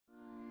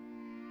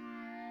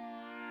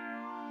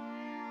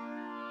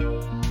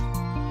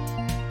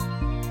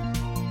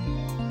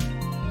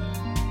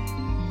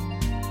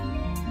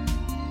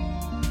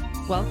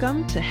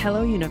Welcome to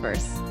Hello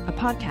Universe, a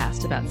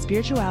podcast about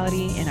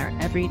spirituality in our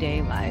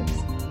everyday lives.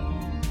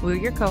 We're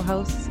your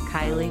co-hosts,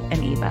 Kyley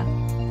and Eva.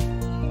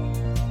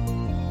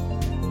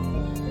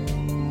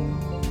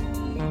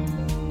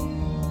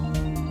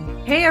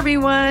 Hey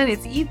everyone,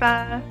 it's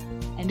Eva.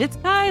 And it's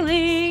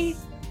Kyley.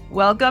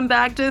 Welcome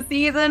back to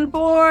season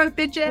 4,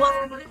 bitches.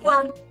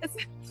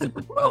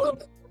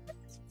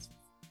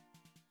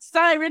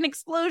 Siren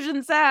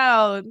explosion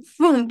sounds.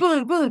 Boom,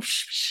 boom, boom.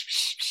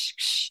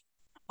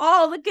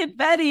 All the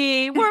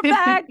confetti. We're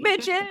back,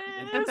 bitches.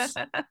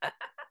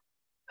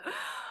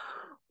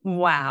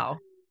 Wow.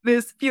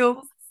 This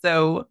feels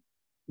so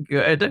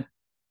good.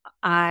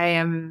 I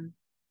am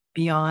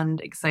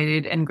beyond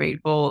excited and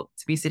grateful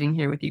to be sitting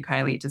here with you,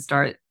 Kyley, to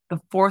start the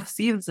 4th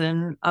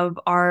season of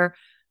our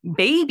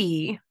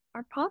baby,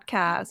 our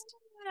podcast.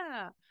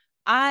 Yeah.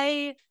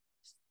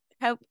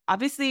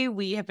 Obviously,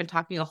 we have been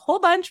talking a whole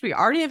bunch. We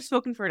already have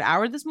spoken for an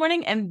hour this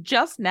morning. And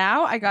just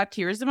now I got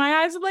tears in my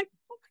eyes. I'm like,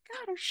 oh my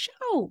God, our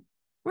show.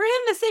 We're in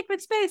the sacred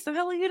space of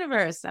Hello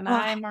Universe. And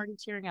I'm already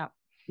tearing up.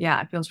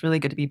 Yeah, it feels really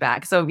good to be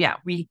back. So yeah,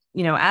 we,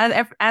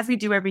 as we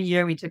do every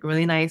year, we took a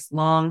really nice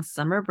long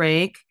summer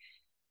break.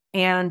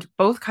 And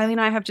both Kyley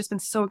and I have just been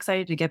so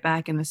excited to get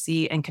back in the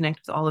seat and connect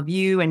with all of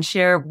you and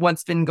share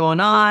what's been going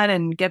on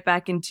and get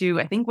back into,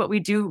 I think, what we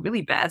do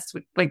really best,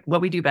 like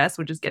what we do best,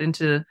 which is get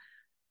into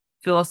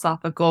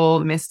philosophical,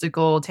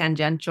 mystical,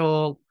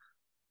 tangential,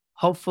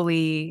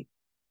 hopefully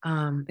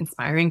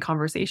inspiring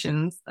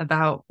conversations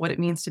about what it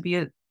means to be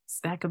a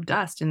speck of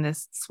dust in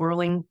this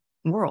swirling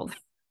world.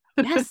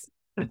 Yes.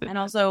 And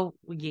also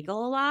we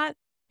giggle a lot.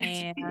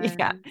 And love each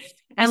other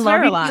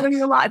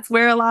a lot,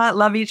 swear a lot,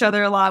 love each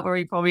other a lot, where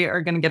we probably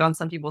are going to get on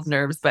some people's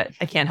nerves, but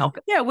I can't help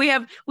it. Yeah, we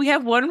have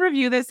one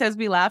review that says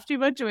we laugh too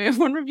much, and we have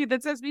one review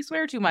that says we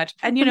swear too much.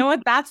 And you know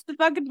what? That's the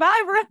fucking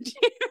vibe around here.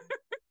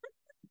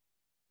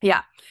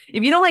 Yeah.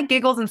 If you don't like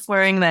giggles and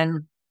swearing,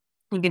 then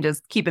you can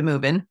just keep it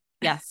moving.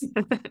 Yes.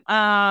 Eva,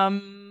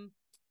 I'm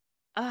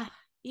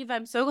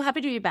so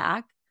happy to be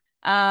back.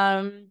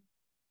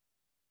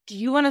 Do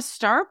you want to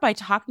start by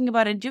talking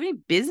about it? Do you have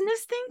any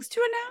business things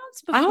to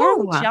announce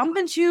before we jump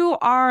into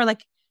our, oh my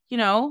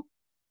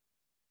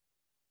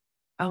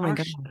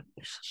God.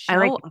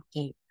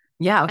 Update?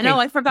 Yeah. Okay. I know,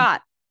 I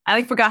forgot.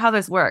 I forgot how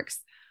this works.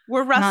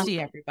 We're rusty,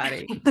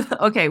 everybody.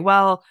 Okay.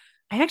 Well,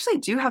 I actually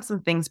do have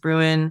some things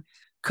brewing.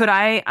 Could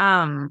I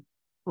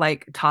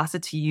toss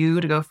it to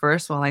you to go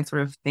first while I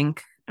sort of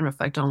think and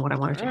reflect on what I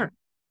want to do?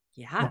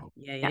 Yeah.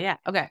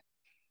 Okay.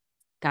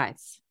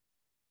 Guys,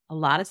 a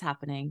lot is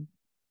happening.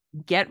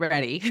 Get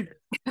ready.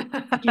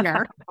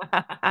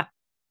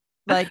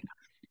 Like,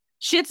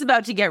 shit's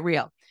about to get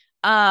real.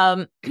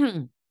 I'm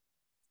going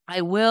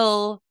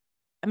to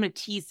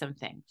tease some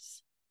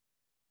things.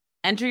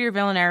 Enter Your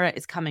Villain Era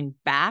is coming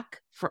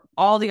back for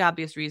all the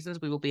obvious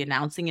reasons. We will be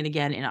announcing it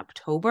again in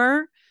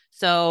October.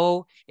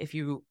 So if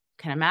you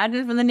can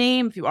imagine from the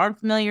name, if you aren't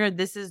familiar,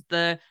 this is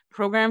the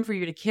program for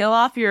you to kill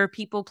off your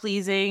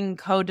people-pleasing,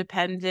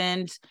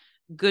 codependent,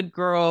 good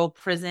girl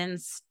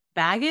prisons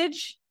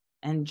baggage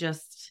and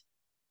just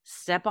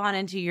step on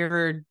into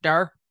your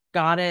dark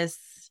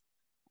goddess,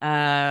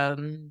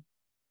 it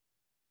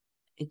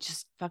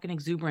just fucking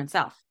exuberant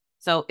self.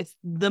 So it's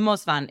the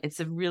most fun. It's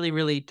a really,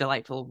 really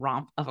delightful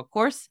romp of a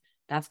course.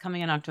 That's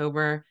coming in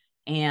October.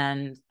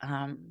 And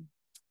another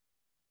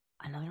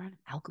round of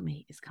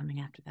alchemy is coming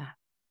after that,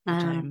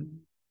 which I'm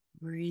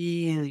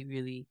really,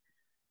 really,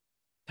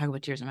 talk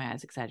about tears in my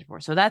eyes, excited for.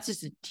 So that's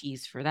just a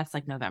tease that's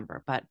like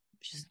November, but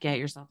just get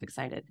yourself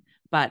excited.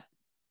 But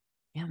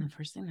yeah, the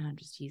first thing that I'm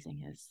just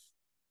teasing is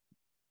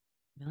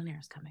Millionaire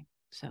is coming.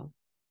 So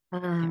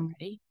get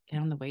ready,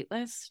 get on the wait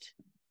list.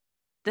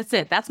 That's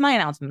it. That's my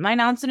announcement. My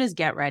announcement is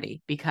get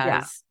ready,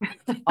 because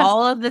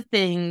all of the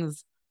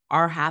things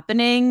are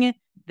happening.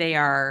 They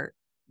are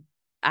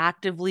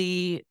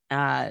actively,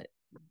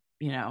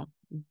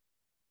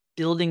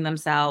 building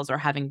themselves or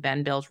having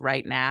been built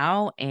right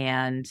now.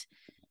 And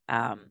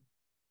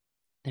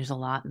there's a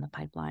lot in the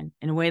pipeline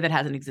in a way that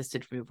hasn't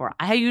existed for me before.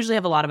 I usually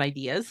have a lot of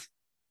ideas.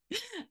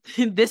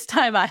 This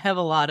time I have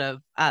a lot of,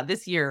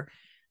 this year,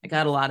 I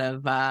got a lot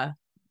of,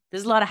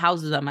 there's a lot of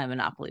houses on my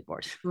Monopoly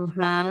board.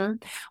 Well,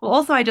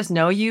 also, I just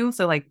know you.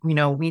 So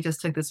we just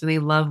took this really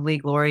lovely,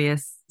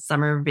 glorious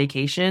summer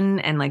vacation,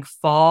 and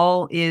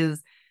fall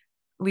is,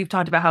 we've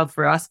talked about how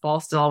for us, fall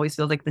still always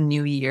feels like the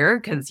new year,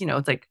 because,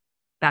 it's like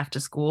back to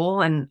school.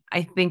 And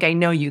I think I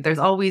know you. There's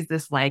always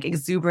this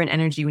exuberant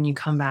energy when you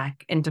come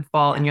back into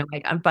fall and you're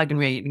like, I'm fucking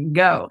ready to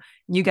go.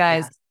 You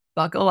guys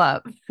buckle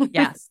up.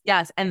 Yes.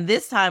 And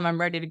this time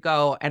I'm ready to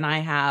go. And I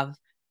have,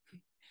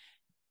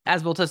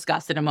 as we'll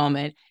discuss in a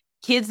moment,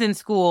 kids in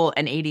school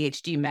and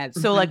ADHD meds.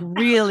 So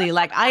really,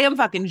 I am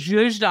fucking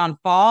zhuzhed on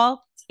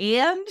fall.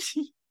 And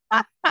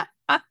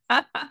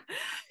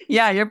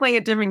yeah, you're playing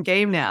a different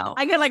game now.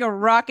 I got a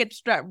rocket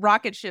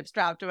ship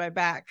strapped to my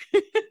back.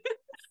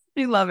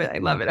 I love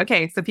it.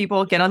 Okay, so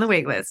people get on the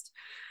wait list.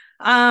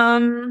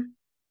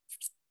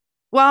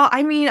 Well,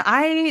 I mean,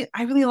 I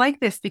really like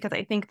this because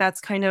I think that's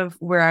kind of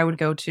where I would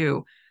go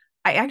to.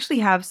 I actually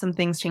have some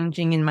things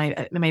changing in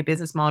my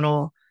business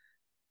model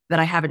that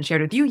I haven't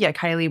shared with you yet,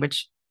 Kyley,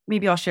 which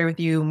maybe I'll share with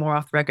you more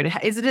off the record.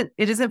 It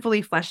isn't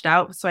fully fleshed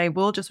out, so I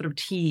will just sort of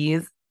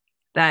tease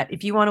that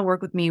if you want to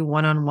work with me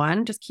one on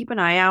one, just keep an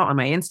eye out on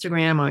my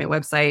Instagram, on my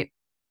website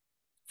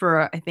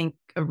for I think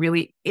a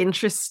really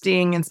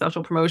interesting and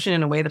special promotion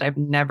in a way that I've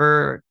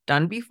never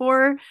done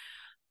before.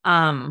 Which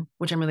I'm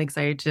really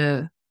excited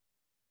to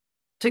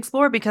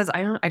explore because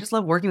I just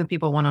love working with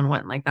people one on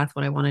one. Like that's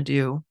what I want to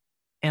do.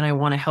 And I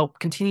want to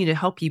continue to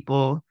help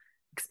people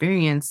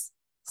experience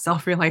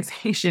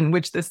self-realization,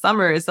 which this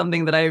summer is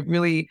something that I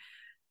really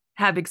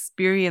have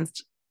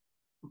experienced,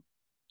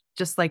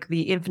 just like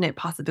the infinite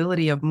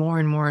possibility of more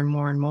and more and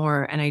more and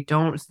more. And I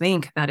don't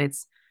think that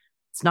it's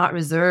not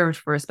reserved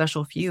for a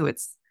special few.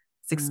 It's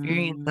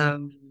experience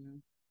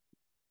Mm.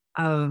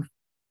 of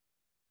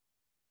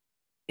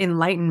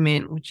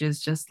enlightenment, which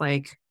is just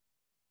like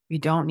we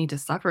don't need to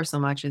suffer so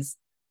much is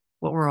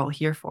what we're all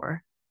here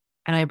for.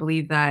 And I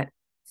believe that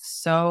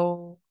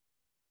so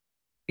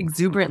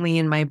exuberantly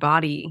in my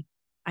body.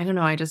 I don't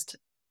know.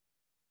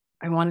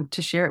 I wanted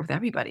to share it with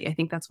everybody. I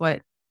think that's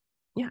what,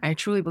 yeah, I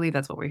truly believe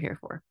that's what we're here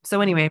for.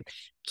 So anyway,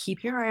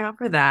 keep your eye out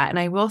for that. And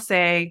I will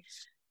say,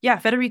 yeah,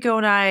 Federico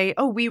and I,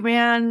 we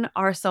ran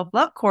our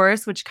self-love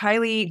course, which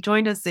Kyley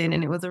joined us in,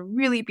 and it was a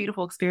really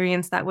beautiful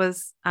experience. That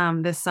was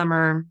this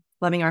summer,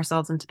 loving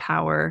ourselves into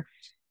power.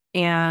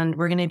 And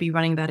we're going to be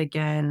running that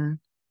again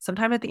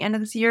sometime at the end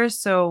of this year.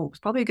 So it's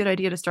probably a good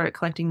idea to start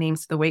collecting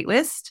names to the wait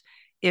list.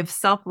 If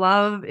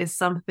self-love is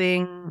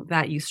something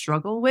that you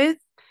struggle with,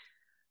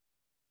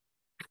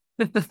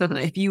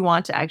 if you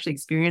want to actually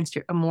experience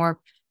a more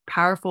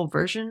powerful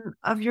version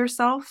of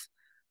yourself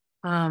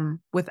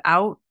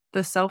without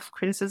the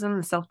self-criticism,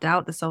 the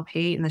self-doubt, the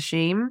self-hate, and the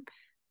shame,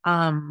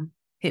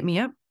 hit me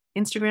up.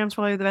 Instagram's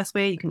probably the best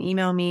way. You can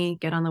email me,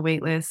 get on the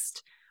wait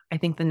list. I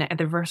think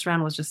the first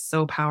round was just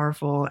so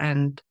powerful,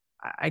 and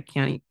I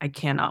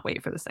cannot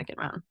wait for the second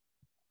round.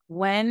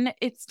 When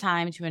it's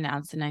time to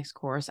announce the next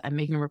course, I'm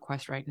making a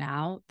request right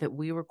now that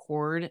we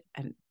record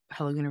a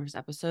Hello Universe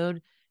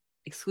episode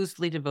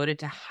exclusively devoted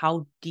to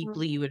how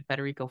deeply you and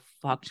Federico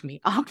fucked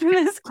me up in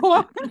this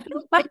course.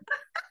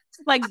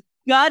 like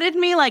gutted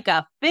me like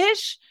a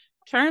fish,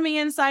 turned me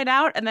inside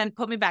out, and then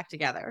put me back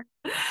together.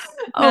 Oh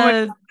my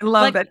God, I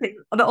love that thing.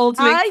 The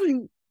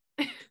ultimate.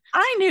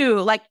 I knew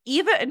like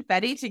Eva and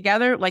Fetty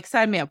together, like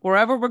sign me up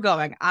wherever we're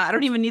going. I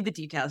don't even need the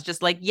details.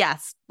 Just like,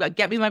 yes,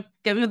 get me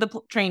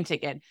the train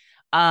ticket.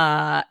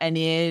 And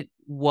it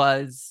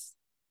was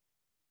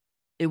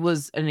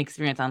an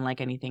experience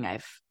unlike anything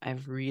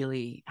I've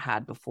really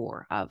had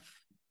before of,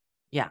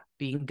 yeah,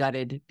 being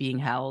gutted, being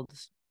held,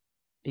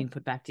 being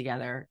put back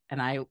together.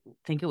 And I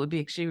think it would be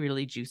actually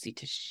really juicy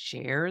to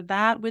share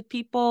that with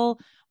people.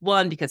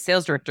 One, because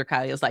sales director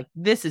Kyley was like,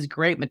 this is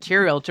great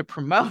material to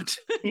promote.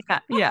 Yeah.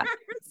 Yeah.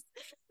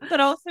 But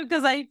also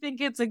because I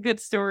think it's a good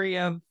story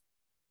of,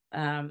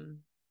 the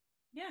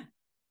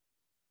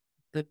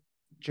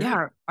journey.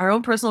 Yeah, our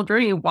own personal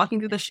journey, walking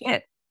through the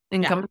shit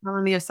and coming out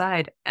on the other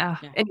side.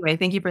 Anyway,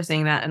 thank you for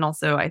saying that. And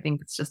also, I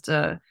think it's just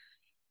a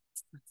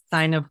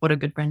sign of what a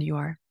good friend you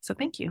are. So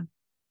thank you.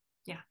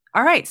 Yeah.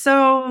 All right.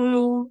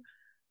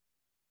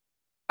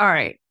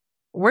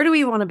 Where do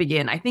we want to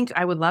begin? I think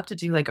I would love to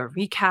do like a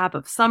recap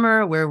of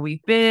summer, where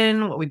we've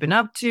been, what we've been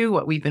up to,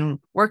 what we've been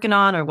working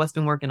on, or what's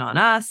been working on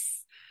us.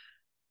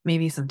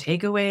 Maybe some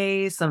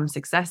takeaways, some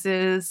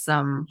successes,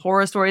 some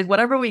horror stories,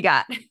 whatever we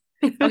got.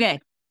 Okay.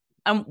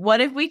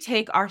 What if we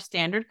take our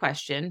standard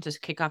question to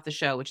kick off the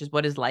show, which is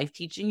what is life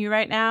teaching you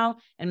right now?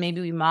 And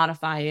maybe we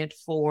modify it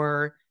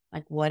for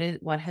like, what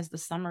has the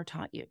summer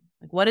taught you?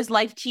 Like, what is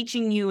life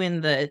teaching you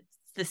in the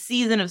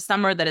season of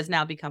summer that has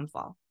now become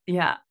fall?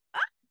 Yeah.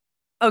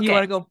 Okay. You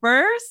want to go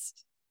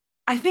first?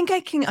 I think I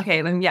can.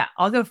 Okay, then yeah,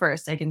 I'll go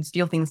first. I can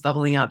feel things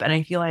bubbling up. And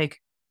I feel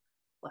like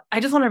I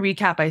just want to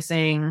recap by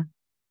saying,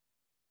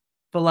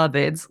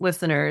 beloveds,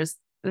 listeners,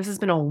 this has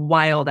been a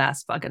wild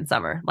ass fucking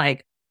summer.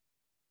 Like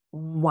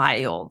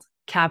wild,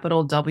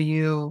 capital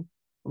W,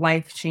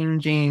 life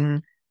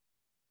changing,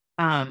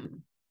 I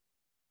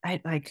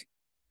like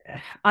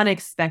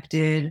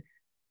unexpected,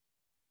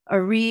 a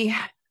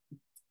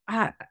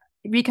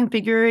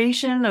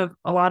reconfiguration of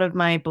a lot of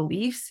my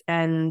beliefs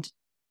and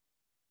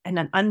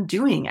an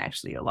undoing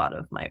actually a lot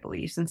of my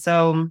beliefs. And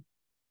so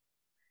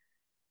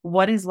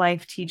what is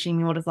life teaching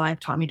me? What has life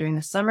taught me during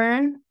the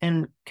summer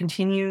and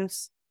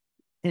continues,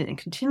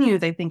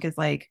 I think is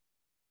like,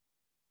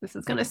 this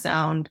is going to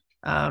sound,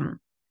 I'll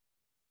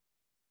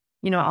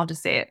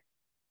just say it.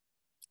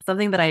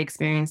 Something that I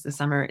experienced this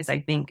summer is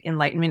I think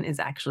enlightenment is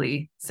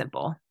actually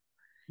simple.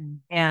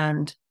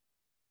 And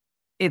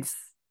it's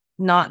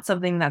not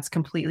something that's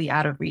completely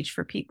out of reach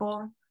for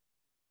people.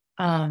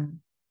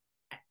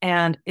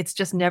 And it's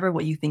just never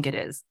what you think it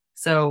is.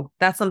 So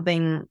that's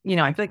something,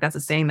 I feel like that's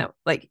a saying that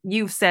like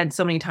you've said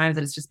so many times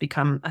that it's just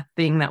become a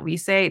thing that we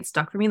say. It's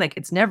stuck for me. Like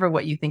it's never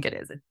what you think it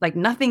is. Like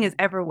nothing is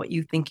ever what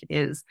you think it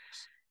is.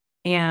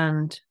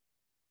 And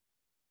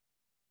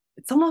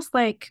it's almost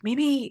like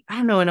maybe,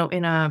 I don't know,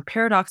 in a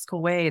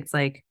paradoxical way, it's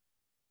like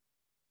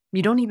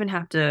you don't even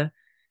have to,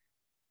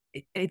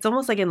 it's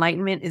almost like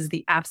enlightenment is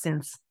the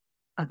absence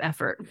of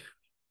effort.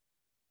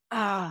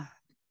 Ah,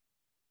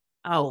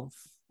 oh,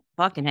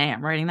 fucking hey,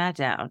 I'm writing that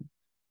down.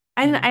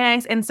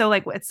 And so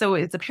like so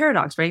it's a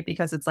paradox, right?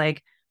 Because it's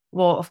like,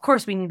 well, of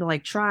course we need to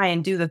like try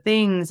and do the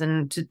things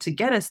and to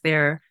get us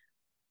there,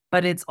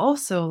 but it's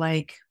also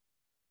like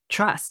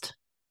trust.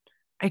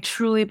 I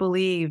truly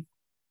believe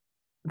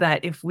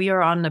that if we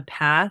are on the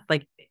path,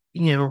 like,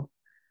 you know,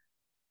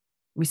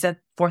 we set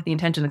forth the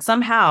intention, that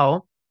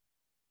somehow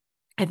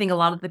I think a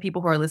lot of the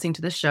people who are listening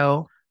to this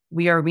show,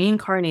 we are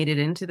reincarnated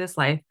into this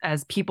life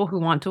as people who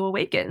want to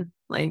awaken.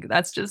 Like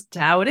that's just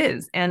how it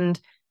is. And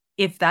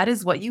if that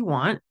is what you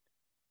want,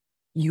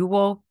 you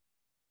will,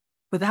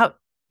 without,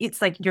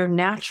 it's like your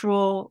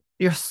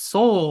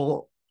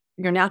soul,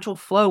 your natural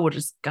flow will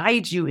just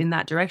guide you in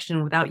that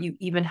direction without you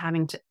even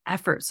having to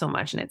effort so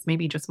much. And it's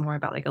maybe just more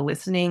about like a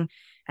listening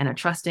and a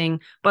trusting,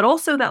 but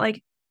also that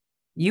like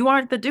you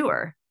aren't the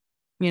doer,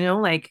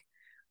 like,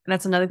 and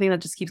that's another thing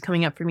that just keeps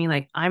coming up for me.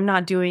 Like, I'm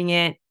not doing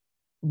it.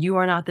 You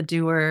are not the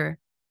doer.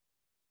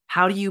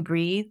 How do you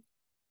breathe?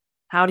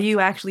 How do you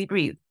actually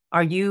breathe?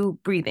 Are you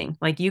breathing?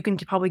 Like, you can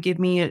probably give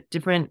me a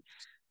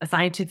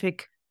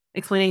scientific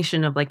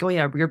explanation of like, oh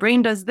yeah, your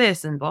brain does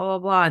this and blah, blah,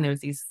 blah. And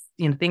there's these,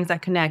 things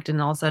that connect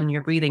and all of a sudden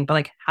you're breathing. But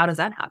like, how does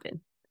that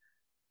happen?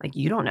 Like,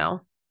 you don't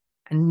know.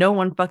 And no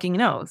one fucking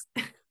knows.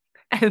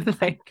 And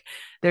like,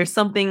 there's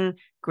something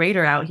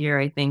greater out here,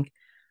 I think.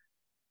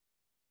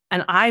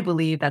 And I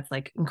believe that's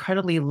like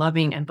incredibly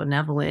loving and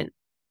benevolent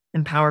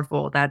and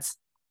powerful. That's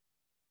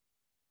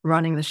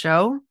running the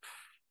show.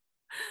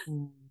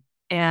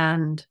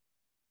 And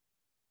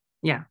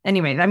yeah,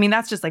 anyway, I mean,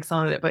 that's just like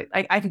some of it, but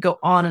I could go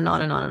on and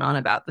on and on and on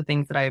about the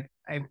things that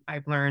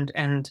I've learned.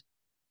 And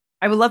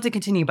I would love to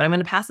continue, but I'm going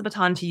to pass the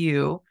baton to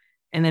you.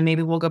 And then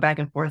maybe we'll go back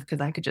and forth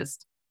because I could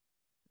just.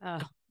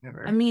 I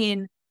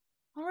mean,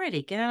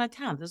 already get out of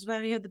town. This is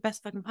why we have the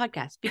best fucking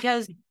podcast,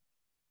 because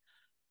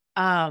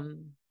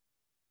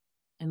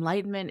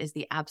enlightenment is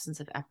the absence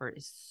of effort.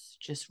 It's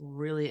just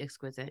really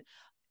exquisite.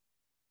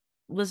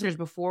 Listeners,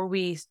 before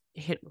we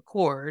hit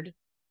record,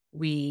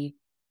 I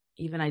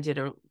did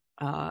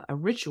a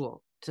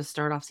ritual to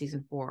start off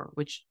season 4,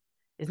 which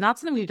is not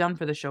something we've done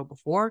for the show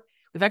before.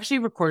 We've actually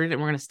recorded it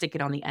and we're going to stick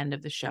it on the end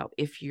of the show.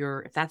 If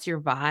that's your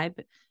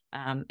vibe,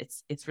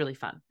 it's really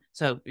fun.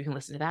 So you can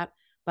listen to that.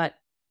 But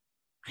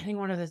I think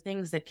one of the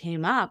things that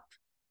came up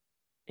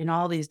in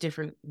all these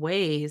different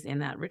ways in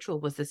that ritual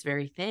was this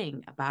very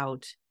thing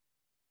about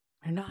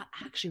you're not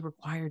actually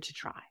required to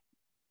try.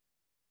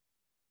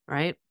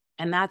 Right?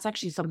 And that's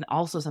actually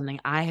something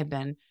I have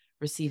been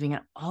receiving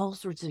in all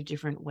sorts of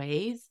different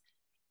ways.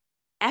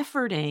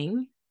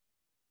 Efforting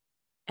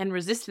and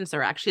resistance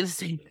are actually the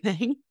same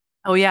thing.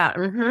 Oh yeah.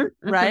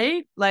 Mm-hmm.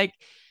 Right? Like,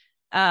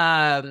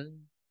 and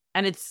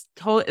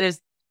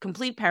there's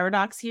complete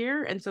paradox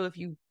here. And so if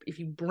you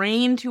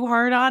brain too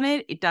hard on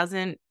it, it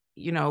doesn't,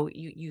 you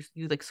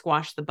like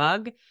squash the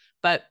bug.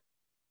 But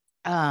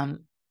I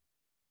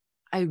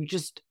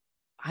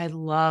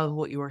love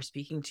what you are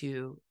speaking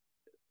to,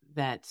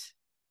 that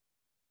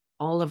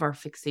all of our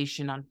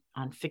fixation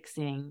on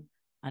fixing,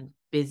 on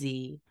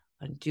busy,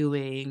 on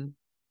doing,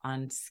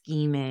 on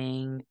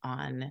scheming,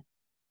 on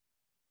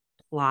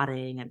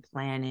plotting and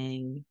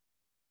planning,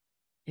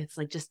 it's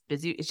like just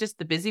busy. It's just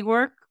the busy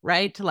work,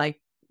 right? To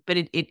like, but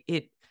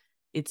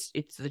it's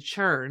the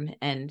churn,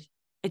 and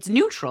it's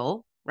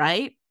neutral,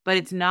 right? But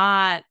it's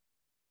not.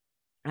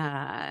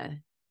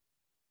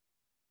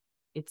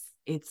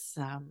 It's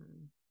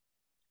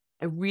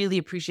I really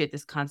appreciate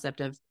this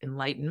concept of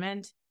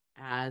enlightenment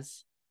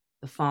as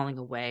the falling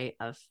away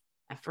of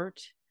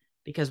effort,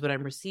 because what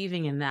I'm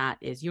receiving in that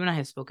is, you and I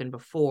have spoken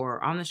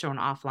before on the show and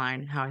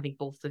offline, how I think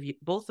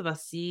both of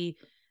us see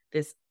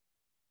this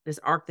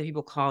arc that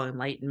people call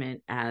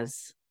enlightenment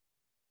as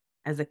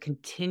a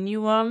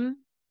continuum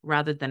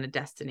rather than a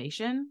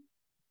destination,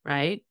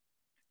 right?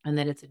 And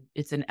that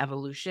it's an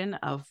evolution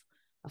of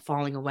a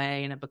falling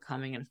away and a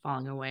becoming, and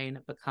falling away and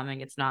a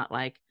becoming. It's not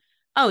like,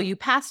 oh, you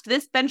passed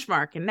this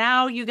benchmark and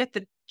now you get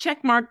the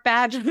check mark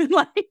badge of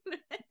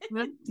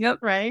enlightenment. Yep.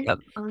 Right. Yep.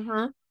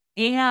 Uh-huh.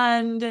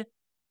 And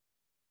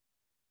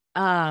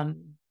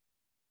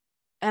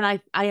I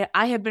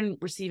have been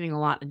receiving a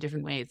lot in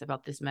different ways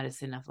about this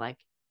medicine of like,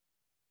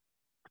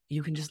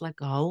 you can just let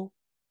go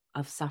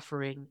of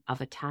suffering, of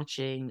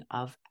attaching,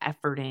 of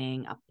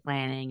efforting, of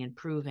planning and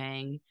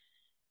proving.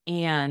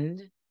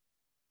 And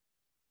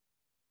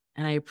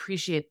I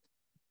appreciate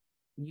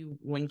you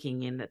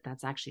winking in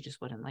that's actually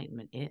just what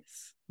enlightenment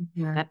is.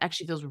 Yeah. That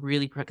actually feels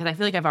really, because I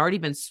feel like I've already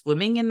been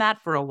swimming in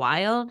that for a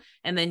while,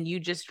 and then you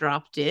just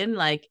dropped in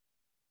like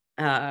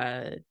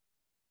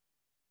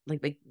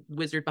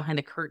wizard behind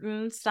the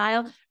curtain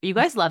style. Are you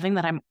guys loving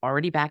that I'm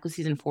already back with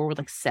season 4 with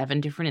like 7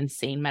 different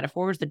insane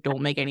metaphors that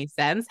don't make any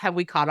sense? Have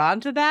we caught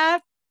on to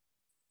that?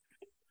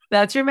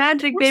 That's your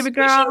magic, baby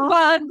girl.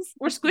 Bugs.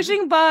 We're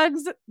squishing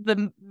bugs.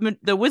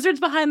 The wizard's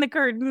behind the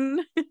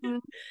curtain.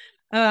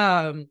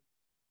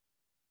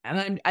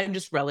 And I'm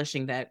just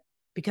relishing that,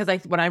 because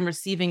what I'm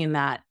receiving in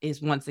that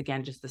is, once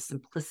again, just the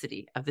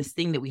simplicity of this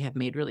thing that we have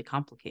made really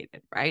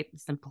complicated, right? The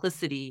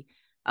simplicity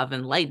of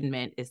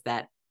enlightenment is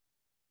that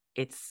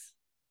it's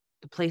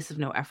the place of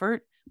no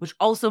effort, which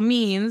also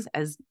means,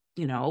 as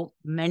you know,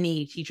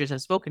 many teachers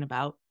have spoken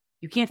about,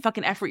 you can't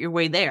fucking effort your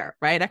way there,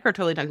 right? Eckhart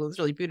Tolle talks about this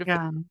really beautifully.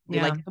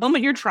 Yeah. Like, Yeah. the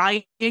moment you're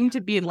trying to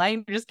be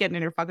enlightened, you're just getting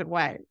in your fucking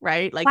way,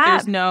 right? Like, That,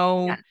 there's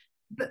no,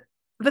 yeah.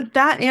 But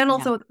that, and yeah,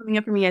 also what's coming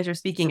up for me as you're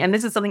speaking, and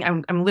this is something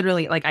I'm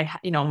literally like,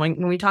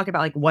 when we talk about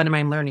like, what am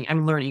I learning?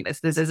 I'm learning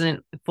this. This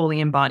isn't fully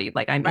embodied.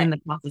 Like, I'm in right.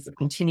 the process of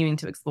continuing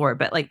to explore,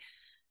 but like,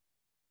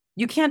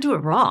 you can't do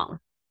it wrong.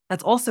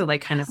 That's also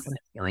like kind of what Yes.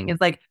 I'm feeling.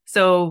 It's like,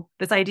 so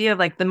this idea of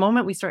like, the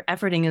moment we start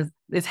efforting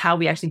is how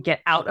we actually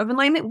get out of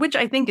alignment, which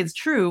I think is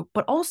true,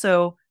 but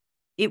also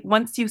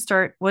once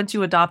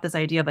you adopt this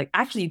idea of like,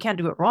 actually you can't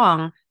do it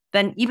wrong,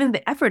 then even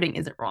the efforting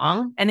isn't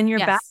wrong. And then you're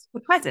back Yes.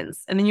 to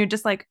presence. And then you're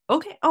just like,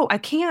 okay, oh, I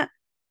can't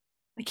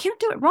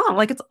do it wrong.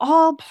 Like, it's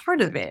all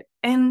part of it.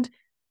 And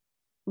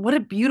what a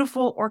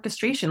beautiful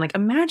orchestration. Like,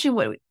 imagine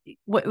what it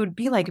would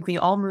be like if we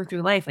all moved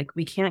through life like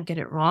we can't get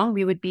it wrong.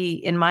 We would be,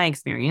 in my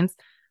experience,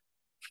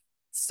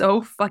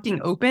 so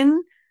fucking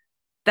open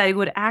that it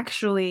would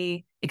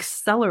actually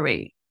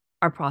accelerate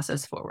our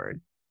process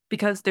forward,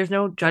 because there's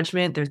no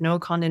judgment, there's no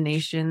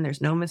condemnation, there's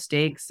no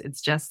mistakes.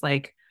 It's just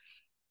like,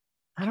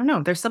 I don't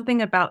know, there's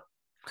something about,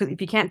 because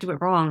if you can't do it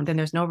wrong, then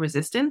there's no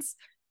resistance,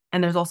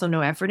 and there's also no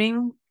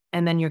efforting,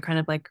 and then you're kind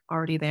of like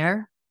already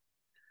there.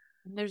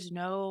 And there's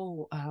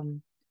no,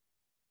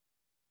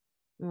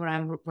 what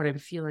I'm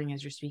feeling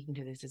as you're speaking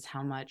to this is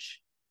how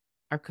much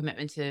our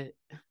commitment to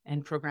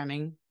and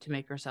programming to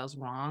make ourselves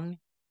wrong,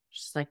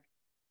 just like,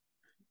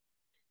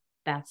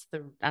 that's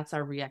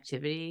our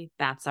reactivity,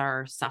 that's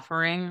our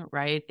suffering,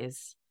 right?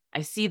 Is,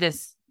 I see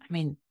this, I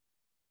mean,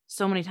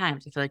 so many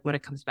times. I feel like what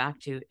it comes back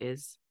to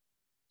is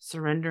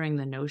surrendering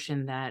the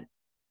notion that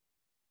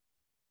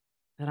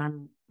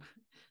I'm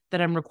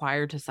that I'm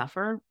required to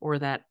suffer, or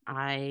that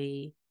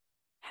I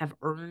have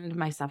earned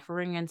my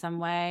suffering in some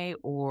way,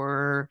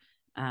 or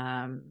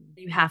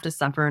You have to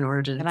suffer in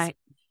order that to. I,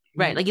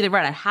 right, like, either,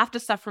 right, I have to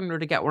suffer in order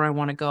to get where I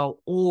want to go,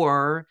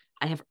 or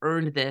I have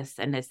earned this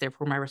and it's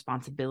therefore my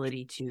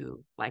responsibility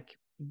to, like,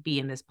 be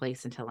in this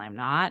place until I'm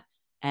not.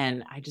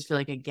 And I just feel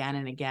like, again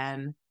and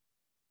again,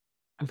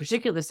 in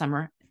particular this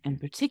summer, in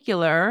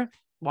particular,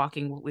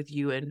 walking with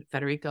you and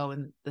Federico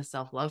in the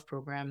self-love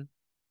program,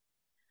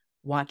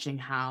 watching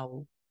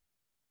how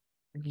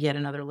yet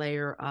another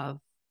layer of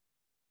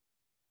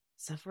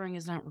suffering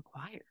is not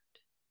required.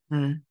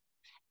 Mm.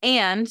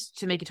 And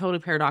to make it totally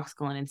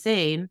paradoxical and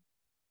insane,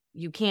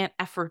 you can't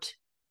effort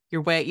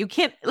your way. You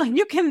can't, like,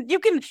 you can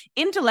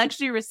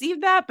intellectually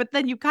receive that, but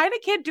then you kind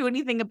of can't do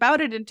anything about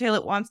it until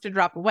it wants to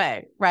drop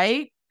away,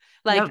 right?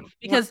 Like, Yep. Yep.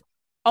 because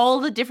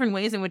all the different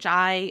ways in which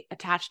I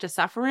attach to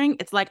suffering,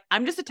 it's like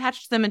I'm just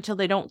attached to them until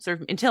they don't serve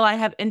me, until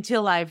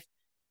I've,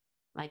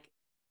 like,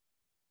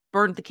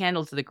 burned the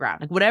candle to the ground.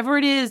 Like, whatever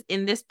it is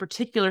in this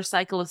particular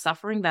cycle of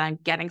suffering that I'm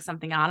getting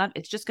something out of,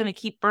 it's just going to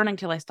keep burning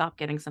till I stop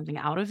getting something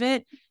out of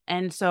it.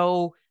 And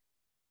so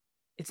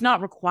it's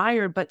not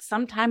required, but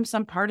sometimes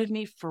some part of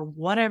me, for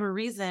whatever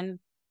reason,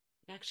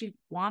 actually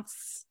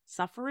wants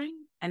suffering.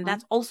 And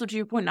that's also, to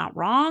your point, not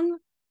wrong.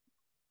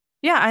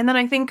 Yeah, and then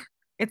I think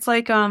it's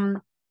like, hmm,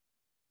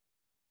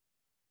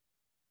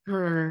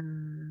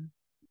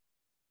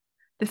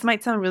 this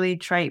might sound really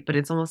trite, but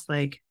it's almost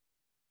like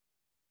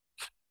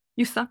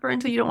you suffer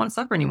until you don't want to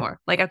suffer anymore.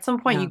 Like, at some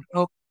point Yeah. you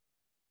go,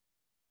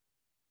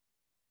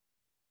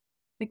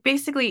 like,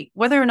 basically,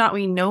 whether or not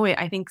we know it,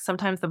 I think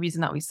sometimes the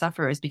reason that we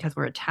suffer is because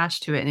we're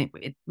attached to it,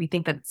 and we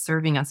think that it's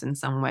serving us in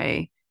some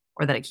way,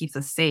 or that it keeps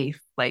us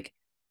safe.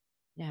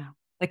 Yeah.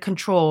 Like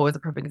control is a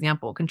perfect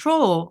example.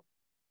 Control,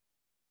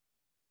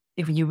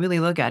 if you really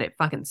look at it,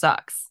 fucking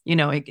sucks.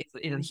 It's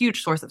a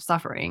huge source of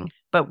suffering,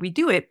 but we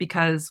do it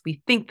because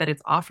we think that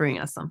it's offering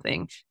us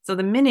something. So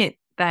the minute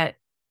that,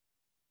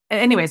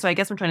 anyway, so I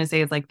guess what I'm trying to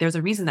say is like, there's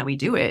a reason that we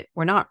do it.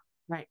 We're not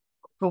Right.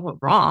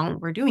 wrong.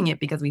 We're doing it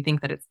because we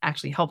think that it's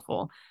actually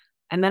helpful.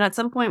 And then at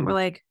some point, we're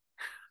like,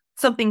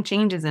 something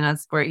changes in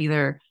us where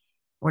either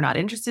we're not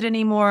interested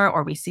anymore,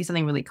 or we see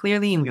something really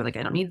clearly and we're like,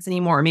 I don't need this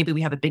anymore. Or maybe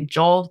we have a big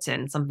jolt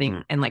and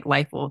something, and like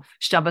life will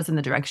shove us in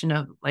the direction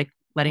of like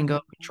letting go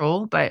of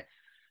control. But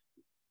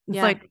it's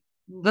Yeah. like,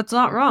 that's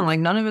not wrong. Like,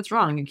 none of it's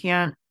wrong. You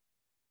can't,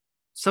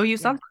 so you Yeah.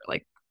 suffer.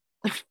 Like,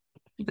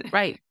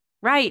 Right.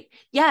 Right.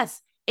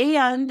 Yes.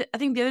 And I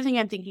think the other thing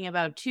I'm thinking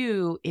about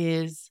too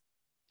is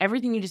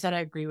everything you just said,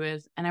 I agree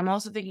with. And I'm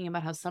also thinking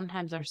about how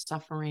sometimes our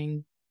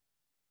suffering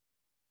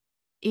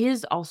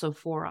is also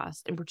for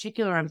us. In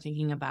particular, I'm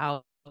thinking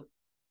about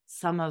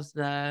some of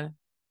the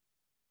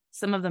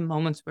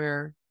moments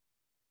where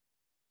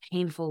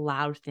painful,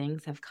 loud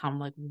things have come,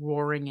 like,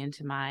 roaring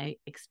into my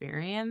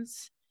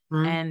experience.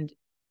 mm, And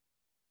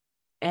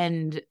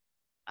and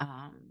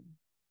um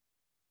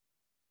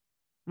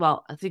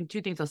well, I think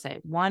two things I'll say.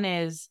 One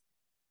is,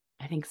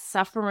 I think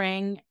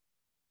suffering,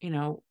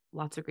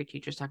 lots of great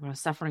teachers talk about how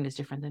suffering is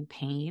different than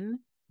pain,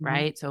 mm,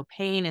 right? So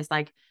pain is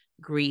like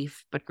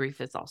grief, but grief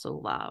is also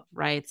love,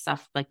 right?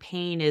 Stuff like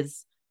pain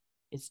is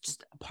it's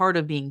just a part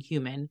of being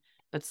human,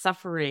 but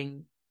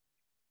suffering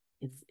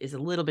is a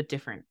little bit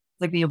different.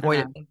 Like the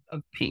avoidance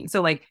of pain.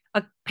 So like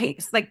a pain,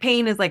 like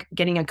pain is like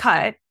getting a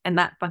cut and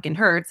that fucking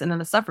hurts. And then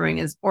the suffering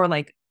is, or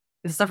like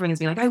the suffering is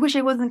being like, I wish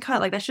I wasn't cut.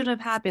 Like that shouldn't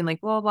have happened.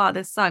 Like blah, blah,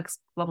 this sucks.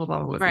 Blah, blah,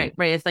 blah. Right.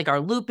 It's like our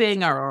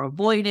looping, our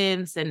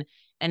avoidance. And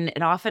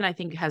it often, I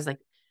think, has like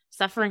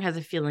suffering has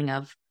a feeling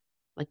of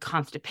like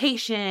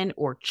constipation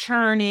or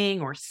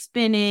churning or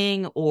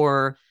spinning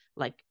or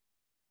like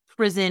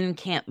prison,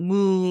 can't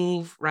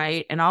move.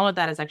 Right. And all of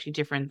that is actually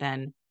different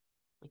than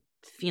like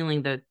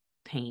feeling the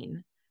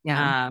pain.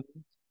 Yeah.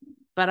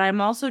 But I'm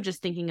also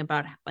just thinking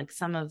about like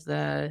some of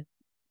the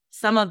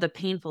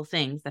painful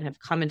things that have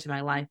come into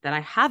my life that I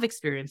have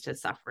experienced as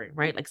suffering,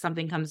 right? Like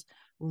something comes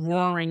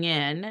roaring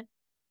in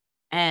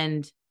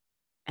and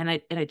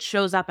it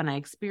shows up and I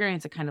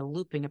experience a kind of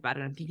looping about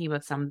it. I'm thinking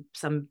about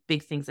some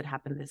big things that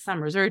happened this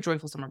summer. It was a very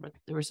joyful summer, but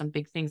there were some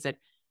big things that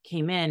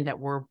came in that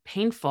were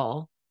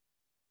painful.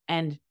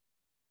 And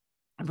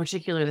in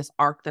particular, this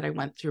arc that I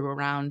went through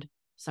around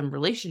some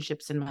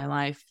relationships in my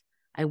life,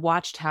 I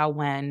watched how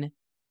when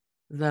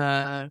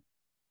the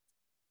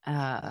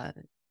how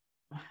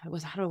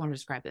do I want to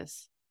describe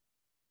this?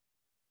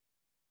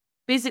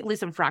 Basically,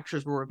 some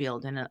fractures were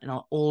revealed in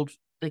an old,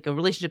 like a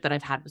relationship that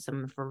I've had with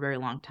someone for a very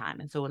long time.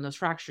 And so when those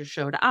fractures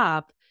showed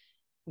up,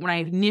 when I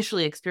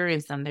initially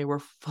experienced them, they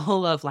were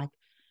full of like,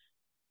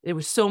 there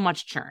was so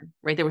much churn,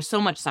 right? There was so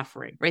much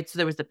suffering, right? So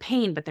there was the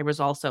pain, but there was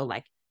also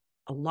like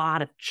a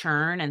lot of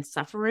churn and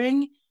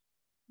suffering.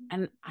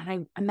 And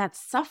that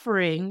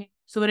suffering.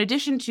 So in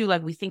addition to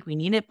like, we think we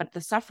need it, but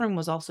the suffering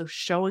was also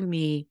showing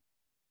me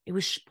it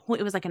was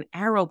like an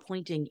arrow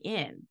pointing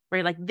in,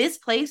 right? Like this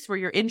place where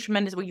you're in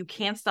tremendous, where you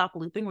can't stop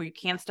looping, where you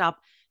can't stop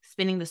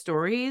spinning the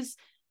stories.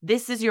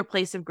 This is your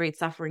place of great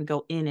suffering.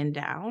 Go in and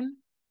down.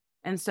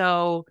 And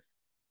so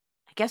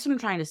I guess what I'm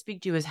trying to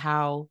speak to is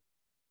how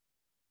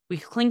we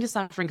cling to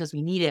suffering because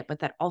we need it, but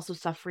that also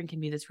suffering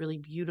can be this really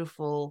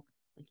beautiful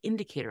like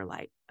indicator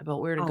light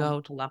about where to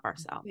go to love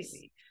ourselves.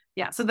 Completely.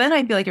 Yeah. So then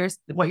I feel like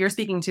what you're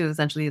speaking to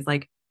essentially is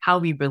like how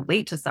we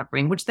relate to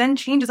suffering, which then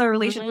changes our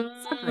relationship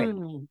with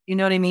suffering. You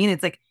know what I mean?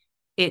 It's like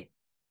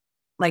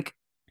like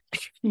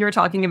you're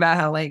talking about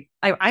how like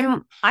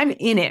I'm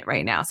in it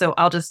right now. So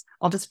I'll just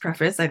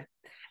preface.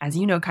 As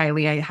you know,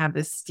 Kyley, I have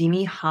this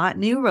steamy, hot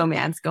new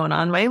romance going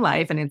on in my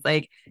life, and it's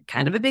like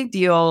kind of a big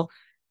deal,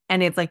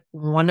 and it's like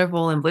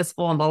wonderful and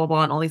blissful and blah blah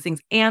blah and all these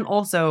things, and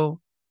also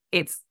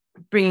it's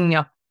bringing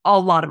up a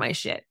lot of my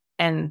shit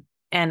and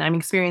I'm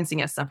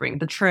experiencing as suffering,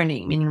 the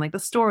churning, meaning like the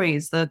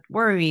stories, the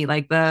worry,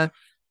 like there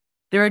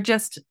are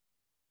just,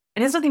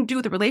 it has nothing to do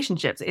with the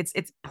relationships.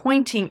 It's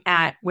pointing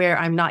at where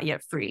I'm not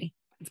yet free.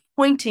 It's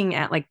pointing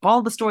at like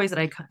all the stories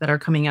that are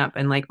coming up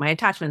and like my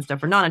attachment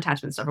stuff or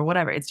non-attachment stuff or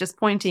whatever. It's just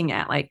pointing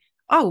at like,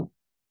 oh,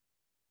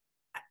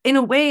 in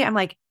a way, I'm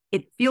like,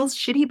 it feels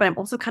shitty, but I'm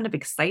also kind of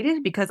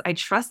excited because I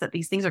trust that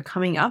these things are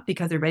coming up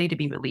because they're ready to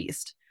be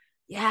released.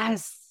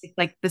 Yes. It's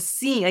like the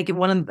scene, like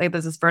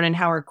there's this Vernon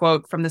Howard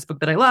quote from this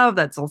book that I love.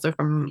 That's also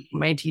from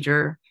my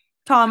teacher,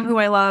 Tom, who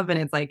I love. And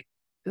it's like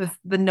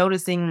the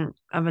noticing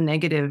of a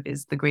negative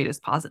is the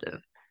greatest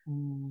positive.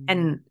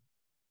 And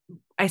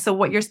so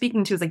what you're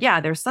speaking to is like, yeah,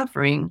 they're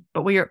suffering,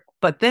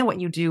 but then what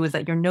you do is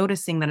that you're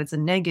noticing that it's a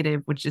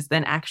negative, which is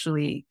then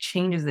actually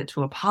changes it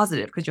to a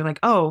positive because you're like,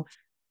 oh,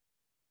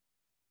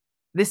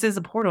 this is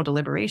a portal to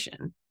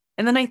liberation.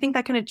 And then I think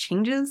that kind of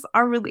changes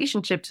our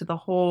relationship to the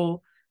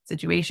whole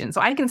situation.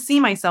 So I can see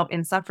myself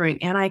in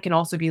suffering and I can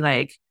also be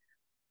like,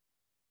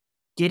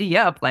 giddy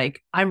up.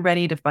 Like I'm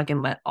ready to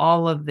fucking let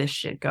all of this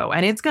shit go.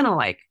 And it's going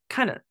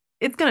to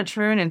it's going to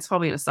churn and it's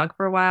probably going to suck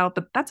for a while,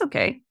 but that's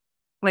okay.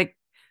 Like,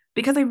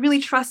 because I really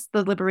trust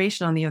the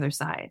liberation on the other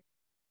side.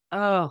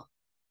 Oh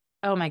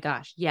my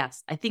gosh.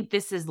 Yes. I think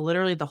this is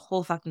literally the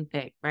whole fucking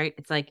thing, right?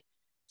 It's like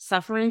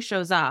suffering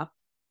shows up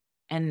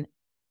and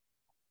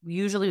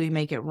usually we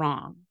make it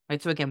wrong,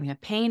 right? So again, we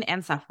have pain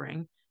and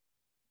suffering.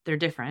 They're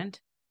different.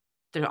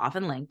 They're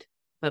often linked,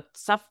 but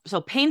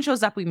so pain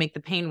shows up, we make the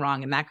pain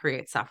wrong and that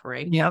creates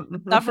suffering. Yep.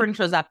 Suffering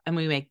shows up and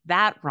we make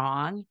that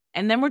wrong.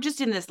 And then we're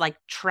just in this like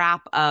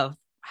trap of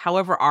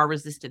however our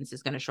resistance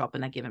is going to show up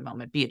in that given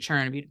moment, be it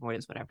churn, be it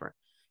avoidance, whatever.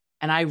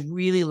 And I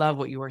really love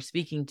what you are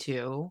speaking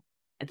to.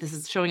 And this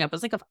is showing up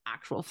as like an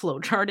actual flow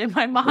chart in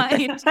my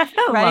mind. I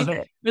right? love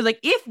it. We're like,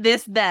 if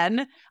this,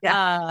 then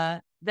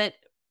that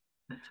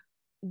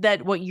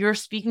what you're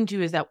speaking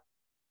to is that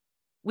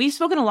we've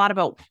spoken a lot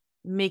about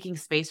making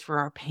space for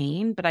our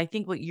pain, but I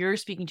think what you're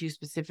speaking to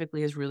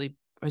specifically is a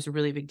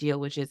really big deal,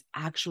 which is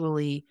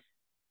actually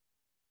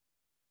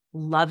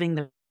loving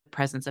the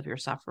presence of your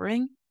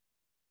suffering.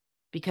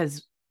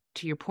 Because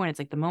to your point, it's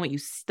like the moment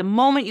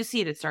you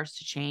see it, it starts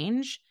to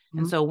change. Mm-hmm.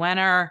 And so when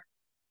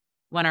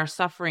our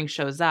suffering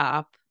shows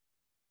up,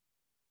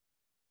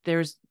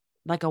 there's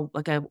like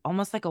a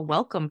almost like a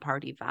welcome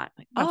party vibe.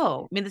 Like,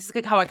 oh, I mean, this is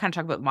like how I kind of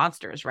talk about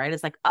monsters, right?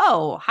 It's like,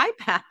 oh, hi,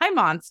 hi,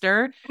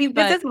 monster. I mean,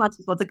 this is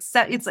monster.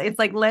 It's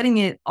like letting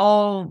it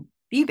all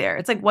be there.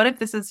 It's like, what if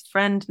this is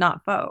friend,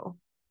 not foe?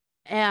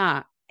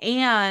 Yeah.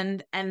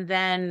 And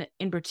then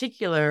in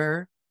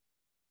particular,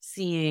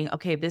 seeing,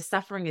 okay, this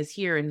suffering is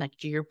here. And like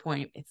to your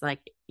point, it's like,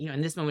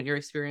 in this moment you're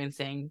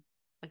experiencing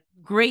like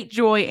great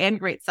joy and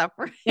great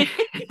suffering.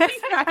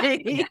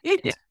 Right?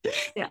 Yeah.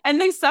 Yeah.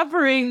 And the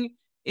suffering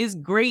is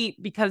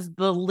great because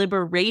the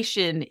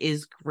liberation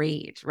is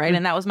great. Right.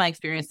 And that was my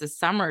experience this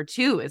summer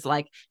too, is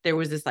like there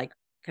was this like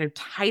kind of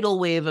tidal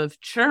wave of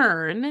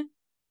churn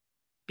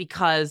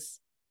because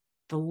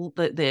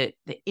the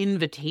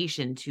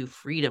invitation to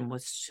freedom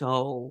was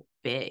so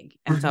big.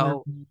 And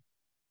so Mhm.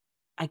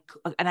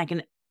 I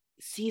can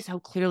see so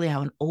clearly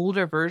how an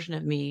older version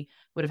of me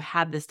would have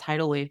had this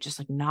tidal wave just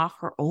like knock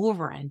her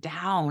over and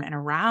down and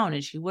around,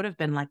 and she would have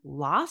been like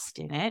lost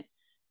in it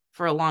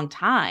for a long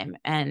time.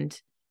 And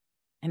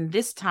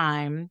this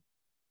time,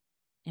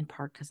 in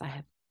part because I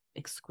have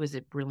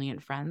exquisite,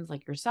 brilliant friends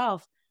like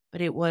yourself,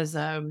 but it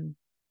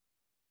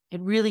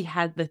really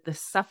had the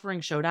suffering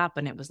showed up,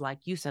 and it was like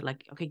you said,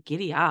 like, okay,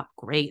 giddy up,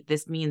 great.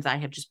 This means I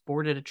have just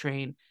boarded a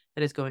train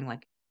that is going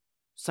like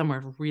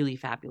somewhere really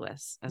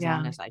fabulous, as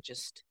long Yeah. as I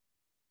just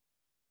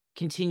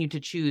continue to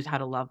choose how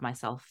to love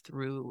myself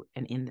through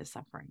and in this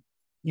suffering.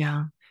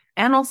 Yeah.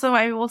 And also,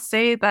 I will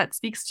say that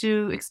speaks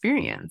to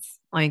experience.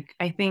 Like,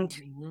 I think,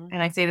 Mhm.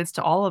 and I say this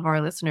to all of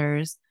our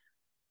listeners,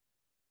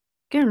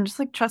 again, just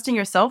like trusting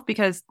yourself,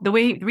 because the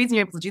reason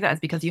you're able to do that is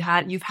because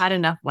you've had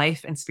enough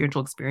life and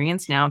spiritual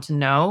experience now to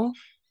know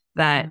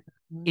that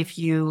Mhm. if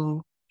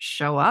you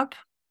show up,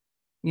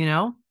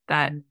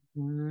 that,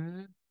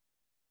 Mhm.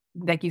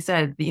 like you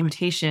said, the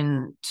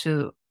invitation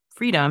to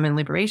freedom and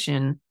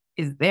liberation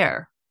is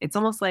there. It's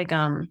almost like,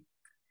 I don't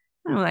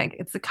know, like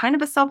it's a kind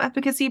of a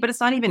self-efficacy, but it's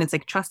not even, it's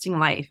like trusting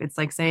life. It's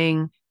like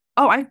saying,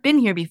 oh, I've been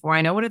here before.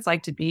 I know what it's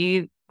like to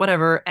be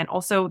whatever. And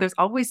also there's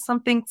always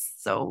something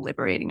so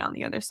liberating on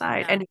the other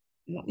side. Yeah. And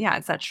yeah,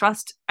 it's that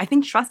trust. I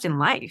think trust in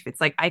life.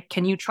 It's like,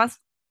 can you trust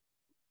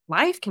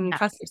life? Can you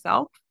trust Yes.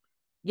 yourself?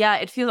 Yeah,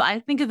 I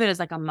think of it as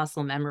like a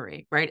muscle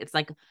memory, right? It's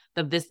like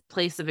this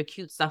place of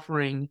acute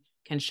suffering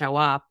can show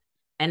up.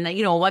 And then,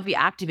 what be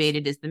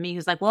activated is the me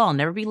who's like, well, I'll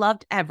never be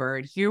loved ever.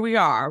 And here we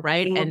are,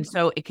 right? And Mhm.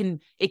 so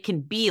it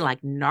can be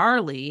like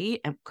gnarly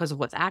because of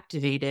what's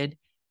activated.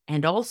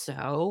 And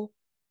also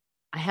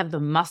I have the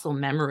muscle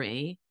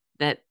memory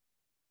that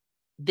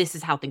this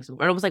is how things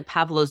work. It was like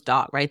Pavlov's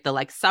dog, right? The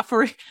like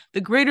suffering, the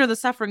greater the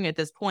suffering at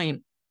this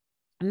point,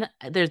 and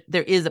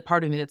there is a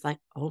part of me that's like,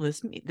 oh,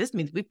 this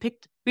means we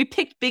picked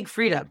big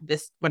freedom.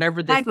 This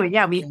whatever this Exactly.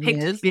 Yeah, we thing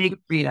picked is. big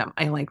freedom.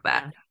 I like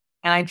that. Yeah.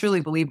 And I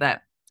truly believe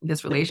that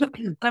this relationship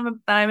that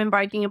I'm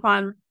embarking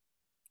upon,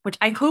 which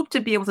I hope to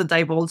be able to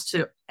divulge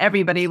to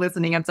everybody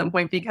listening at some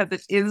point, because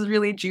it is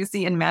really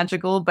juicy and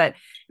magical, but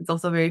it's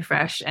also very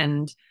fresh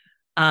and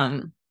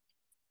um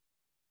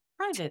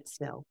Private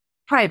still.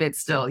 private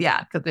still.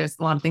 Yeah, because there's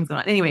a lot of things going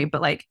on. Anyway,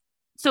 but like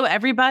So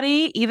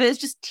everybody, Eva is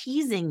just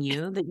teasing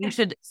you that you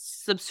should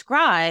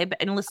subscribe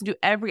and listen to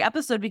every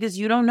episode because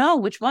you don't know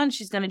which one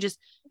she's going to just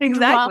drop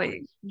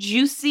exactly.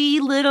 juicy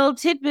little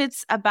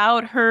tidbits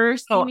about her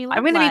So steamy I'm love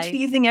gonna be life.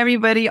 teasing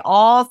everybody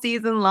all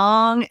season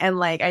long. And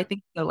like I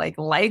think the like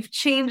life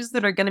changes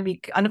that are gonna be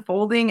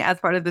unfolding as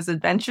part of this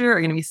adventure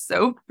are gonna be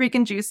so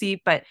freaking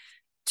juicy. But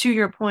to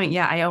your point,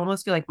 yeah, I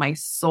almost feel like my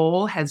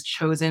soul has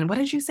chosen, what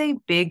did you say?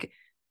 Big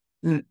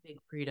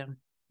freedom.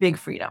 Big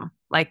freedom.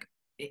 Like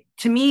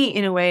to me,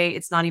 in a way,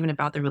 it's not even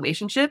about the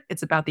relationship.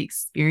 It's about the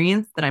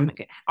experience that I'm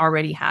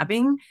already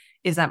having.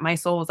 Is that my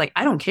soul is like,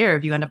 I don't care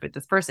if you end up with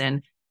this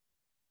person.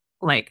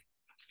 Like,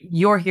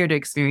 you're here to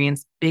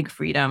experience big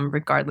freedom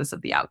regardless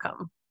of the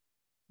outcome.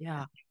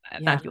 Yeah.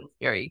 That Yeah. feels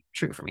very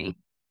true for me.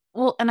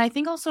 Well, and I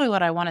think also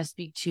what I want to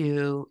speak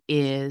to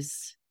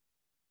is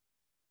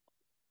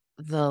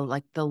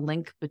the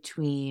link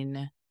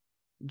between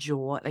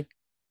joy, like,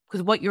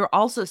 because what you're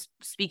also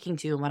speaking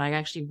to and what I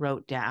actually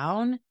wrote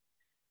down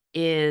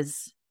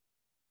is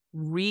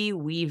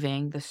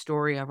reweaving the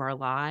story of our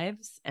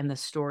lives and the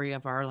story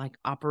of our like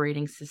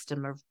operating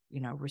system of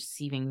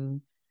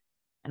receiving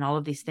and all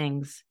of these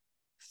things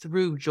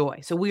through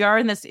joy. So we are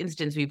in this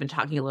instance, we've been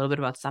talking a little bit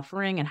about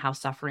suffering and how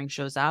suffering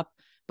shows up,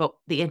 but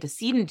the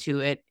antecedent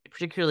to it,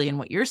 particularly in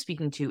what you're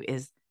speaking to,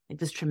 is like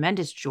this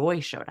tremendous joy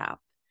showed up.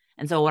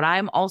 And so what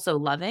I'm also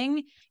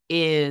loving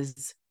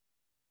is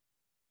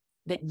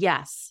that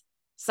yes,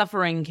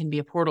 suffering can be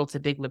a portal to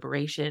big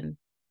liberation,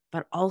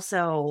 but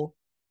also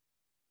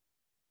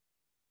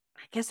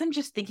I guess I'm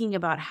just thinking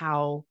about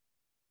how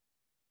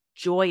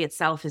joy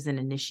itself is an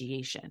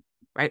initiation,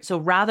 right? So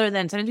rather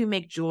than sometimes we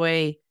make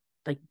joy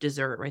like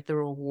dessert, right? The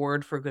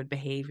reward for good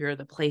behavior,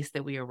 the place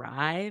that we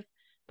arrive.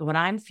 But what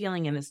I'm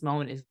feeling in this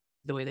moment is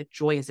the way that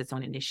joy is its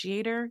own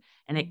initiator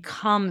and it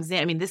comes in.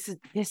 I mean, this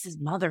is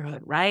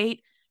motherhood, right?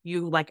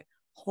 You like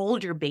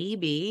hold your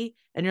baby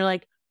and you're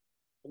like,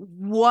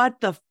 what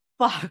the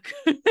fuck?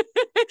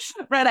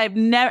 Right. I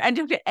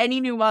talked to any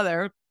new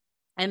mother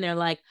and they're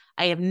like,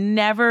 I've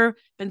never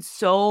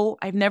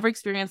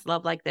experienced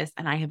love like this.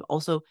 And I have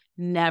also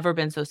never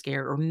been so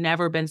scared or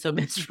never been so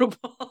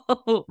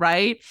miserable.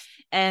 Right.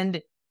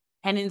 And,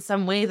 and in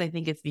some ways, I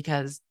think it's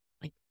because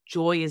like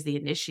joy is the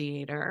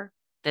initiator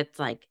that's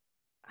like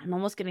I'm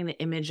almost getting the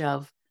image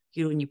of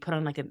you when you put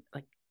on like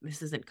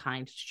this isn't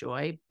kind to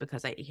Joy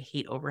because I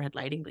hate overhead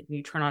lighting. Like when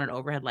you turn on an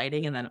overhead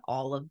lighting and then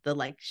all of the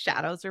like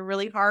shadows are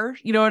really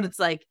harsh, and it's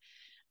like,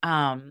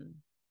 um,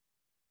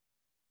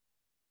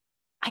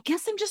 I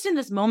guess I'm just in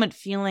this moment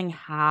feeling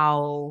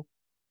how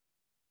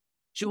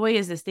joy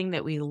is this thing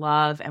that we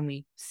love and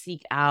we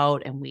seek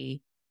out and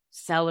we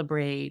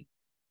celebrate,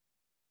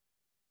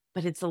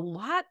 but it's a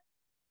lot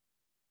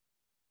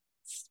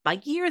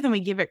spikier than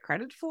we give it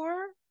credit for.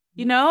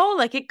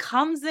 Like it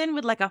comes in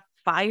with like a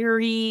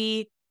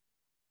fiery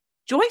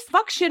joy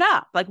fucks shit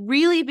up. Like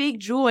really big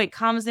joy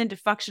comes in to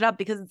fuck shit up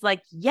because it's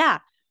like, yeah,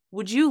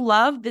 would you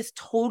love to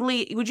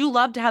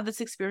have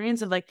this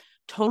experience of like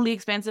totally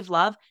expansive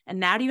love? And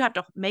now do you have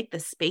to make the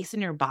space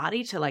in your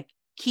body to like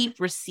keep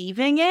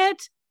receiving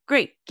it?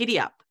 Great. Giddy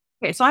up.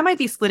 Okay, so I might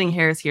be splitting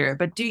hairs here,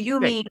 but do you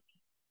Great. mean,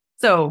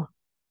 so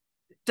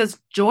does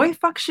joy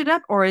fuck shit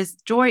up, or is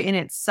joy in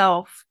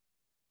itself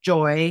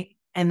joy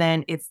and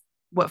then it's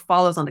what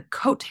follows on the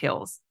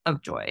coattails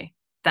of joy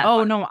that Oh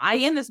fuck? no, I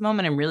in this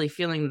moment I'm really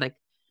feeling like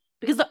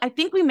because I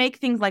think we make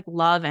things like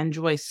love and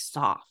joy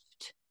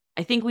soft.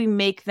 I think we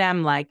make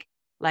them like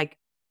like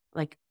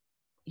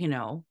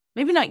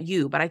maybe not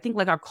you, but I think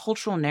like our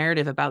cultural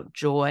narrative about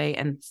joy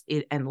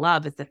and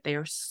love is that they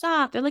are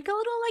soft. They're like a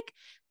little like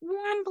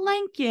warm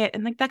blanket,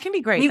 and like that can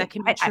be great. That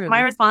can be My true.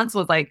 response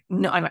was like,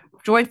 no,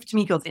 joy to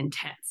me feels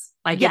intense.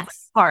 Like it's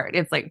Yes. hard.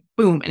 It's like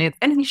boom,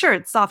 and sure,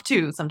 it's soft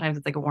too. Sometimes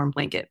it's like a warm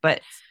blanket,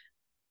 but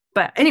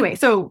anyway,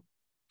 so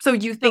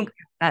you So think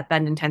that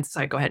intense?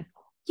 Sorry, go ahead.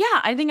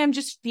 yeah,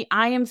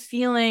 I am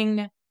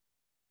feeling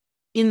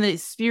in the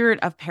spirit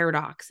of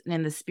paradox and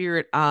in the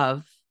spirit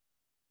of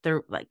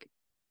the like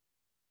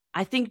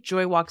I think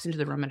joy walks into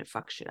the room and it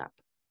fucks shit up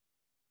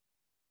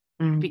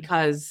Mm.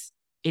 because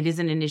it is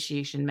an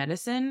initiation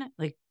medicine.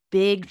 Like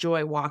big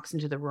joy walks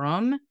into the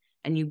room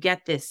and you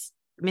get this.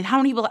 I mean,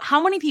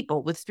 how many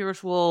people with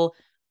spiritual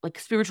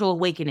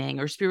awakening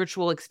or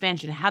spiritual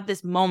expansion have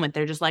this moment?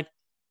 They're just like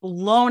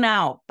blown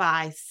out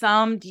by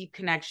some deep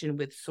connection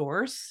with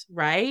source,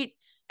 right?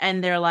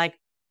 And they're like,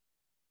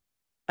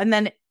 and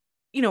then,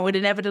 it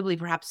inevitably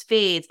perhaps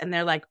fades and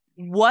they're like,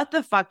 what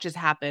the fuck just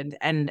happened?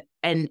 And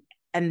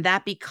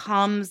that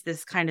becomes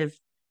this kind of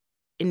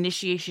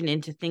initiation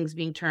into things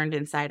being turned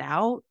inside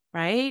out,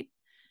 right?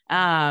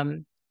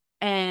 And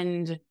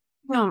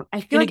No,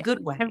 I feel in a like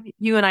good way.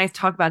 you and I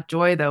talk about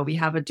joy though. We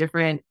have a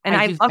different, and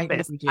I I do. love I think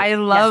this. we do. I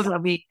love Yes.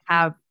 that we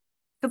have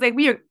because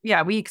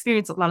like we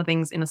experience a lot of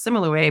things in a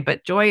similar way,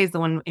 but joy is the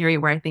one area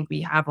where I think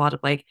we have a lot of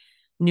like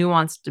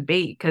nuanced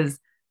debate because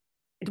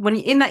when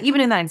in that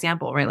even in that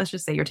example, right? Let's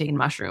just say you're taking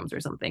mushrooms or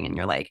something, and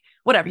you're like,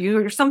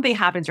 whatever, something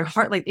happens, your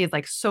heart like is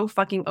like so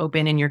fucking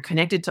open, and you're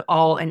connected to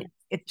all, and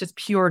it's just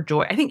pure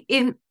joy. I think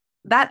in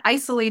that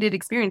isolated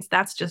experience,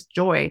 that's just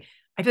joy.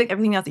 I feel like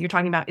everything else that you're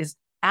talking about is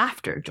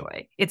after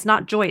joy. It's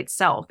not joy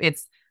itself.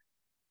 It's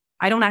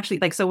I don't actually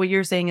like. So what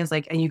you're saying is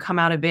like, and you come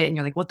out of it, and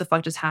you're like, what the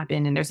fuck just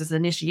happened? And there's this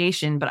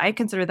initiation, but I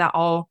consider that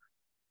all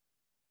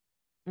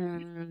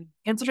Mm,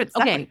 consider it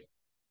separate. okay.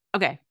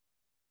 Okay.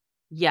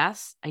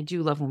 Yes, I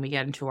do love when we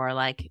get into our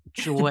like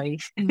joy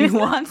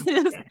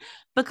nuances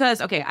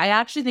because okay, I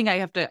actually think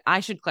I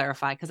should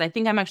clarify because I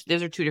think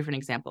those are two different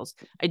examples.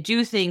 I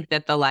do think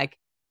that the like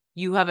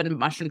you have a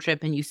mushroom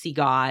trip and you see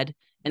God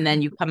and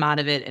then you come out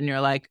of it and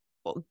you're like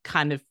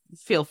kind of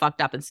feel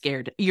fucked up and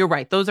scared. You're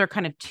right. Those are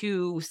kind of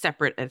two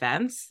separate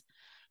events.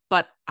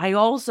 But I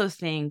also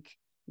think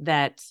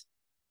that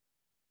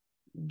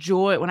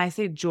joy, when I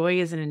say joy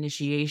is an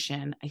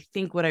initiation, I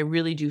think what I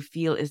really do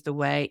feel is the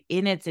way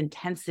in its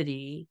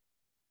intensity,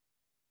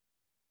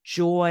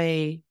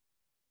 joy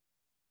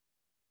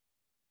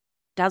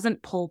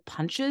doesn't pull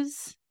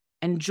punches,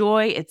 and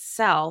joy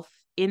itself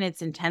in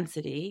its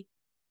intensity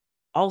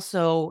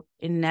also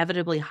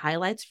inevitably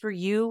highlights for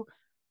you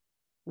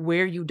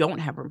where you don't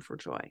have room for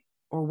joy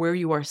or where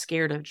you are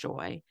scared of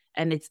joy.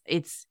 And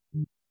it's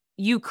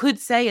you could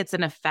say it's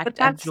an But effect of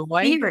that's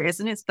joy. fear,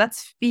 isn't it?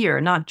 That's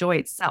fear, not joy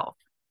itself.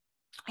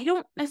 I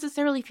don't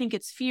necessarily think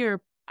it's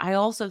fear. I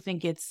also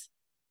think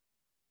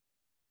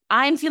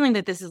I'm feeling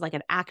that this is like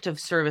an act of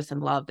service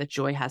and love that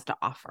joy has to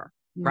offer,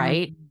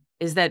 right? Mm.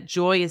 Is that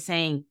joy is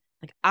saying,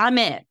 like, I'm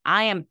it.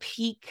 I am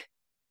peak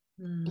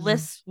Mm.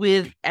 bliss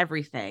with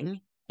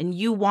everything. And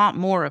you want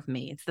more of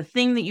me. It's the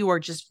thing that you are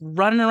just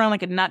running around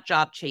like a nut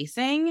job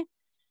chasing.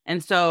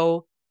 And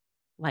so,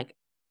 like,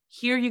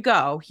 here you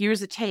go.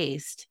 Here's a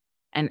taste.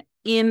 And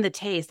in the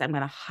taste, I'm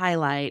going to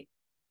highlight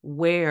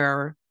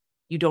where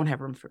you don't have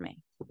room for me.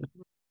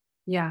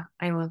 Yeah,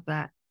 I love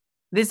that.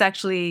 This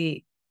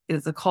actually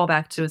is a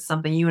callback to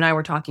something you and I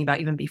were talking about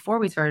even before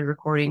we started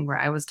recording, where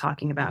I was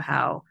talking about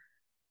how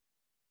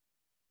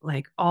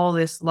like all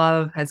this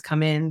love has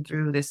come in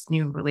through this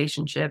new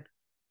relationship.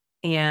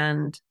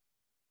 And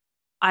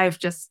I've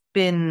just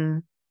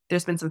been,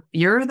 there's been some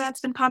fear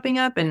that's been popping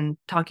up and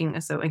talking.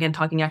 So again,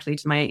 talking actually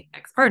to my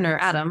ex-partner,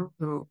 Adam,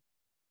 who,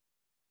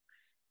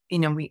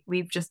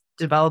 we've just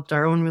developed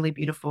our own really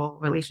beautiful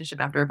relationship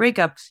after a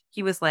breakup.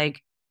 He was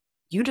like,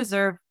 you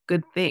deserve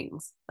good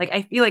things. Like,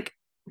 I feel like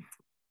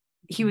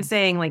he was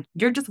saying like,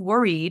 you're just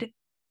worried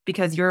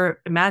because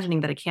you're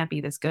imagining that it can't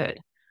be this good.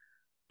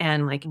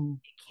 And like, it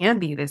can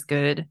be this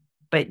good,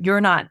 but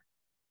you're not.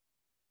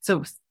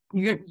 So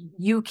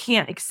you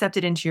can't accept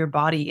it into your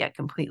body yet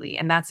completely.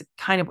 And that's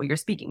kind of what you're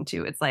speaking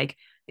to. It's like,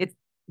 it's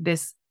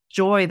this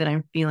joy that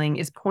I'm feeling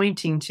is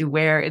pointing to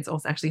where it's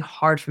also actually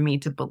hard for me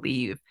to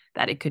believe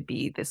that it could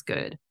be this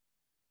good.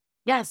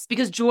 Yes,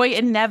 because joy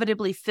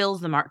inevitably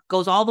fills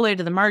goes all the way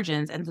to the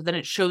margins. And so then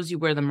it shows you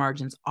where the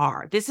margins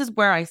are. This is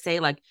where I say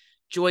like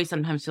joy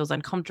sometimes feels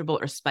uncomfortable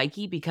or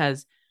spiky,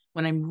 because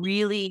when I'm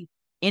really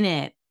in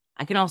it,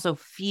 I can also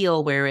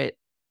feel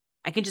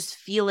I can just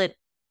feel it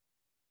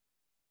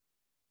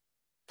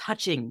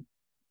touching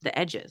the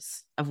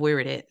edges of where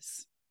it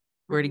is,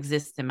 where it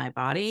exists in my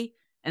body.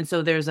 And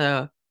so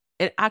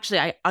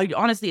I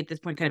honestly at this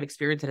point kind of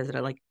experience it as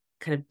a like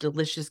kind of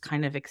delicious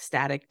kind of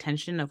ecstatic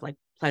tension of like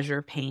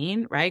pleasure,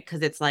 pain, right?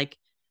 Because it's like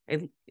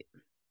I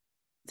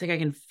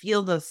can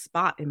feel the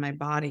spot in my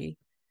body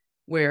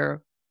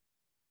where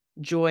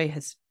joy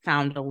has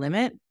found a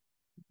limit,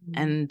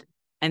 and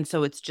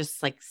so it's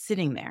just like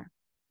sitting there,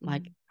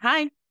 like,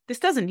 hi, this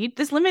doesn't need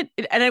this limit,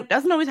 and it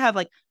doesn't always have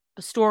like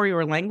a story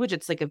or language.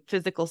 It's like a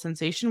physical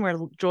sensation where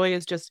joy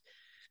is just,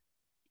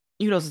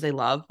 you can also say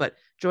love, but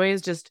joy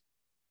is just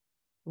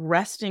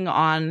resting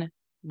on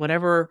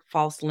whatever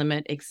false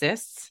limit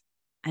exists,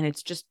 and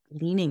it's just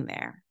leaning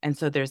there. And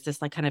so there's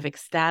this like kind of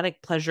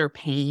ecstatic pleasure,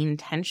 pain,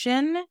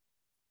 tension.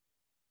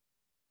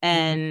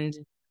 And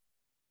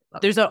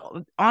there's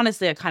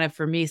honestly a kind of,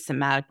 for me,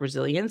 somatic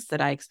resilience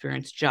that I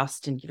experienced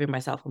just in giving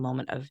myself a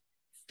moment of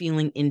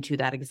feeling into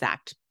that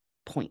exact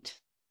point.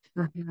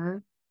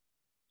 And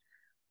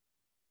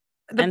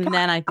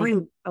then I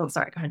think, oh,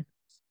 sorry, go ahead.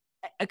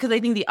 Because I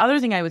think the other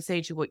thing I would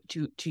say to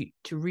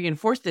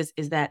reinforce this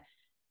is that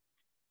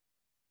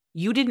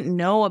you didn't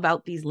know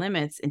about these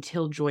limits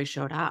until joy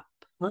showed up.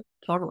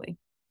 Totally.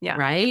 Yeah.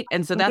 Right.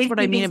 And so that's what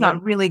I mean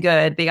about really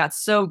good. They got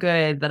so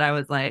good that I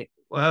was like,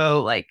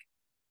 whoa, like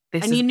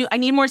I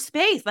need more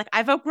space. Like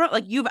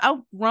you've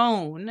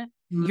outgrown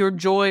your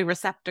joy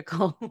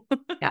receptacle.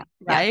 Yeah.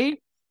 Right.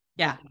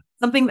 Yeah.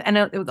 Something, and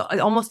it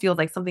almost feels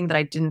like something that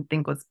I didn't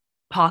think was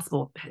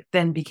possible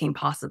then became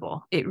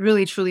possible. It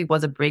really truly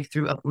was a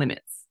breakthrough of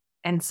limits.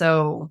 And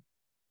so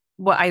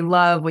what I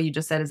love what you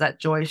just said is that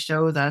joy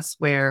shows us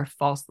where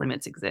false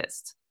limits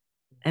exist.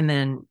 And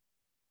then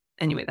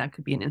anyway, that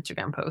could be an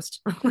Instagram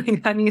post.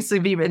 Like that needs to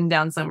be written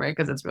down somewhere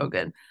because it's real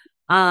good.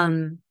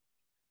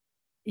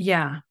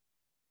 Yeah.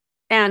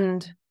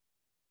 And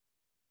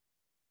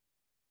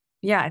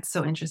yeah, it's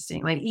so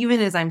interesting. Like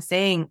even as I'm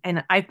saying,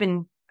 and I've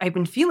been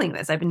feeling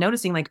this, I've been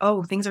noticing like,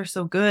 oh, things are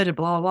so good,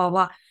 blah, blah,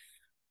 blah.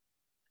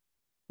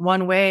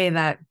 One way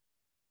that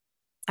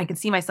I can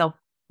see myself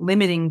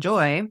limiting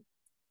joy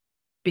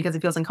because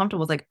it feels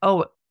uncomfortable is like,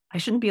 oh, I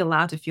shouldn't be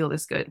allowed to feel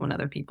this good when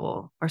other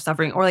people are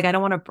suffering. Or like, I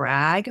don't want to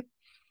brag.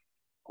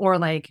 Or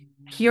like,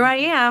 here I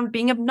am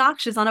being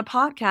obnoxious on a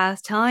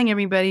podcast, telling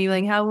everybody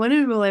like how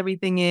wonderful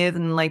everything is.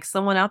 And like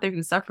someone out there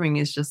who's suffering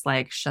is just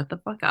like, shut the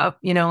fuck up.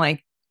 You know,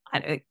 like,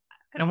 I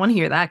don't want to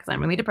hear that because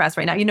I'm really depressed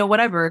right now, you know,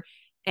 whatever.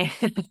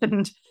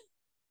 And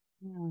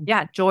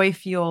yeah, joy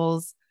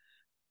feels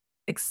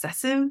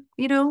excessive,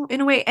 you know,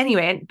 in a way.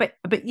 Anyway, but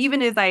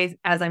even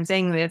as I'm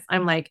saying this,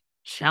 I'm like,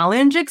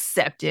 challenge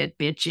accepted,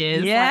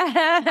 bitches.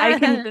 Yeah. Like, I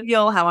can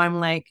feel how I'm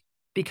like,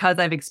 because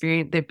I've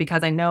experienced it,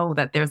 because I know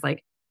that there's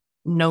like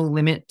no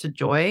limit to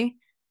joy,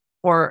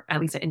 or at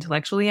least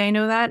intellectually, I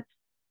know that.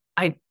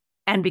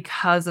 And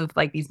because of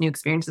like these new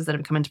experiences that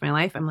have come into my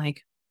life, I'm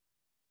like,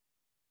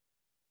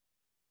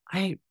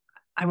 I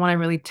want to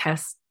really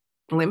test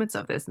the limits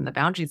of this and the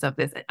boundaries of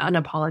this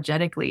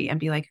unapologetically and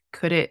be like,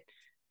 could it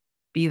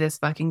be this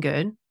fucking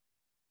good?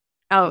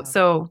 Oh,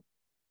 so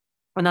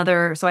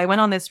I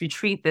went on this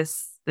retreat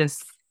this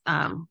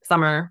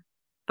summer,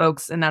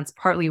 folks, and that's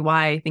partly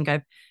why I think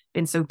I've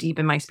been so deep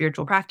in my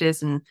spiritual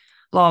practice and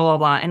blah, blah,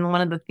 blah. And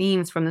one of the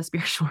themes from the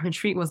spiritual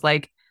retreat was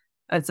like,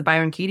 it's a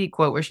Byron Katie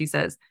quote where she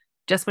says,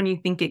 just when you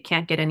think it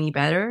can't get any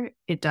better,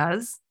 it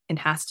does. It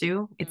has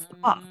to. It's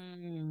off.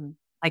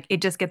 Like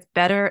it just gets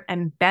better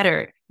and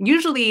better.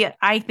 Usually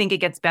I think it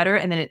gets better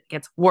and then it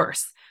gets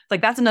worse.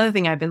 Like that's another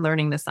thing I've been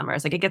learning this summer.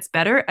 It's like it gets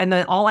better. And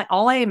then all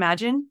I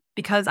imagine,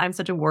 because I'm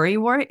such a worry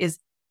wart, is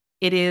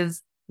it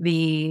is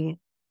the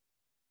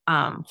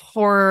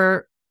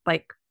horror,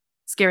 like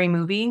scary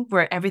movie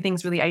where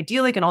everything's really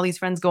idyllic and all these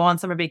friends go on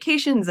summer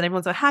vacations and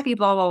everyone's so happy,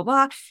 blah, blah,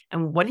 blah.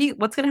 And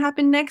what's going to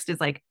happen next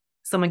is like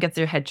someone gets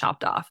their head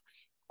chopped off.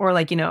 Or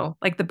like, you know,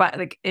 like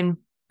in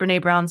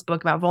Brene Brown's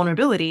book about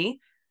vulnerability,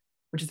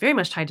 which is very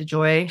much tied to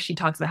joy. She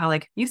talks about how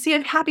like you see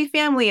a happy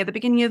family at the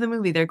beginning of the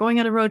movie. They're going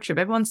on a road trip.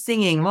 Everyone's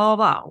singing, blah,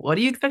 blah, blah. What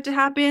do you expect to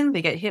happen?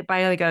 They get hit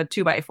by like a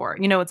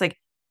 2x4. You know, it's like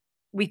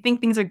we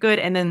think things are good.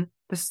 And then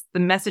the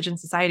message in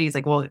society is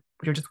like, well,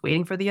 you're just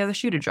waiting for the other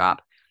shoe to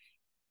drop.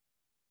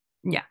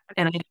 Yeah.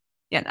 And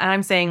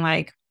I'm saying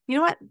like, you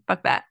know what?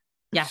 Fuck that.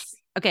 Yes.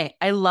 Okay,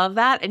 I love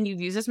that. And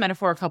you've used this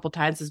metaphor a couple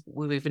times as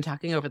we've been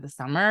talking over the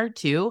summer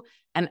too.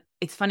 And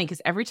it's funny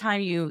because every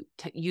time you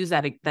use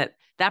that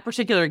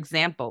particular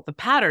example, the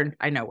pattern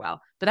I know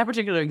well, but that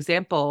particular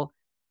example,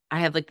 I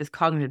have like this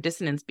cognitive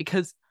dissonance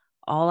because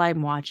all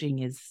I'm watching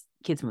is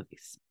kids'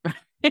 movies.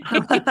 And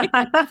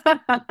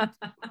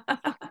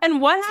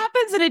what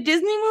happens in a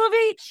Disney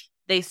movie?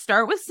 They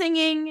start with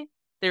singing,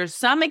 there's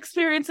some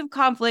experience of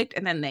conflict,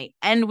 and then they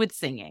end with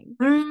singing.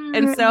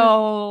 And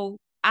so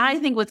I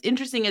think what's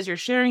interesting as you're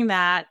sharing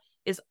that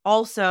is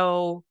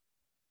also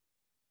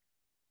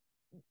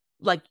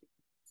like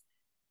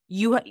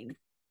you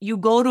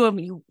go to a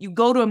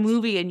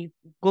movie and you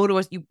go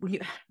to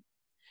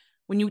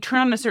when you turn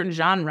on a certain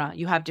genre,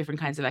 you have different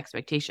kinds of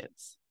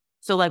expectations.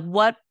 So like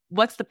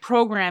what's the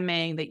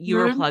programming that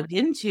you're plugged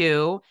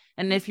into?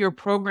 And if your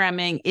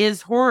programming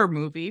is horror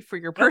movie for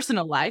your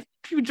personal life,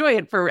 you enjoy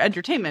it for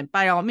entertainment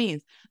by all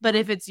means. But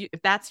if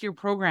that's your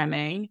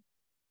programming,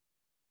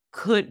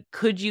 could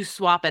you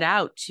swap it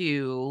out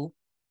to,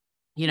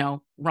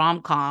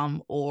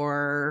 rom-com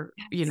or,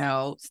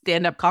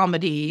 stand-up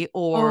comedy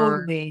or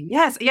Totally.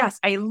 Yes, yes.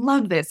 I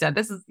love this.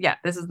 This is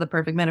the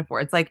perfect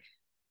metaphor. It's like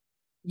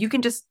you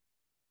can just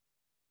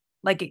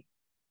like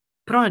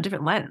put on a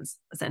different lens,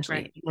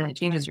 essentially, and it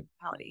changes your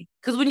reality.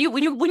 Because when you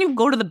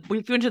go to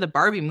if you went to the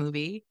Barbie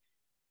movie,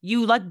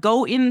 you like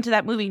go into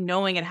that movie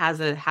knowing it has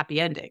a happy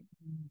ending,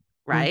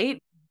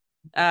 right?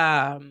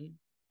 That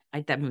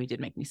movie did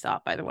make me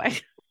sob, by the way.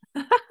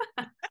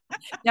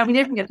 Yeah, we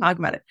didn't get to talk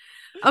about it.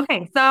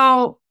 Okay,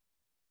 so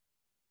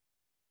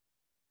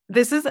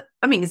this is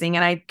amazing,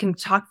 and I can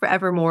talk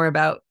forever more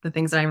about the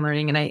things that I'm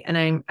learning,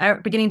 and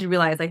I'm beginning to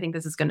realize I think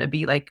this is going to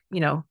be like,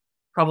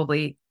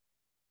 probably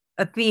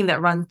a theme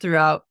that runs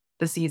throughout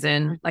the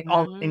season, like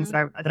all the things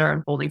that are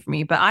unfolding for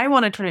me. But I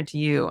want to turn it to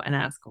you and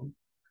ask,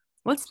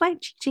 what's life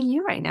teaching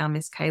you right now,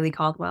 Miss Kyley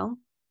Caldwell?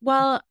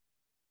 Well,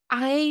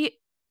 I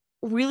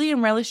really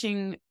am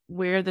relishing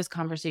where this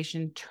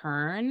conversation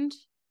turned,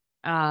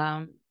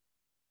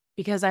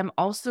 because I'm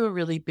also a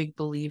really big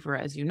believer,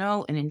 as you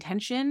know, in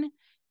intention.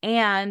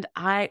 And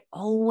I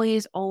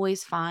always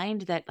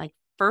find that like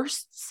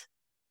firsts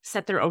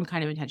set their own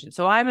kind of intention.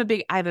 So I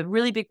have a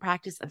really big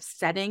practice of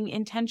setting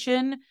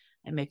intention.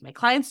 I make my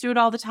clients do it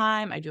all the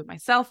time. I do it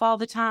myself all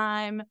the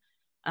time.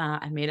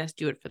 I made us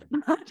do it for the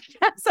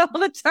podcast all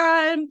the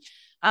time.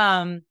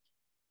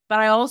 But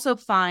I also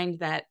find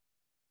that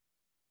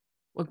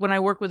when I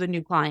work with a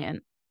new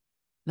client,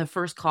 the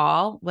first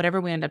call, whatever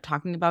we end up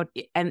talking about,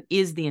 and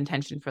is the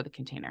intention for the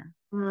container.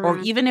 Or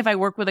even if I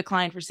work with a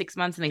client for 6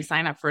 months and they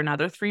sign up for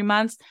another 3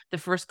 months, the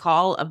first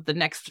call of the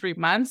next 3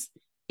 months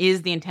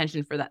is the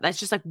intention for that. That's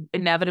just like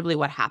inevitably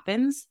what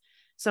happens.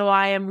 So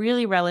I am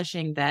really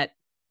relishing that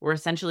we're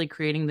essentially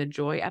creating the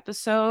joy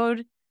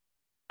episode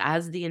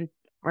as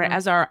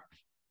as our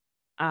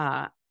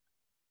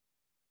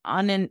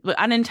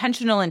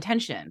unintentional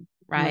intention,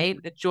 right?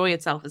 The joy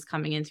itself is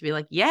coming in to be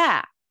like,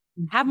 yeah,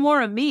 have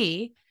more of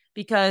me,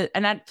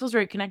 and that feels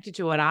very connected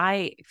to what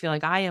I feel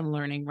like I am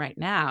learning right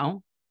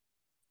now,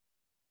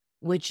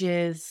 which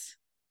is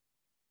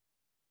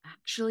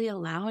actually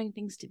allowing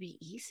things to be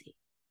easy.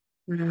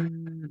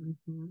 And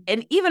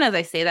even as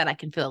I say that, I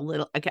can feel a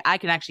little, I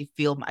can actually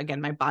feel,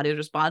 again, my body's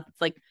response. It's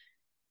like,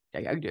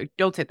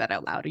 don't say that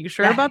out loud. Are you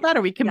sure about that?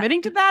 Are we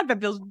committing to that? That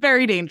feels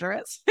very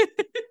dangerous.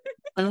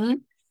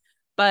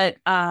 But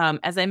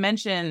as I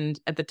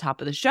mentioned at the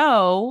top of the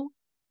show,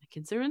 my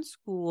kids are in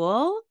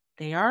school.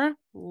 They are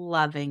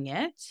loving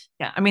it.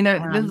 Yeah. I mean,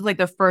 this is like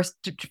the first,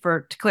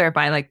 to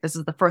clarify, like this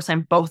is the first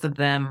time both of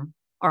them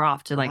are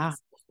off to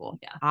school.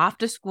 Yeah. Off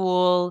to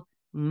school,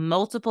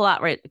 multiple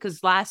right?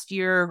 Because last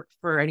year,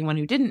 for anyone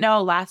who didn't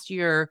know, last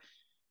year,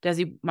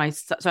 Desi,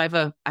 so I have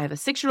a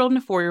 6-year-old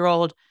and a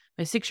 4-year-old.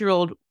 My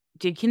 6-year-old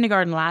did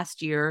kindergarten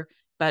last year,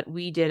 but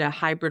we did a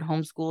hybrid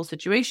homeschool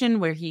situation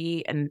where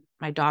he and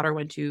my daughter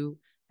went to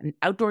an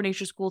outdoor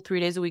nature school 3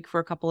 days a week for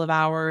a couple of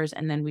hours.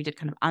 And then we did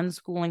kind of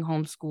unschooling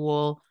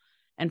homeschool,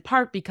 in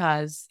part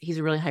because he's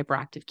a really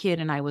hyperactive kid.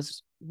 And I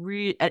was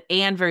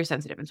and very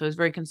sensitive. And so I was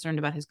very concerned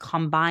about his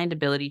combined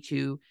ability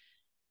to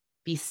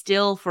be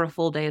still for a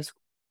full day of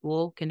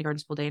school, kindergarten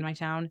school day in my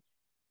town,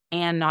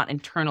 and not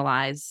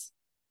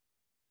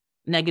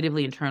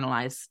negatively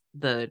internalize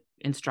the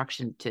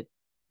instruction to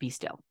be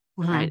still.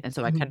 Right. And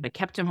so I kind of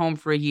kept him home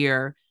for a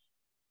year,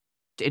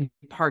 in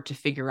part to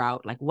figure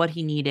out like what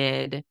he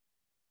needed.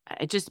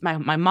 It just,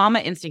 my mama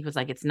instinct was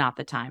like, it's not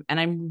the time. And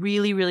I'm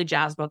really, really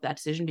jazzed about that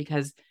decision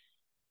because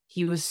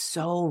he was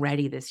so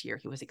ready this year.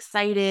 He was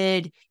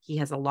excited. He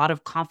has a lot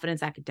of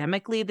confidence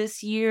academically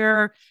this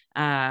year.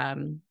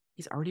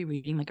 He's already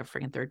reading like a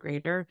friggin' third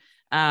grader.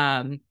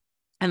 And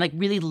like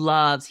really he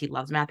loves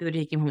math. The other day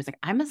he came home, he was like,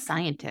 I'm a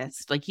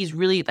scientist. Like he's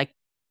really like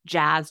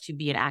jazzed to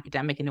be an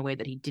academic in a way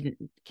that he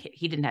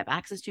didn't have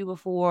access to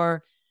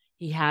before.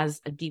 He has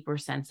a deeper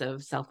sense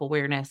of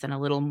self-awareness and a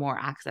little more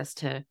access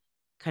to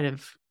kind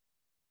of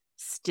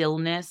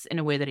stillness in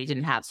a way that he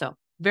didn't have. So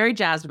very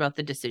jazzed about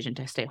the decision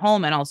to stay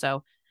home. And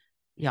also,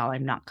 y'all,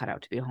 I'm not cut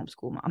out to be a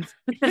homeschool mom.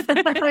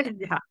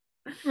 Yeah.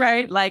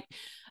 Right. Like,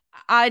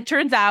 it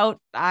turns out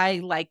I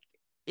like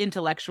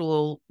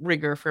intellectual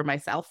rigor for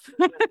myself.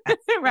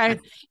 Right.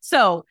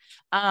 So,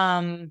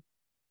 um,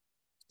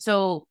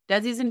 so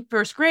Desi's in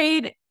first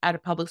grade at a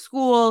public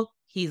school.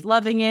 He's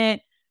loving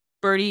it.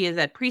 Birdie is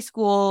at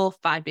preschool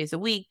 5 days a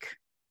week,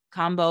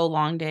 combo,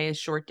 long days,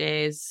 short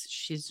days.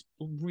 She's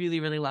really,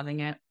 really loving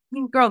it. I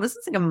mean, girl, this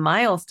is like a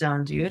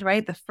milestone, dude,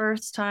 right? The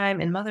first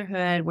time in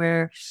motherhood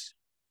where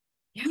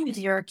yeah,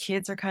 your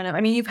kids are kind of,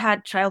 I mean, you've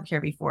had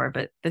childcare before,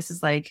 but this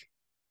is like,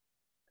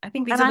 I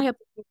think these And are I the have,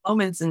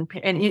 moments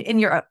in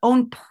your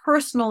own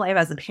personal life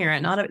as a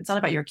parent. It's not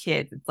about your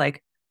kids.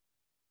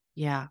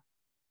 yeah,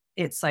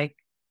 It's like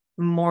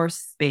more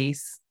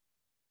space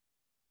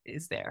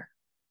is there.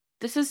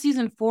 this is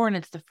season 4, and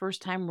it's the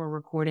first time we're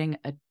recording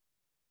a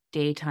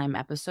daytime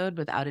episode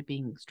without it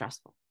being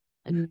stressful.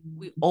 Like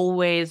we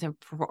always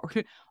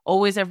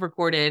have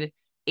recorded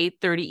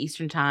 8:30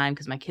 Eastern time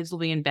because my kids will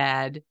be in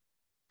bed.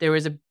 There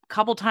was a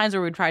couple times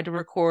where we tried to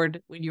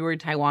record when you were in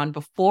Taiwan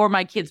before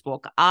my kids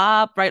woke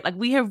up, right? Like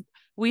we have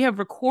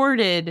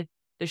recorded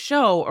the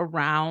show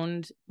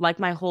around, like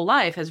my whole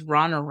life has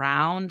run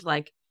around.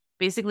 Like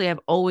basically I've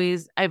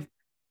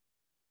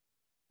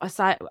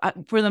aside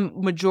for the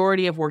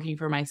majority of working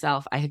for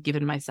myself, I had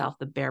given myself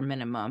the bare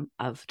minimum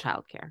of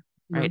childcare,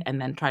 right? Mm.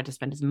 And then tried to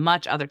spend as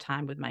much other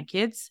time with my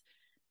kids,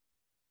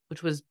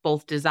 which was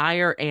both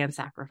desire and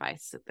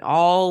sacrifice,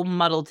 all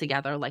muddled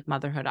together like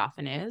motherhood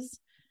often is.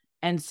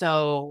 And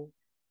so,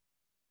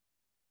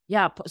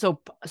 yeah,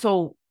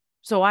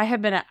 so I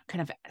have been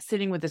kind of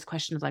sitting with this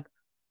question of like,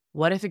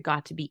 what if it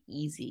got to be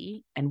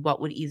easy, and what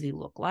would easy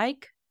look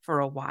like for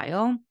a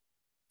while?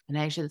 And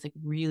I actually had this like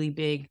really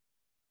big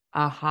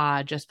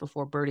aha just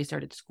before Birdie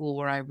started school,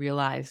 where I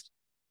realized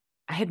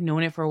I had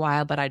known it for a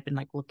while, but I'd been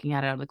like looking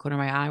at it out of the corner of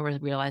my eye, where I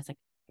realized like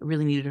I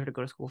really needed her to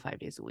go to school 5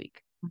 days a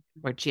week.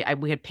 Where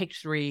we had picked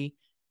 3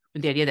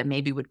 with the idea that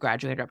maybe would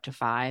graduate her up to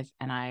 5.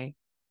 And I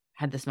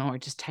had this moment where I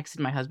just texted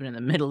my husband in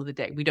the middle of the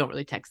day. We don't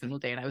really text in the middle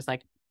of the day. And I was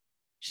like,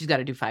 she's got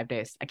to do 5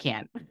 days. I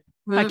can't.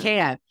 I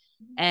can't.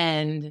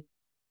 And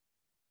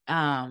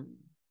um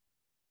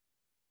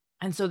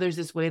and so there's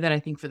this way that I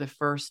think for the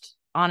first,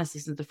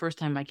 honestly, since the first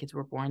time my kids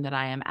were born, that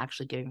I am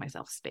actually giving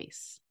myself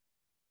space.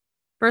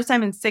 First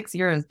time in 6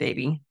 years,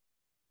 baby.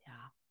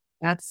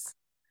 Yeah.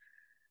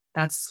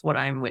 That's what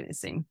I'm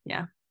witnessing.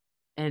 Yeah.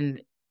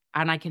 And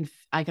I can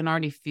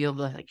already feel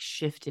the like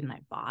shift in my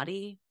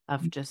body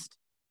of just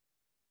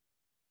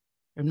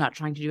I'm not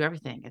trying to do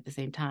everything at the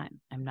same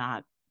time. I'm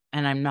not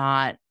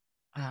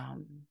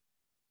um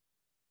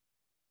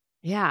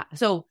yeah.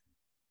 So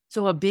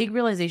a big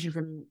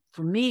realization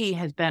for me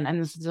has been,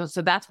 and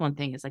so that's one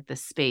thing, is like the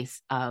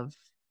space of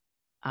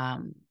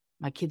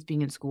my kids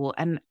being in school,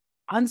 and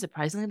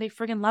unsurprisingly they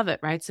friggin' love it,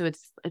 right? So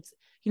it's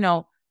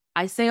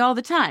I say all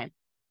the time,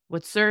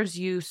 what serves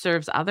you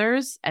serves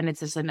others, and it's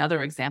just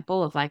another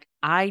example of like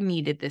I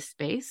needed this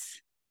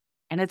space,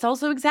 and it's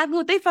also exactly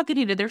what they fucking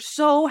needed. They're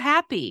so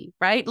happy,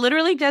 right?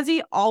 Literally,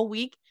 Desi all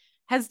week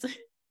has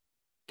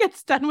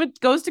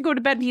goes to go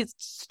to bed and he's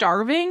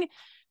starving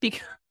because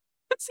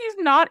he's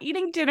not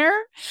eating dinner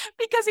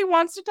because he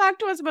wants to talk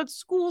to us about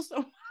school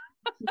so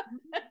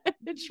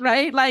much,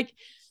 right? Like,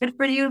 Good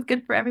for you.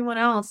 Good for everyone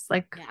else.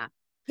 Like, yeah.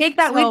 take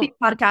that with So, you,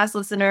 podcast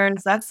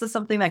listeners. That's just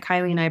something that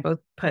Kyley and I both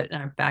put in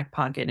our back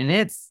pocket, and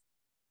it's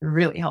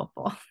really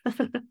helpful.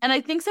 and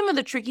I think some of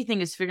the tricky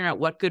thing is figuring out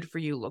what good for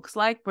you looks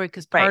like,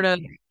 because part Right. of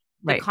the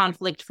Right.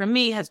 conflict for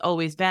me has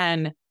always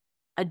been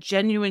a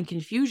genuine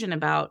confusion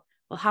about,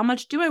 well, how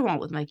much do I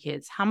want with my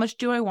kids? How much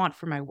do I want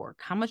for my work?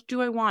 How much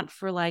do I want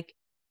for like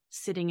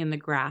sitting in the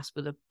grass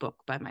with a book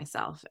by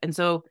myself? And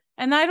so,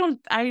 and I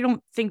don't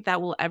think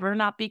that will ever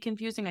not be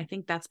confusing. I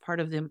think that's part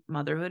of the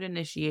motherhood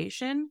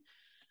initiation.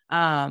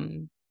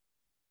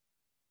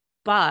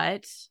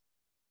 But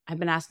I've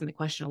been asking the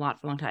question a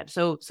lot for a long time.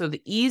 So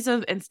the ease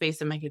of and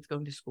space of my kids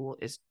going to school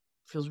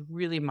feels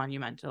really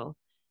monumental.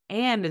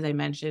 And as I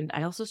mentioned,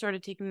 I also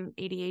started taking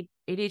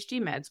ADHD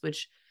meds,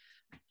 which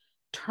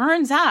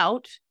turns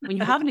out when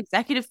you have an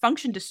executive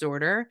function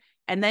disorder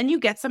and then you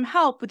get some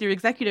help with your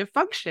executive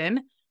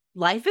function,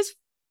 life is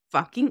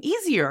fucking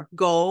easier.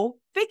 Go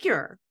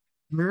figure.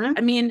 Mhm.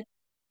 I mean,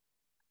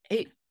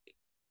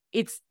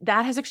 it's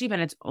that has actually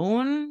been its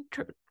own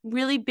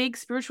really big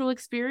spiritual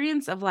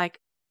experience of like,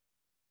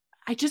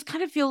 I just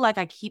kind of feel like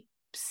I keep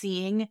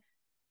seeing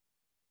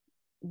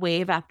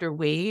wave after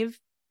wave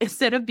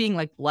instead of being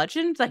like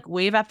bludgeoned, like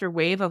wave after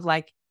wave of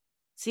like,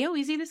 see how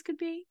easy this could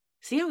be?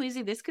 See how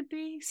easy this could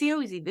be? See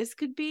how easy this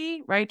could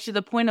be? Right? To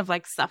the point of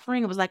like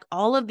suffering. It was like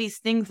all of these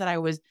things that I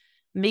was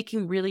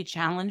making really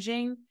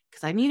challenging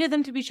because I needed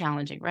them to be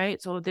challenging,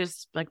 right? So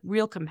there's like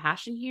real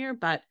compassion here,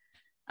 but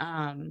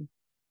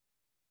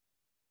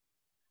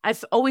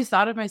I've always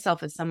thought of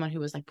myself as someone who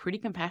was like pretty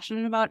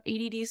compassionate about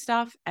ADD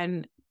stuff,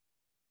 and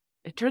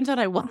it turns out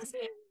I wasn't,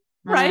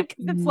 right?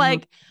 'Cause it's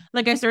like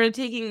I started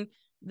taking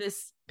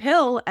this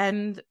pill,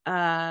 and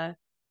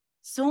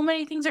so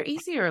many things are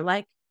easier.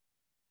 Like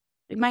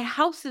my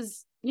house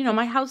is,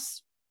 my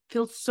house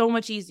feels so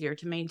much easier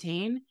to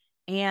maintain,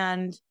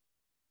 and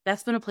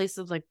that's been a place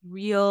of like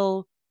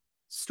real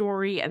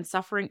story and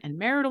suffering and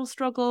marital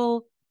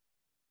struggle.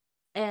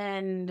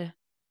 And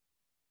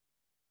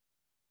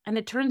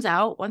it turns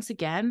out, once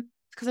again,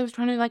 it's because I was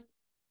trying to like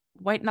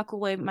white knuckle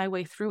my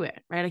way through it,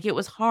 right? Like it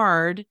was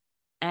hard.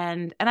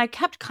 And I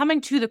kept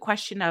coming to the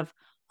question of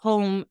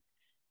home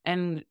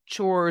and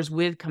chores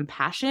with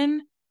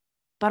compassion,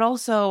 but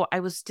also I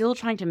was still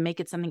trying to make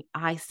it something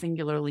I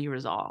singularly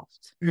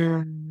resolved.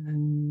 Yeah.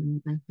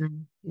 And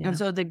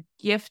so the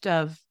gift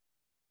of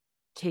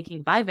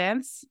taking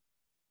Vyvanse,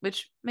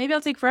 which maybe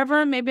I'll take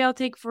forever, maybe I'll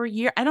take for a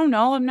year. I don't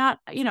know. I'm not,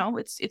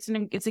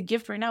 it's a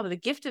gift right now, but the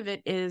gift of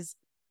it is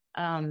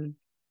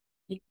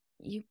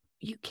you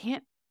you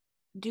can't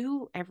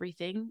do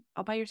everything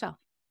all by yourself.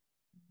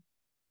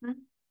 Mm-hmm.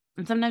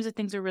 And sometimes if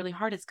things are really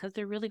hard, it's because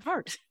they're really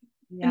hard.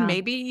 Yeah. And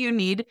maybe you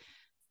need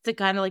to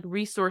kind of like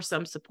resource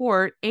some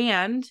support,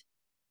 and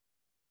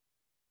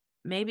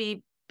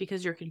maybe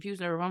because you're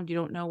confused and overwhelmed, you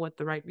don't know what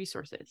the right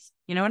resource is.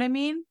 You know what I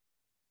mean?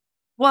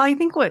 Well, I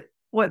think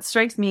what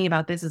strikes me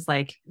about this is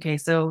like, okay,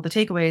 so the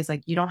takeaway is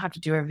like, you don't have to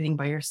do everything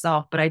by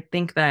yourself. But I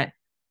think that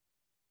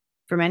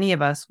for many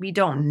of us, we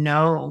don't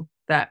know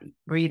that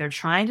we're either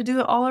trying to do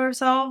it all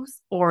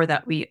ourselves or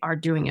that we are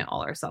doing it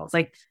all ourselves.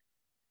 Like,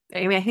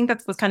 I mean, I think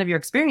that's what's kind of your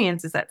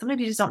experience, is that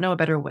sometimes you just don't know a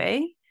better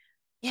way.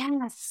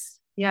 Yes.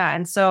 Yeah.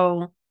 And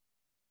so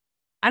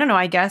I don't know,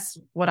 I guess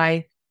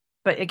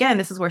but again,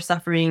 this is where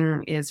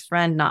suffering is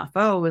friend, not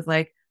foe, is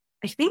like,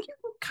 I think you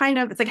can kind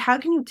of, it's like, how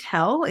can you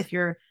tell if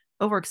you're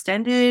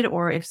overextended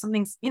or if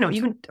something's, you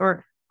can,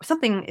 or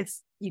something,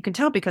 you can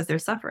tell because they're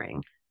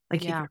suffering.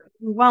 Like, yeah, if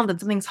you're overwhelmed and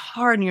something's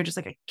hard and you're just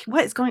like,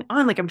 what is going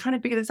on? Like, I'm trying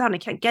to figure this out and I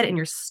can't get it and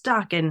you're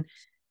stuck. And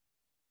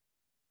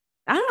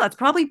I don't know, it's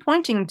probably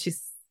pointing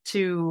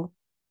to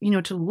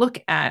look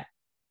at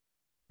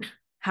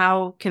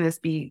how can this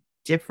be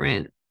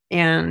different.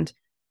 And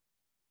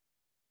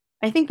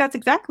I think that's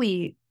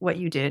exactly what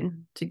you did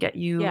to get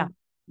you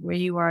where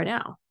you are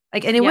now.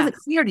 Like, and it wasn't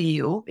clear to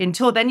you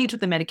until then you took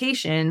the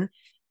medication.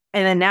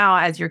 And then now,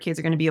 as your kids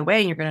are going to be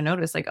away, you're going to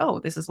notice like, oh,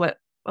 this is what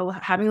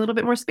having a little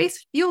bit more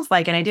space feels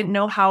like. And I didn't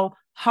know how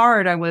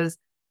hard I was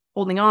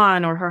holding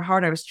on or how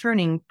hard I was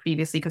churning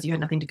previously because you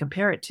had nothing to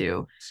compare it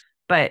to.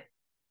 But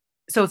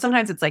so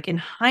sometimes it's like in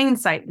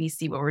hindsight, we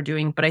see what we're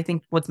doing. But I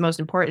think what's most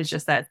important is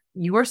just that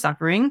you are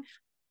suffering,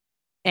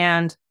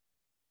 and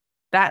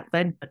that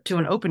led to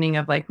an opening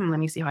of like, let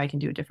me see how I can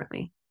do it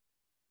differently.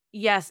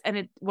 Yes.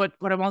 And what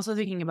I'm also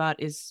thinking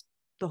about is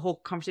the whole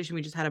conversation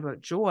we just had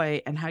about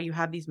joy and how you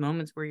have these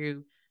moments where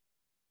you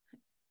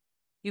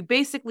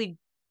basically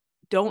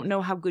don't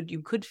know how good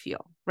you could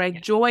feel, right? Yeah.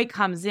 Joy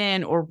comes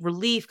in, or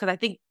relief, because I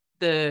think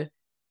the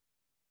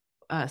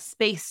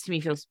space to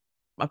me feels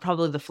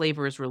probably the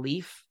flavor is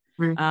relief.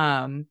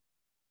 Mm-hmm.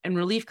 And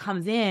relief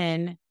comes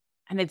in,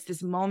 and it's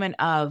this moment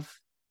of,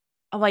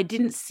 oh, I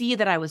didn't see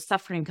that I was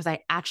suffering because I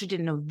actually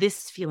didn't know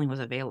this feeling was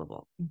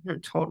available. Mm-hmm,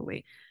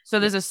 totally. So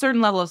there's a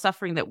certain level of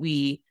suffering that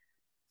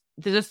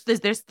there's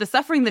the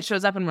suffering that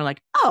shows up and we're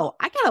like, oh,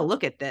 I gotta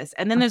look at this.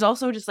 And then there's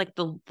also just like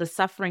the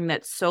suffering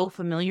that's so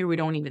familiar we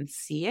don't even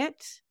see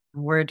it.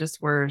 We're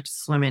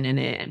swimming in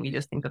it and we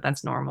just think that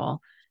that's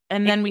normal.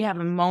 And then we have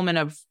a moment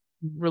of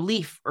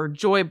relief or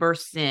joy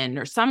bursts in,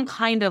 or some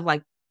kind of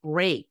like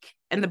break.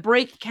 And the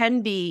break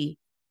can be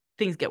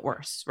things get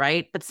worse,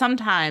 right? But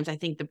sometimes I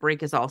think the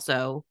break is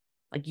also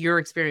like your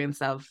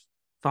experience of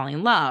falling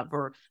in love,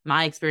 or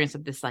my experience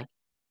of this like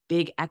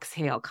big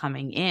exhale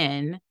coming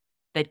in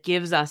that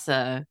gives us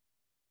a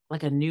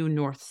new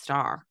North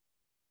Star.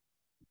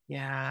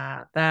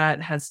 Yeah,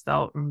 that has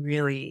felt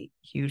really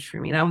huge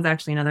for me. That was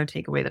actually another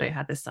takeaway that I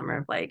had this summer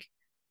of like,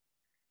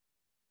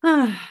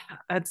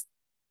 that's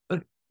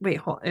but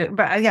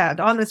yeah,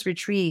 on this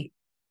retreat,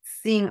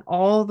 seeing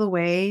all the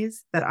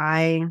ways that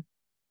I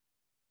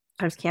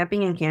was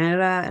camping in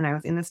Canada and I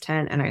was in this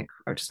tent, and I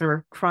just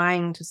remember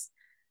crying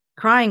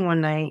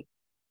one night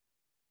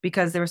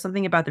because there was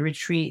something about the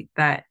retreat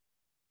that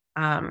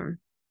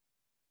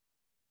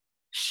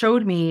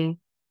showed me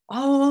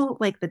all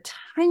like the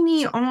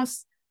tiny,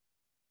 almost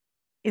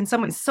in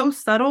some ways so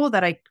subtle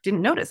that I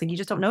didn't notice. Like, you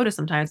just don't notice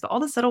sometimes, but all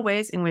the subtle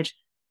ways in which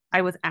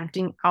I was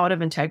acting out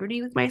of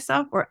integrity with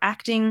myself, or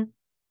acting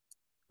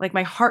like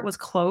my heart was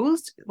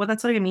closed. Well,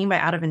 that's what I mean by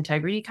out of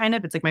integrity, kind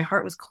of. It's like my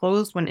heart was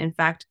closed when in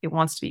fact it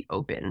wants to be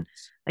open.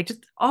 Like,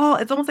 just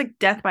it's almost like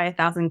death by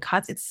 1,000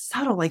 cuts. It's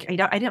subtle. Like I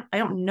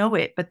don't know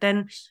it. But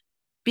then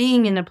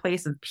being in a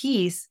place of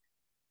peace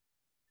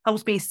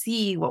helps me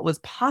see what was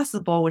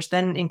possible, which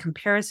then in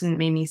comparison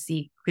made me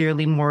see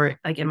clearly more,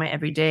 like in my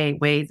everyday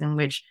ways in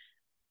which,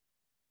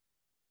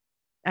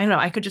 I don't know,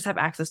 I could just have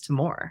access to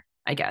more,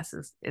 I guess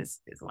is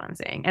what I'm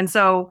saying. And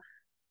so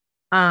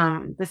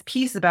this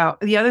piece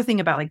about the other thing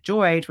about like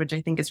joy, which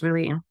I think is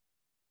really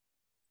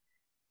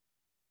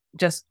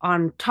just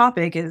on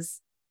topic,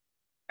 is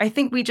I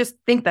think we just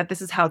think that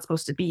this is how it's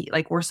supposed to be.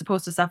 Like, we're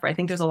supposed to suffer. I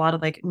think there's a lot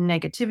of like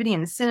negativity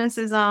and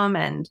cynicism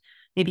and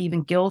maybe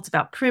even guilt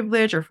about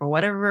privilege, or for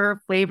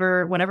whatever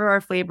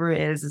our flavor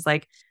is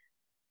like,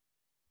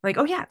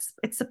 oh yeah,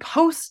 it's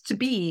supposed to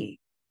be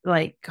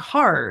like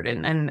hard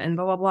and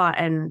blah, blah, blah.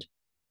 And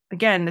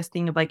again, this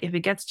thing of like, if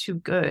it gets too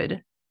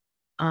good,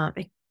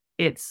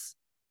 it's,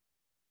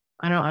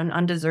 I don't know,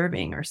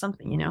 undeserving or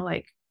something,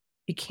 like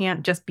it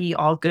can't just be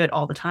all good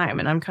all the time.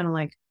 And I'm kind of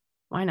like,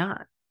 why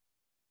not?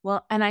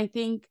 Well, and I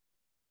think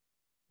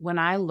when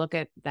I look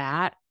at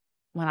that,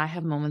 when I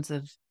have moments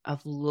of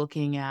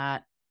looking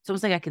at, it's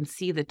almost like I can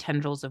see the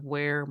tendrils of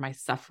where my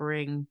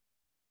suffering,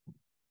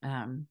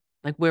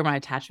 like where my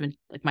attachment,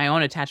 like my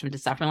own attachment to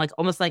suffering, like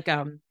almost like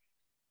they're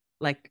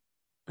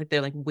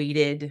like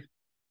weighted,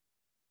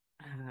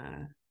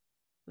 uh,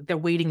 they're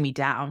weighting me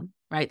down,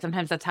 right?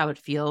 Sometimes that's how it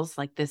feels,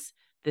 like this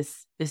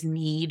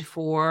need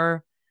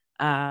for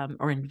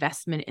or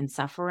investment in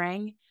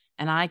suffering.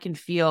 And I can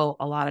feel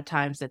a lot of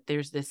times that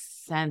there's this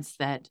sense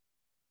that,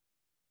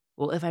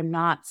 well, if I'm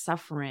not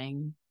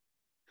suffering,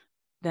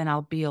 then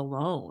I'll be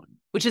alone,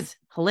 which is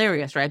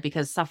hilarious, right?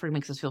 Because suffering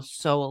makes us feel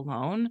so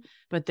alone,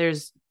 but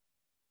there's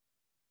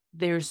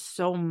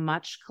so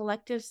much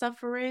collective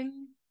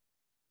suffering,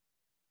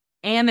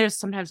 and there's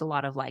sometimes a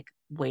lot of like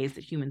ways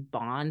that humans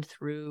bond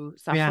through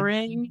Yeah.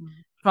 suffering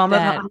Trauma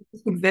that, bond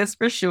exists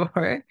for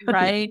sure.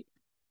 right?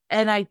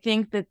 And I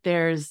think that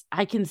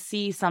I can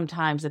see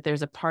sometimes that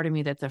there's a part of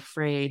me that's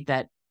afraid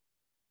that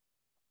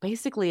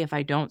basically if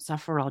I don't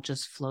suffer, I'll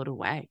just float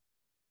away.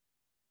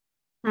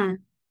 Hmm.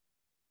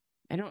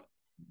 I don't,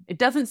 it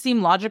doesn't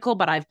seem logical,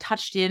 but I've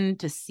touched in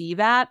to see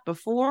that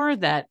before,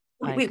 that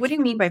Wait, like, what do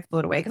you mean by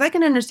float away? Because I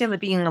can understand that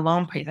being in a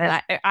lone place.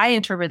 I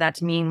interpret that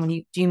to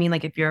mean, do you mean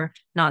like if you're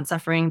not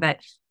suffering,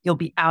 that you'll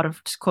be out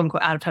of, quote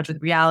unquote, out of touch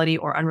with reality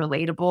or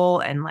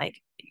unrelatable, and like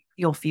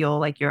you'll feel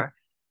like you're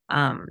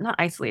not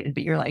isolated,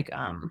 but you're like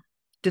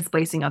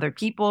displacing other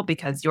people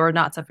because you're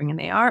not suffering and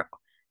they are.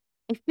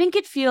 I think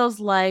it feels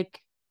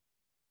like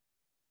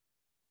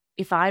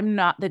if I'm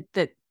not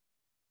that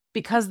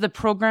because the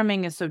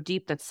programming is so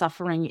deep that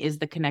suffering is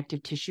the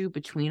connective tissue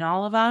between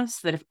all of us,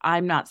 that if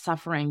I'm not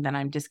suffering, then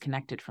I'm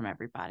disconnected from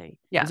everybody.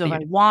 Yeah. And so if I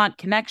want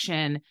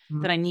connection,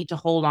 Mhm. then I need to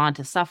hold on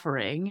to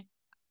suffering.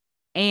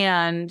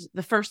 And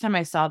the first time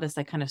I saw this,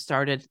 I kind of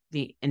started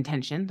the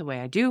intention the way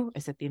I do. I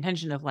set the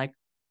intention of like,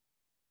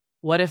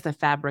 what if the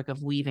fabric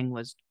of weaving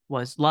was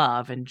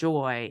love and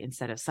joy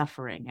instead of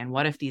suffering? And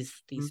what if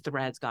these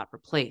threads got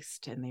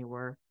replaced and they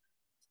were,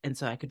 and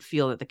so I could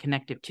feel that the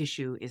connective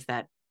tissue is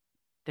that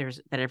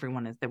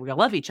everyone is, that we all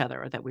love each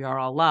other, or that we are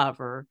all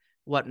love or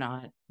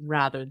whatnot,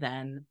 rather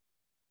than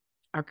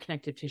our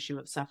connective tissue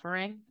of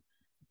suffering.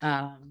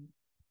 Oh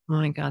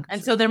my God.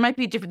 And so there might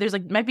be different, there's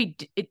like, might be,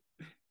 it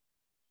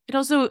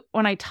also,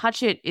 when I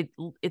touch it,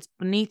 it's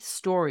beneath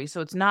story. So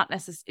it's not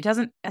it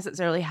doesn't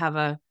necessarily have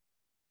a,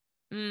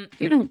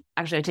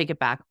 actually, I take it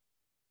back.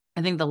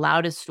 I think the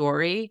loudest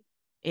story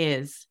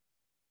is,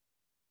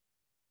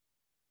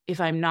 if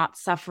I'm not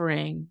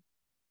suffering,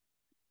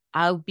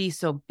 I'll be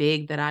so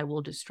big that I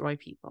will destroy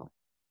people.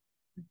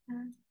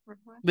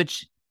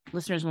 Which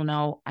listeners will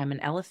know, I'm an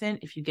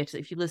elephant. If you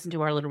listen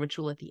to our little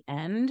ritual at the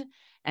end,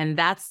 and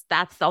that's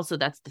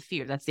the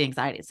fear, that's the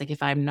anxiety. It's like,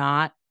 if I'm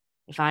not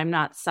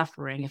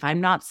suffering, if I'm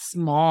not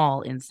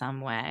small in some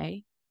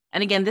way,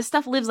 and again, this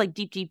stuff lives like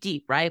deep, deep,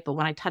 deep, right? But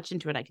when I touch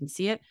into it, I can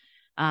see it.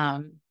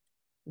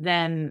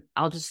 Then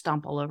I'll just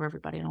stomp all over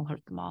everybody and I'll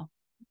hurt them all.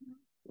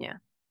 Yeah.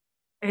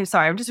 Hey,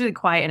 sorry, I'm just really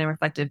quiet and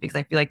reflective because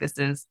I feel like this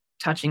is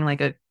touching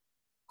like a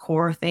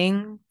core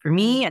thing for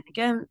me. And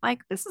again,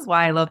 like this is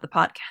why I love the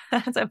podcast.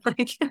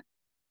 I'm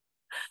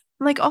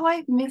like, oh,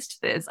 I've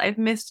missed this. I've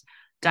missed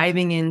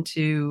diving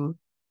into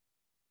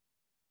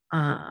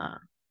I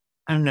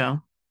don't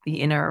know,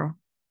 the inner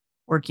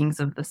workings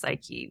of the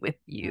psyche with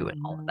you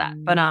and all of that.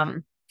 But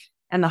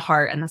and the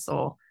heart and the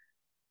soul.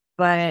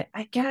 But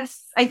I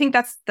think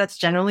that's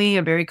generally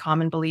a very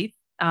common belief.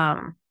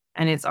 And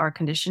it's our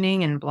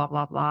conditioning and blah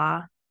blah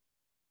blah.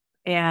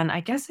 And I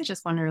guess I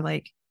just wonder,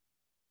 like,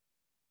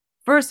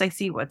 first I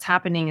see what's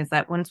happening is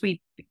that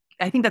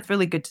I think that's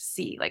really good to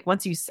see. Like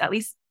at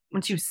least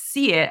once you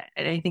see it,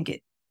 and I think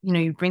it,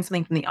 you bring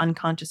something from the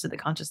unconscious to the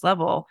conscious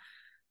level.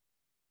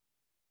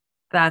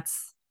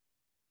 That's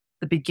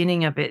the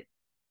beginning of it,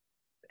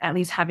 at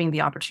least having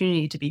the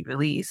opportunity to be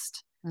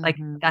released. Like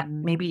that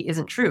maybe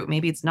isn't true.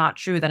 Maybe it's not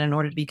true that in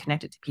order to be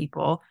connected to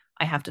people,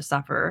 I have to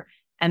suffer.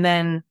 And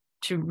then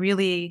to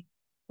really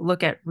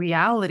look at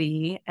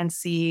reality and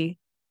see,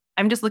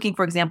 I'm just looking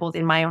for examples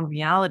in my own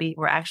reality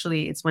where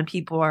actually it's when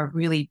people are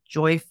really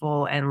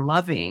joyful and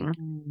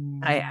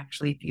loving, I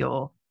actually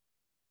feel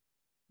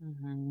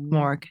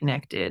more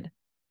connected.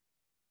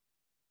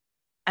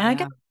 And I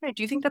guess,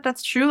 do you think that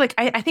that's true? Like,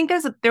 I think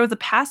there was a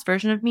past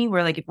version of me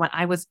where, like, when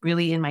I was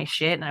really in my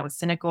shit and I was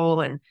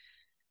cynical and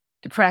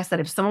depressed, that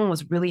if someone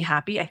was really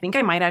happy, I think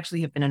I might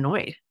actually have been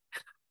annoyed.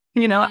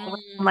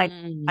 Like,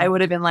 I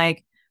would have been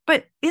like,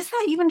 but is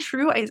that even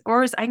true? I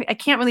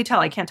can't really tell.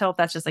 I can't tell if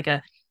that's just like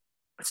a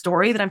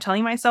story that I'm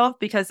telling myself,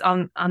 because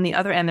on the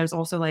other end, there's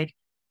also like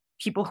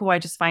people who I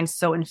just find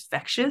so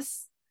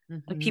infectious,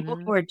 like people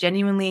who are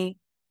genuinely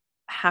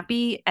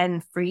happy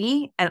and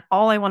free, and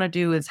all I want to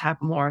do is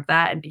have more of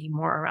that and be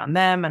more around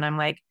them. And I'm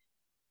like,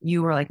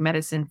 you were like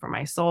medicine for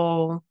my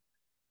soul.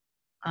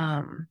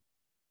 Yeah,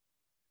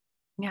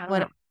 I don't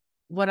know.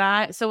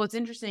 So what's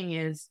interesting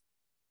is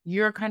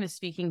you're kind of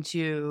speaking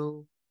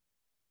to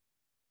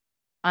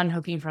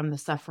unhooking from the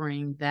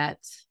suffering that,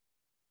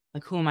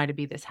 like, who am I to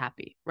be this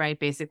happy, right?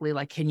 Basically,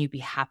 like, can you be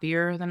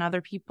happier than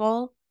other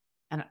people?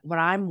 And what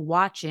I'm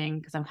watching,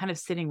 because I'm kind of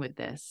sitting with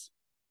this,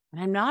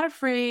 and I'm not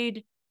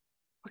afraid,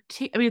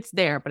 I mean, it's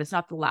there, but it's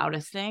not the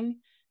loudest thing,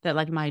 that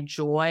like my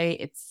joy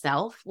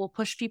itself will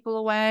push people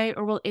away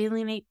or will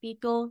alienate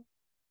people.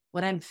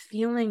 What I'm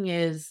feeling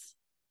is,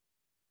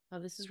 oh,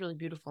 this is really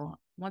beautiful.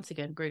 Once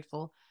again,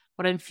 grateful.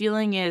 What I'm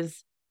feeling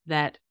is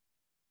that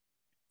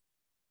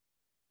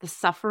the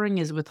suffering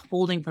is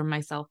withholding from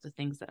myself the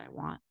things that I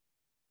want,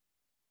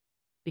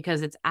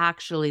 because it's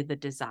actually the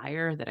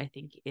desire that I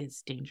think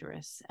is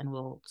dangerous and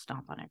will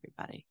stomp on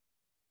everybody.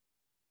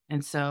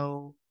 And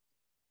so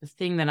the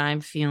thing that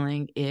I'm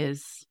feeling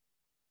is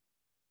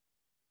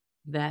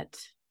that,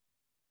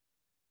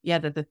 yeah,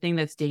 that the thing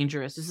that's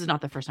dangerous, this is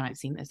not the first time I've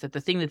seen this, that the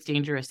thing that's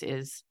dangerous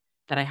is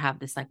that I have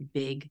this like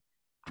big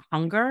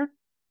hunger,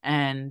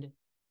 and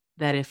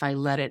that if I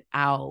let it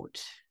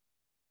out,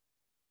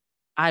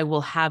 I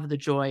will have the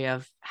joy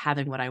of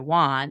having what I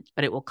want,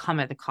 but it will come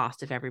at the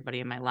cost of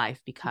everybody in my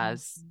life,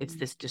 because it's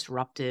this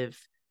disruptive,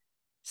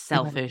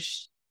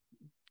 selfish,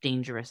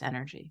 dangerous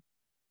energy.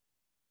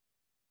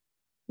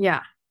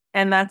 Yeah.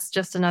 And that's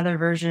just another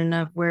version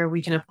of where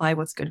we can apply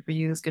what's good for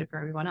you is good for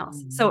everyone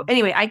else. So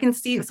anyway, I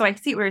see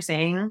what you're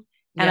saying.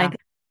 And I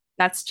think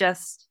that's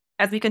just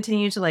as we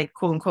continue to like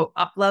quote unquote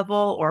up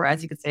level, or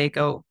as you could say,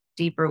 go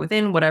deeper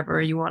within,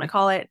 whatever you want to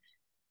call it.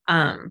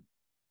 The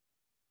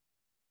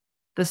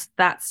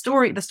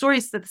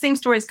same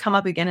stories come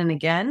up again and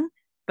again,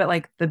 but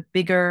like the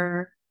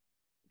bigger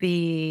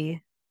the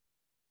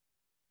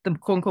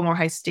quote unquote more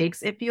high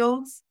stakes it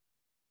feels,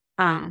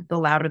 the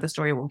louder the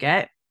story will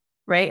get.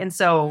 Right. And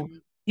so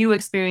you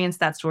experience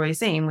that story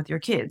same with your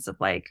kids of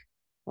like,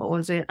 what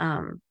was it?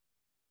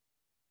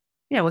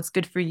 What's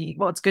good for you?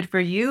 Well, it's good for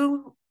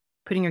you.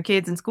 Putting your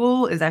kids in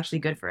school is actually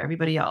good for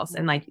everybody else.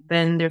 And like,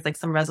 then there's like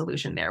some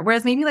resolution there.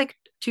 Whereas maybe like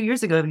 2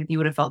 years ago, you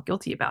would have felt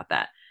guilty about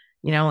that.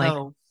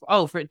 Like,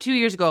 for 2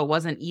 years ago, it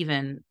wasn't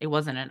even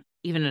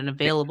an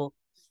available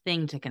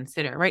thing to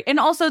consider. Right. And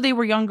also they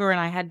were younger and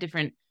I had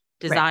different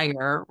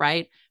desire.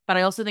 Right. But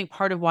I also think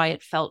part of why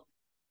it felt,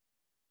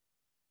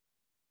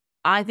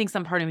 I think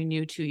some part of me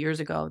knew 2 years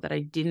ago that I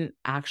didn't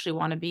actually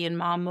want to be in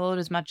mom mode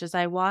as much as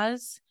I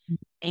was.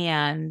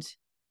 And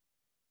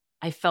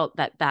I felt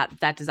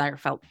that desire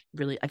felt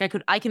really like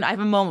I have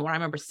a moment where I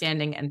remember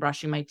standing and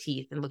brushing my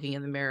teeth and looking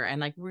in the mirror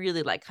and like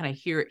really like kind of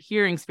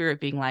hearing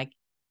spirit being like,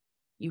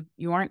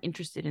 you aren't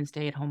interested in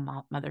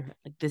stay-at-home motherhood.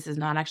 Like, this is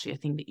not actually a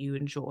thing that you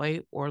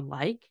enjoy or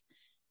like.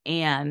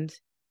 And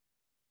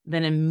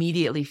then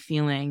immediately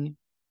feeling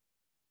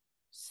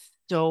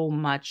so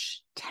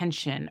much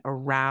tension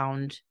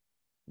around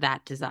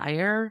that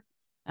desire.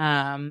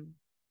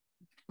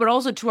 But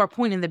also, to our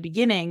point in the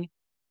beginning,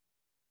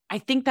 I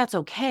think that's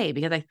okay,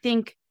 because I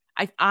think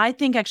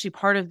actually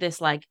part of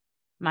this, like,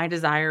 my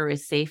desire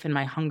is safe and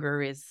my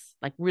hunger is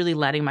like really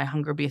letting my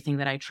hunger be a thing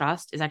that I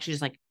trust, is actually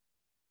just like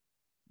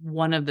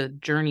one of the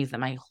journeys that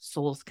my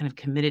soul's kind of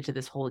committed to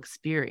this whole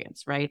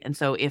experience. Right. And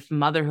so if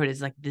motherhood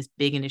is like this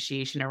big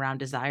initiation around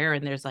desire,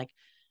 and there's like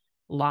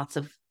lots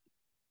of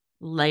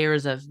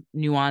layers of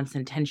nuance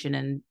and tension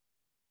and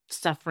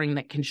suffering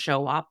that can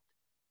show up,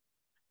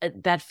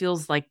 that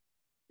feels like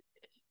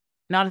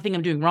not a thing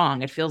I'm doing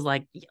wrong. It feels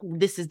like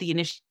this is the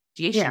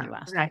initiation you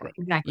asked.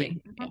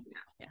 Exactly.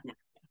 Yeah.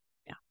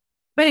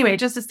 But anyway,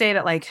 just to say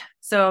that, like,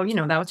 so,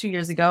 that was 2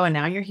 years ago, and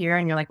now you're here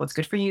and you're like, what's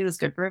good for you is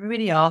good for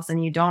everybody else.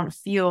 And you don't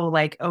feel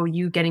like, oh,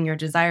 you getting your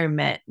desire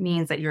met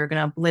means that you're going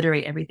to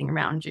obliterate everything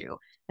around you.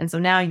 And so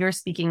now you're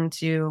speaking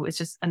to, it's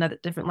just another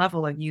different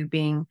level of you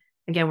being,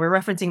 again, we're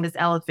referencing this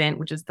elephant,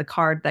 which is the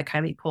card that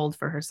Kyley pulled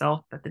for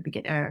herself at the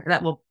beginning,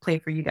 that will play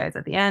for you guys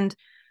at the end.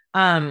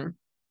 And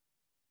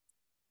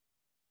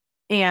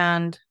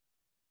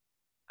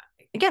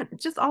again,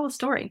 it's just all a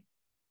story.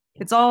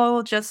 It's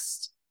all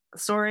just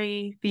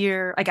story,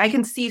 fear. Like, I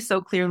can see so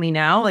clearly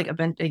now, like,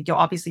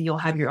 obviously you'll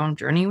have your own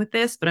journey with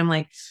this, but I'm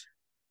like,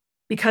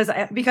 because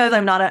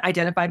I'm not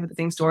identified with the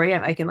same story,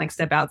 I can like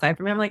step outside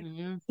from it. I'm like,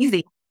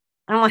 easy.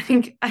 I'm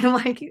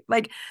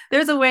like,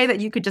 there's a way that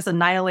you could just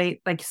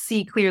annihilate, like,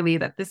 see clearly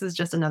that this is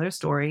just another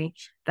story,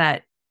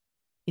 that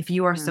if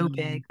you are so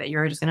big that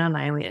you're just going to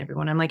annihilate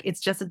everyone. I'm like, it's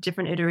just a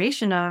different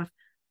iteration of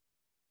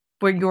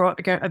where you're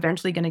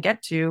eventually going to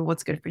get to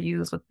what's good for you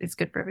is what is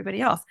good for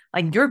everybody else.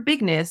 Like, your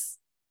bigness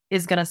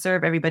is going to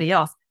serve everybody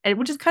else. And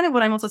which is kind of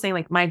what I'm also saying,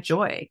 like, my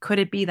joy. Could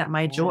it be that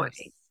my joy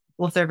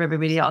will serve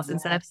everybody else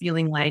instead of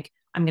feeling like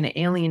I'm going to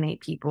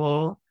alienate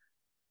people?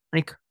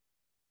 Like,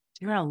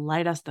 you're going to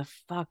light us the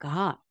fuck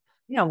up.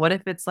 Yeah. What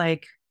if it's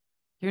like,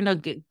 you're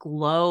going to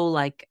glow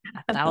like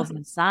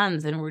 1,000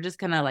 suns and we're just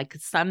going to like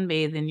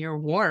sunbathe in your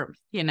warmth,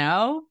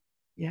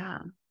 Yeah.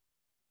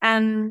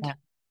 And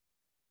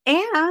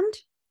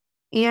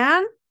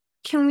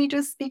can we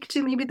just speak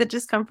to maybe the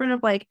discomfort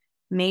of like,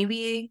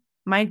 maybe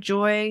my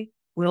joy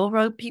will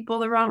rub some people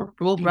the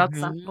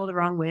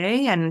wrong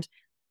way, and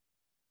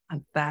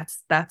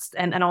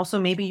And also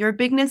maybe your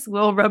bigness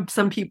will rub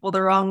some people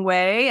the wrong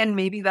way, and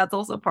maybe that's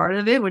also part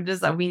of it. We're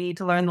just we need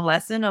to learn the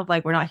lesson of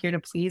like we're not here to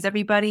please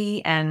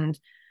everybody, and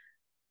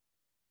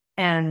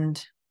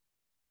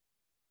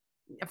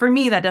for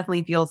me that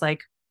definitely feels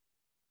like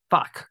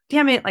fuck,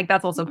 damn it, like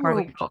that's also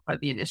partly part of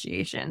the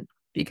initiation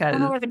Oh because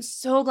my God, I'm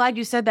so glad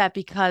you said that,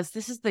 because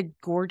this is the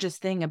gorgeous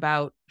thing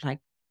about like,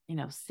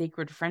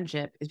 sacred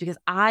friendship, is because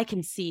I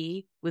can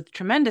see with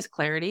tremendous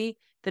clarity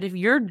that if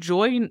your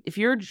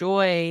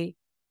joy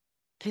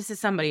pisses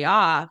somebody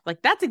off,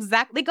 like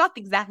they got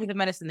exactly the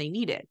medicine they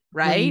needed,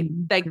 right?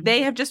 Like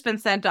they have just been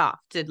sent off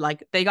to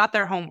like, they got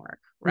their homework,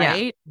 yeah,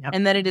 right? yep.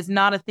 And that it is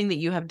not a thing that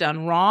you have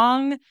done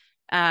wrong.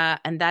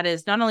 And that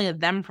is not only a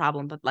them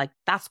problem, but like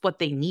that's what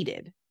they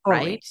needed,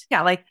 Totally. right?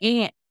 Yeah, like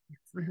And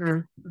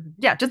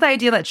yeah, just the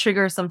idea that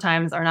triggers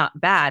sometimes are not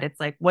bad. It's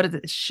like, what is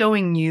it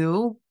showing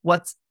you?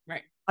 What's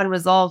right.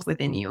 unresolved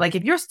within you? Like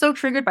if you're so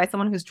triggered by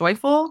someone who's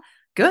joyful,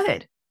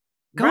 good,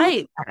 go with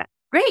Right. that.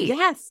 Great.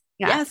 Yes.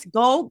 Yeah. Yes.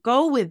 Go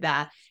with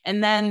that.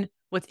 And then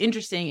what's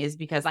interesting is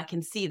because I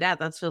can see that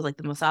feels like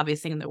the most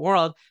obvious thing in the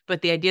world,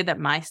 but the idea that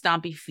my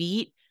stompy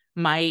feet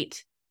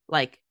might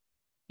like,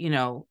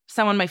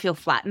 someone might feel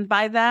flattened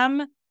by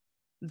them,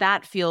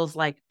 that feels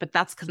like, but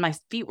that's because my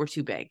feet were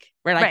too big,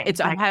 right? Like Right. it's,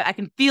 Exactly. I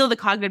can feel the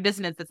cognitive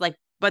dissonance. It's like,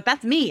 but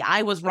that's me.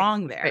 I was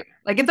wrong there. Right.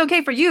 Like it's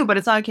okay for you, but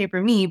it's not okay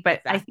for me.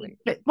 But Exactly. I think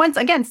that once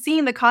again,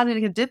 seeing the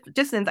cognitive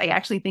dissonance, I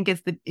actually think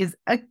is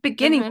a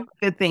beginning of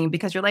a good thing,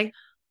 because you're like,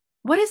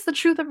 what is the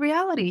truth of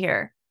reality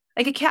here?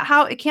 Like it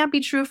can't be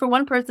true for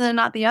one person and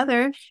not the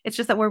other. It's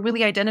just that we're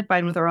really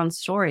identified with our own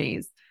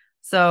stories.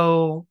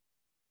 So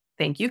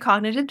thank you,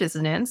 cognitive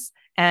dissonance.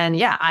 And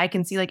yeah, I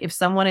can see like if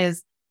someone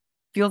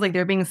feels like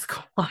they're being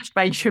squashed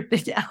by your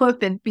big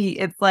elephant feet,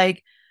 it's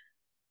like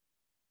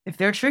if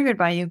they're triggered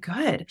by you,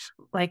 good.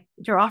 Like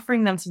you're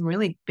offering them some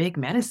really big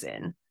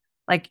medicine.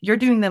 Like you're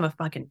doing them a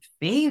fucking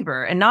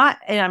favor. And I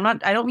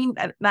don't mean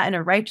that in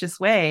a righteous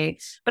way,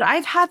 but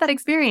I've had that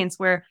experience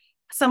where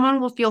someone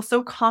will feel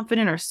so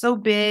confident or so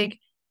big,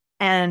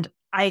 and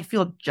I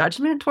feel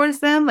judgment towards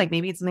them. Like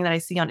maybe it's something that I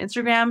see on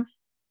Instagram.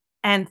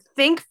 And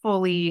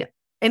thankfully,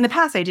 in the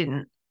past, I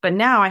didn't. But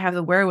now I have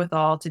the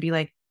wherewithal to be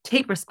like,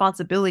 take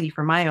responsibility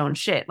for my own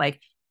shit. Like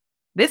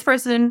this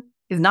person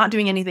is not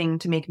doing anything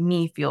to make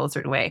me feel a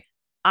certain way.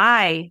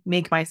 I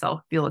make myself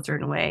feel a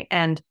certain way.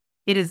 And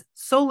it is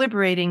so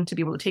liberating to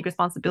be able to take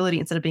responsibility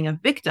instead of being a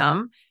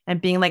victim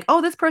and being like,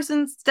 oh, this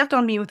person stepped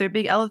on me with their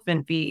big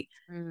elephant feet.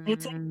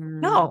 It's like,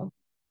 no,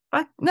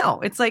 but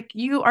no, it's like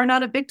you are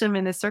not a victim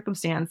in this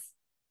circumstance.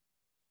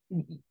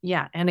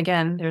 Yeah. And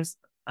again, there's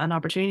an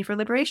opportunity for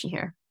liberation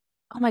here.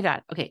 Oh my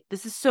God. Okay.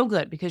 This is so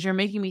good because you're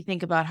making me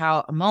think about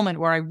how a moment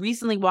where I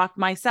recently walked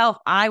myself,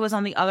 I was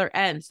on the other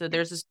end. So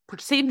there's this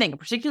same thing, a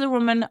particular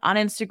woman on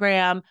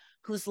Instagram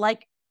who's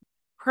like,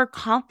 her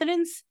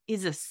confidence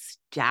is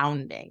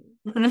astounding.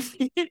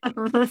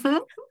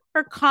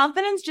 Her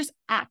confidence just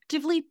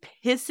actively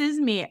pisses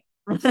me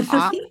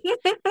off.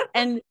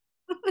 And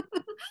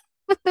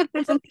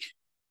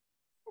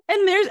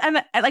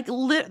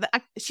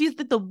she's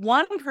the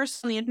one person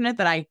on the internet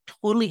that I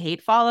totally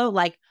hate follow.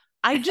 Like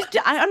I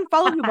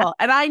unfollow people,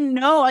 and I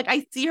know, like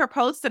I see her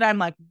posts and I'm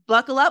like,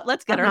 buckle up,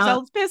 let's get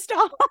ourselves pissed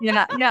off.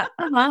 Yeah. Right.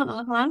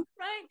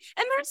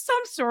 And there's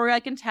some story I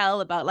can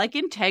tell about like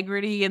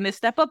integrity and this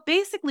stuff, but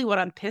basically what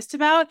I'm pissed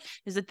about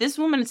is that this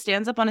woman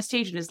stands up on a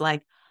stage and is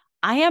like,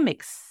 I am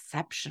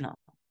exceptional.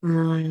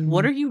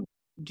 What are you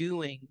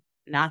doing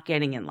not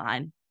getting in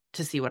line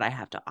to see what I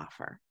have to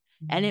offer?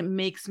 And it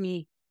makes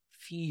me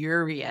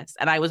furious.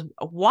 And I was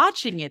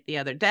watching it the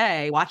other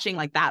day, watching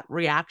like that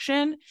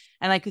reaction,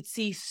 and I could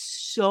see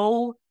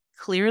so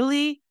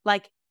clearly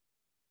like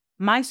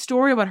my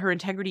story about her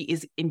integrity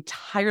is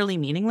entirely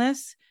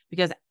meaningless,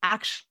 because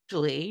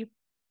actually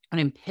what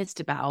I'm pissed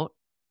about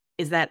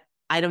is that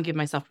I don't give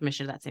myself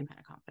permission to that same kind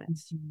of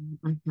confidence.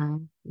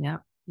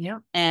 Yeah.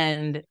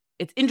 And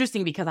it's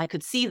interesting because I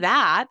could see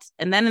that,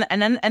 and then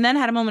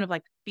had a moment of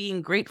like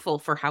being grateful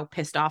for how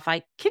pissed off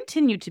I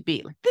continue to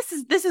be. Like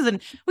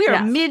we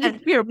are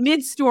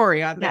mid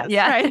story on this,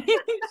 right?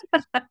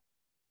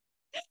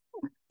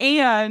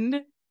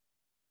 and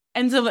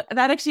so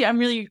that actually, I'm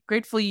really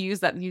grateful you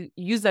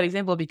use that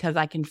example, because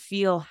I can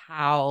feel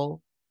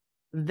how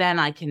then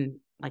I can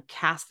like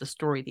cast the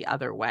story the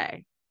other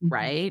way,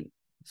 right?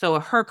 So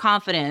her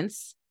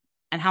confidence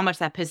and how much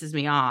that pisses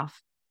me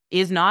off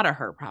is not a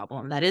her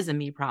problem. That is a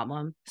me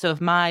problem. So if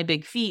my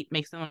big feet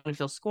make someone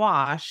feel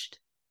squashed,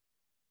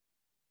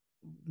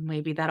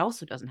 maybe that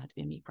also doesn't have to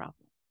be a me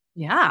problem.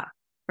 Yeah,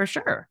 for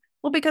sure.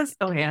 Well, because,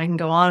 okay, I can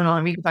go on and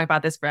on. We can talk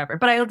about this forever,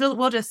 but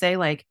we'll just say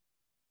like,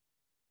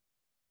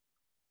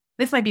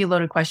 this might be a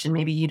loaded question.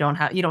 Maybe you don't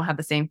have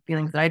the same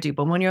feelings that I do,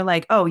 but when you're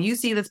like, oh, you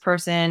see this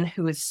person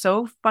who is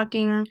so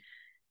fucking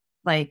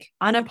like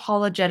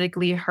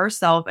unapologetically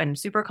herself and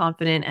super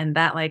confident, and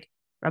that like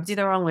rubs you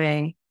the wrong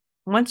way.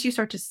 Once you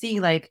start to see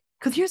like,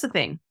 because here's the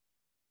thing,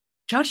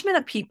 judgment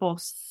of people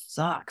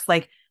sucks.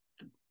 Like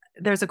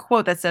there's a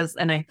quote that says,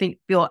 and I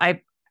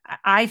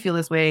feel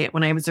this way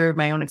when I observe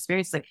my own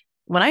experience, like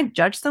when I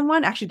judge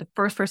someone, actually the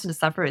first person to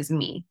suffer is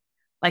me.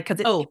 Like, cause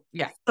it's Oh,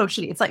 yeah. so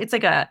shitty.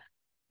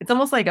 It's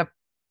almost like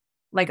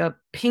a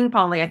ping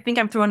pong. Like I think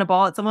I'm throwing a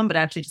ball at someone, but it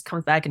actually just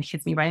comes back and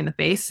hits me right in the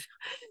face.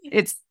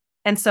 It's,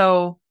 and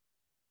so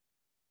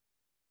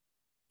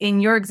in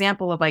your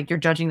example of like, you're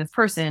judging this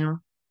person.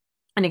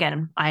 And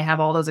again, I have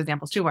all those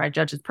examples too, where I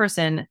judge this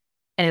person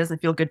and it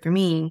doesn't feel good for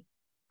me.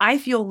 I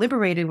feel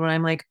liberated when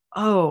I'm like,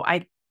 oh,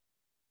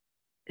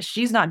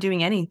 she's not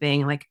doing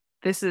anything. Like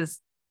this is,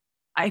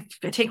 I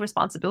take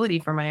responsibility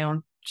for my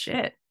own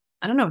shit.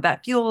 I don't know.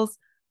 That feels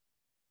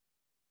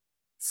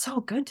so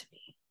good to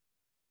me.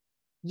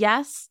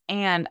 Yes.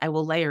 And I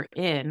will layer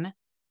in,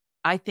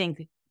 I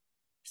think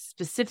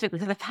specifically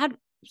because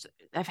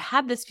I've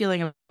had this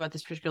feeling about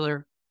this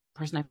particular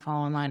person I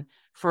follow online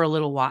for a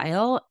little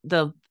while.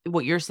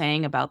 What you're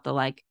saying about the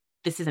like,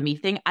 this is a me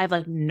thing, I've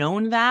like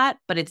known that,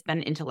 but it's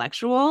been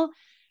intellectual.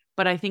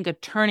 But I think a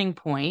turning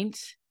point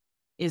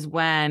is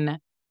when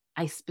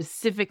I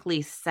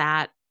specifically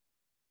sat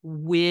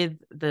with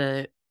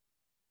the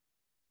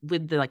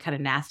like kind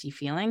of nasty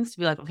feelings to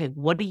be like, okay,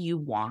 what do you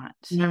want?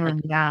 Like,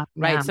 Yeah.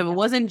 right. So it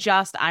wasn't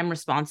just I'm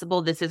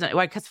responsible. This isn't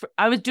like, because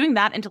I was doing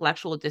that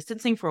intellectual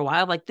distancing for a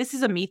while. Like, this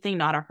is a me thing,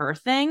 not a her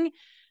thing.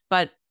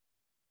 But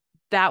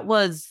that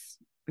was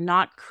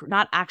not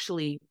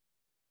actually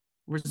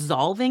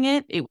resolving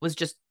it. It was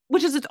just,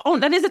 which is its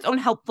own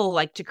helpful,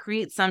 like to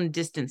create some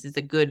distance is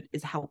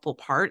a helpful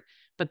part.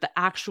 But the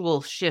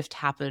actual shift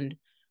happened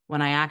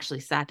when I actually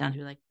sat down to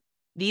be like,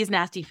 these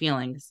nasty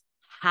feelings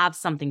have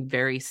something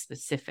very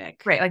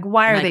specific. Right. Like,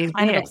 why and are I they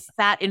kind there? of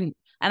sat in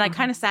and I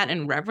kind of sat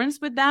in reverence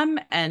with them.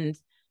 And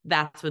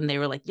that's when they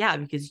were like, yeah,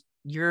 because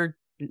you're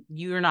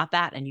not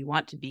that, and you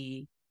want to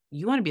be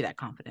that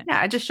confident.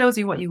 Yeah, it just shows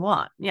you what you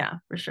want. Yeah,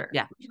 for sure.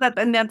 Yeah.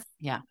 And that's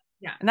Yeah.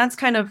 and that's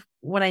kind of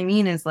what I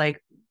mean is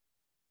like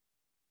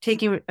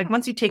taking, like,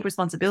 once you take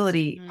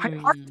responsibility, part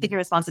of taking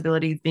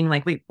responsibility is being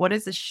like, wait, what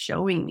is this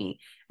showing me?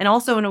 And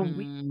also in a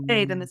weird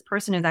way, then this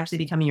person is actually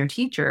becoming your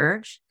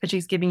teacher because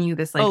she's giving you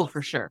this like, oh,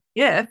 for sure,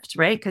 gift,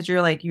 right? Because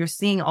you're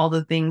seeing all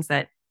the things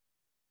that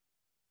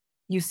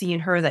you see in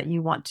her that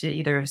you want to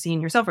either see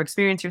in yourself or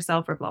experience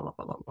yourself or blah blah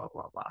blah blah blah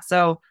blah blah.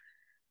 So,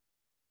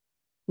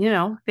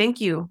 thank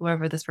you,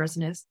 whoever this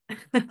person is.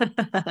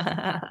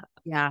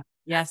 yeah,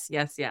 yes,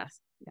 yeah.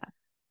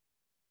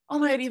 Oh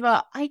my God,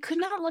 Eva, I could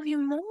not love you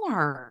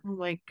more. Oh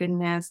my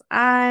goodness.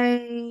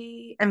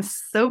 I am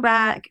so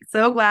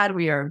glad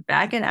we are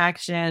back in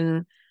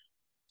action.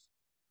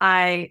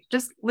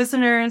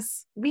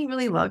 Listeners, we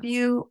really love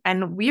you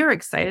and we are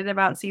excited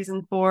about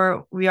season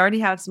 4. We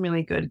already have some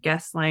really good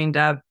guests lined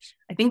up.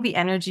 I think the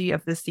energy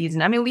of this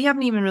season, I mean, we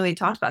haven't even really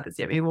talked about this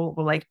yet. Maybe we'll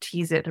like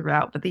tease it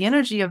throughout, but the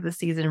energy of the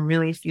season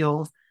really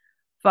feels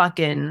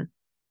fucking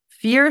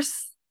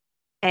fierce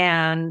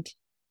and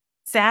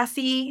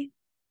sassy.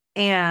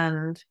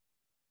 And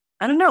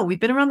I don't know, we've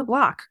been around the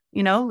block,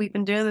 we've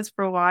been doing this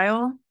for a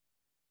while.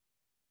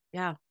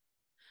 Yeah.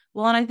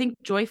 Well, and I think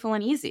joyful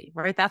and easy,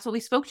 right? That's what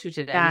we spoke to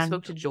today. We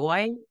spoke to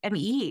joy and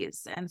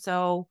ease. And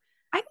so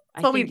I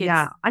think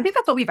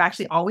that's what we've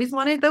actually always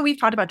wanted, though. We've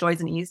talked about joys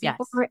and ease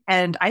before,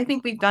 and I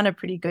think we've done a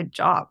pretty good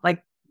job.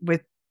 Like I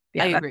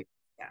agree.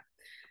 Yeah.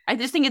 I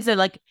just think it's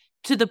like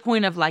to the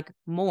point of like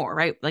more,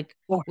 right? Like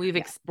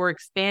we're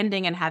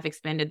expanding and have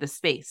expanded the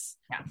space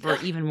for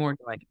even more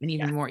joy and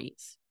even more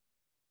ease.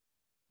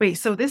 Wait,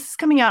 so this is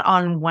coming out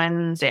on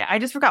Wednesday. I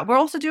just forgot. We're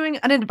also doing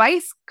an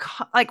advice,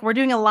 like we're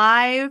doing a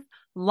live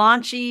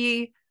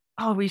launchy.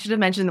 Oh, we should have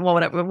mentioned. Well,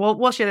 whatever.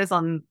 We'll share this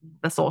on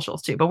the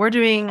socials too. But we're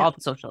doing all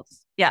the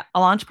socials. Yeah, a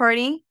launch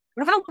party.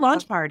 We're having a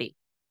launch party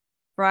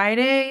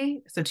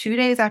Friday. So 2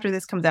 days after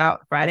this comes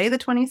out, Friday the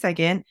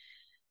 22nd,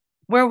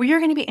 where we are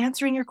going to be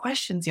answering your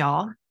questions,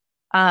 y'all.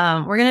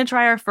 We're going to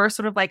try our first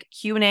sort of like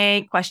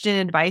Q&A question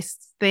advice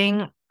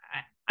thing.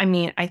 I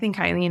mean, I think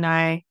Kyley and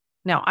I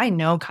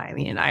know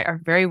Kyley and I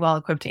are very well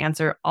equipped to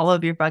answer all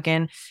of your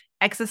fucking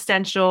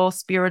existential,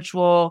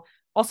 spiritual,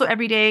 also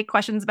everyday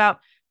questions about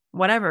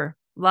whatever,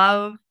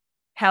 love,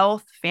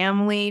 health,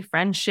 family,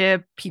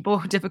 friendship,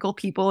 difficult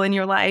people in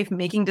your life,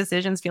 making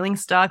decisions, feeling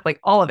stuck, like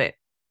all of it.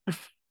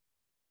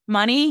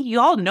 Money.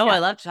 You all know I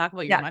love to talk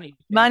about your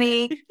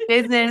money,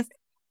 business.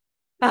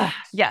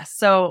 Yes.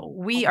 So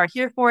we are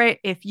here for it.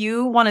 If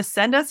you want to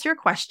send us your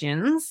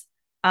questions,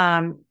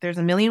 there's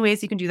a million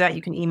ways you can do that.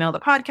 You can email the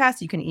podcast.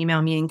 You can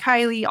email me and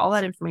Kyley. All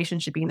that information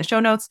should be in the show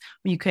notes.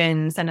 You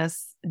can send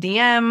us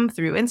DM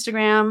through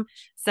Instagram.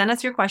 Send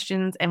us your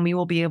questions and we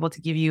will be able to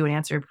give you an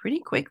answer pretty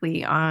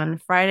quickly on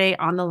Friday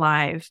on the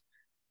live.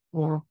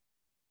 We'll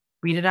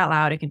read it out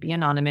loud. It can be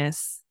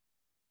anonymous.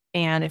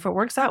 And if it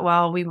works out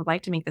well, we would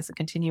like to make this a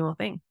continual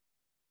thing.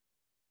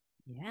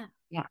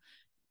 Yeah.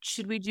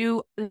 Should we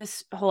do,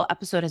 this whole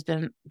episode has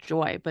been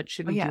joy, but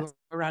should we do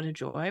a round of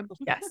joy?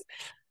 Yes.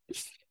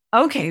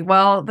 Okay,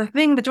 well,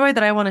 the joy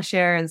that I want to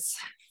share is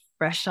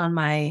fresh on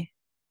my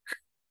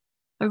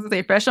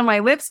lips, fresh on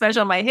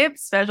my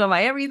hips, fresh on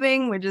my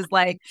everything, which is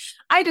like,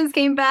 I just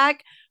came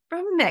back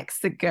from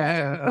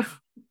Mexico.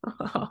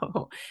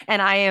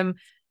 And I am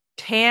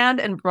tanned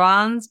and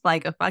bronzed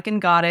like a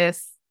fucking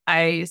goddess.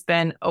 I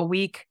spent a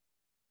week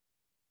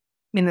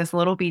in this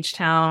little beach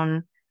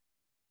town.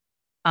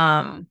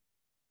 Um,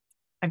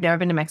 I've never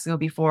been to Mexico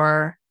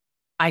before.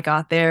 I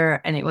got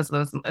there and it was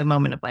a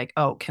moment of like,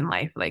 oh, can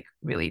life like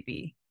really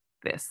be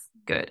this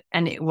good?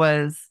 And it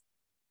was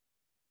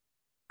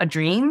a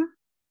dream.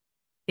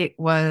 It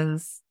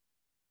was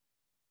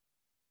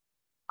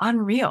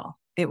unreal.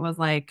 It was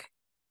like,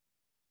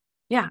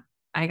 yeah,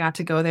 I got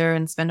to go there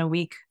and spend a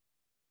week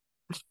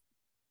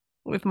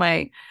with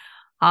my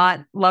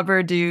hot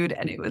lover dude.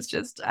 And it was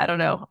just, I don't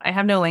know. I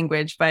have no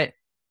language, but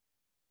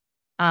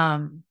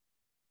um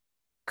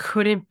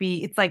couldn't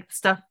be, it's like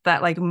stuff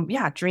that like,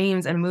 yeah,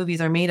 dreams and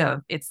movies are made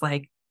of. It's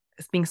like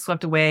it's being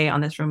swept away on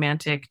this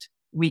romantic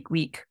week,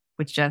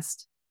 which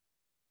just,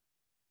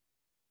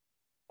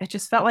 it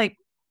just felt like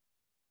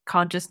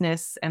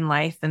consciousness and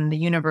life and the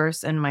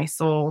universe and my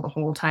soul the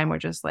whole time were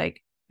just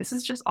like, this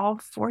is just all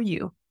for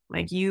you.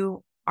 Like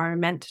you are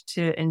meant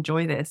to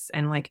enjoy this.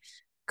 And like,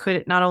 could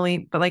it not only,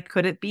 but like,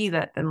 could it be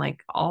that then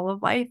like all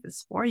of life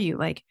is for you?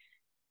 Like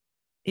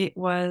it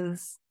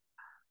was,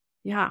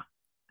 yeah,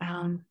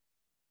 um,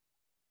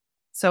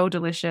 so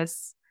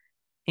delicious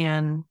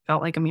and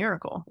felt like a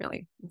miracle,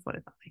 really, is what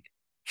it felt like.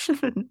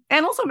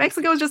 And also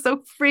Mexico is just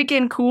so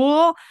freaking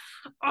cool.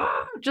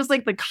 Oh, just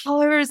like the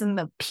colors and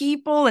the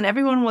people, and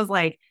everyone was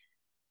like,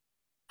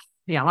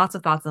 yeah, lots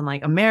of thoughts on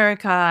like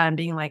America and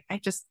being like, I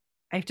just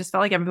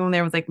felt like everyone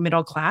there was like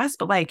middle class,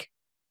 but like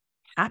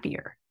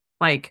happier,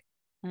 like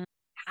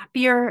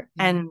happier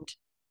Mm. and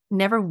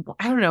never,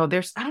 I don't know,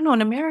 I don't know,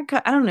 in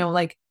America, I don't know,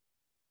 like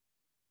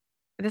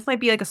this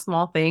might be like a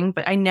small thing,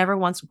 but I never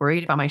once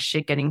worried about my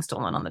shit getting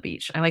stolen on the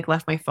beach. I like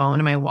left my phone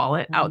and my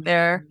wallet out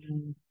there.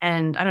 Mm.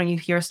 And I don't know, you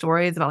hear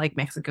stories about like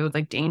Mexico's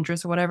like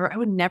dangerous or whatever. I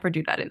would never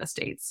do that in the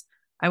States.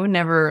 I would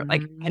never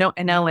like, I don't,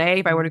 in LA,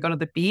 if I were to go to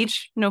the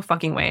beach, no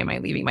fucking way am I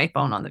leaving my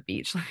phone on the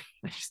beach.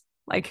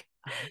 Like,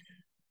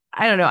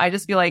 I don't know. I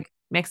just feel like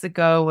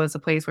Mexico was a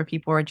place where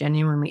people were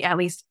genuinely, at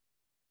least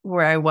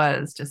where I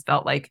was, just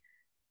felt like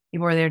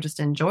people were there just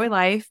to enjoy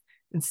life.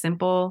 It's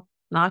simple,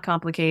 not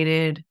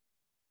complicated.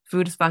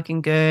 Food is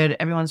fucking good.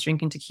 Everyone's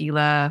drinking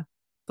tequila.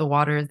 The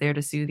water is there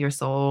to soothe your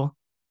soul.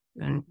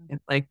 And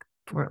it's like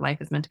where life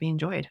is meant to be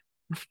enjoyed.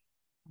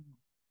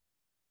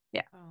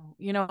 Yeah.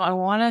 Oh, I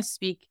want to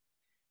speak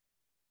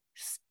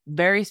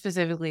very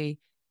specifically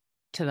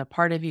to the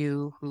part of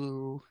you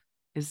who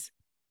is,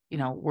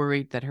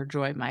 worried that her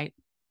joy might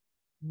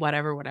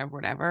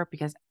whatever,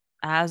 because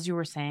as you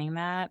were saying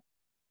that,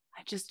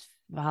 I just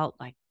felt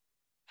like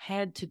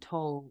head to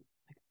toe,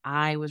 like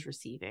I was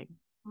receiving.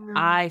 Mm.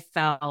 I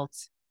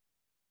felt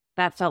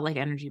that felt like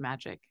energy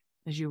magic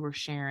as you were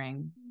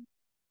sharing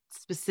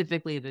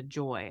specifically the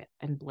joy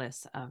and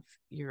bliss of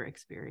your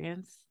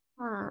experience.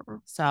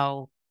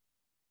 So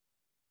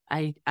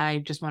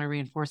I just want to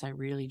reinforce, I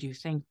really do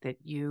think that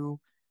you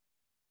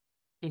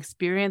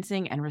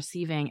experiencing and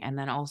receiving and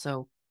then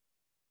also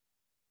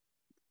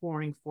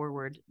pouring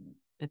forward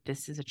that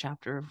this is a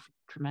chapter of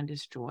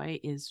tremendous joy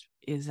is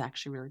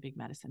actually really big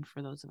medicine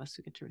for those of us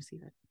who get to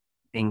receive it.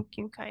 Thank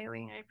you,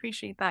 Kyley. I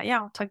appreciate that. Yeah,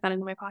 I'll tuck that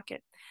into my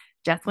pocket.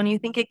 Just when you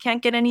think it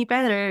can't get any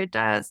better, it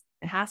does.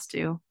 It has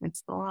to.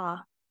 It's the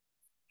law.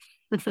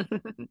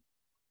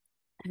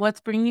 What's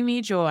bringing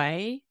me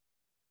joy?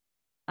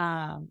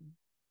 I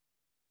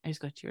just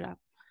got teared up.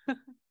 It's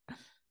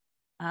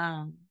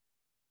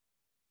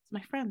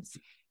my friends.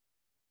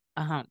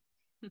 Uh-huh.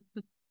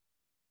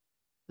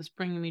 What's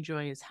bringing me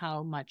joy is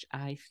how much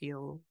I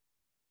feel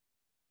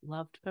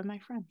loved by my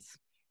friends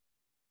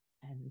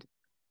and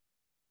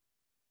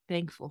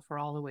thankful for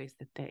all the ways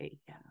that they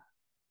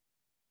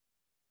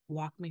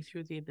walk me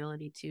through the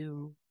ability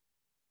to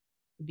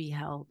be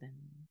held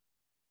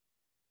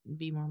and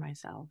be more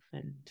myself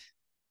and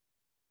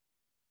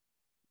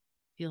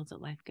feel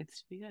that life gets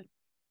to be good.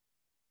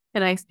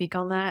 Can I speak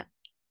on that?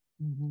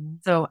 Mm-hmm.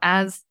 So,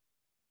 as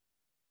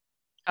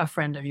a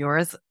friend of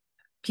yours,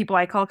 people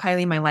I call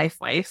Kyley my life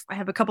wife. I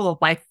have a couple of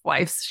life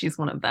wives. She's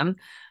one of them.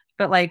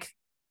 But like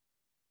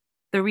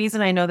the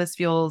reason I know this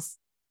feels,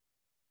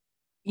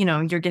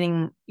 you're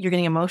getting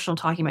emotional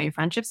talking about your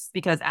friendships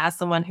because as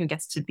someone who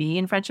gets to be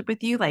in friendship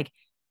with you, like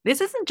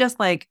this isn't just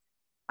like,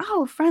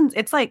 oh, friends.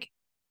 It's like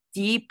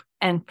deep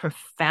and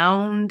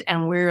profound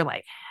and we're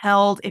like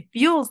held. It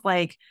feels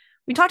like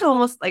we talked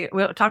over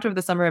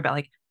the summer about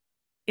like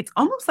it's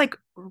almost like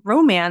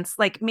romance,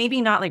 like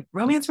maybe not like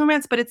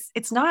romance, but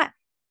it's not,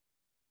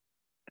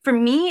 for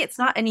me, it's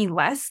not any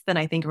less than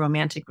I think a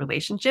romantic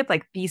relationship.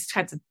 Like these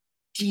types of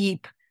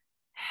deep,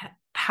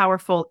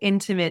 powerful,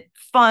 intimate,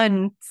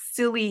 fun,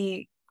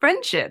 silly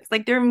friendships.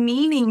 Like they're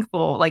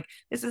meaningful. Like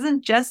this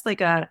isn't just like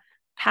a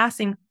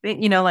passing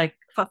thing, like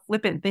a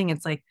flippant thing.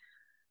 It's like,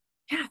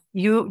 yeah,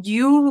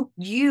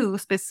 you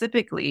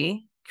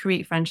specifically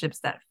create friendships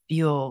that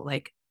feel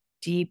like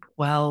deep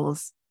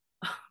wells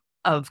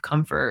of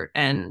comfort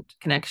and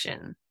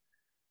connection.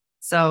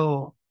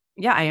 So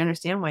yeah, I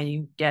understand why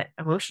you get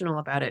emotional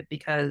about it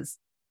because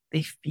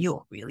they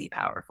feel really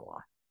powerful.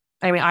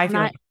 I mean, I And feel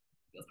I like.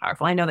 feels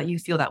powerful. I know that you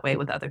feel that way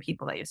with other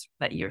people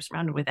that you're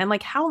surrounded with. And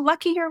like, how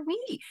lucky are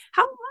we?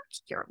 How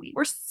lucky are we?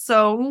 We're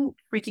so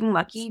freaking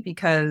lucky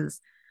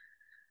because,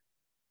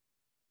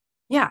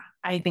 yeah,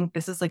 I think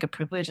this is like a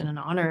privilege and an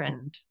honor.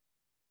 And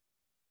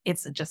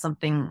it's just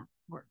something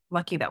we're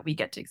lucky that we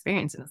get to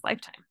experience in this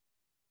lifetime.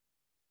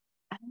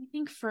 I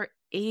think for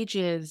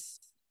ages,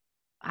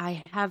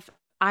 I have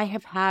I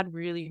have had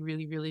really,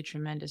 really, really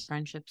tremendous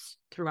friendships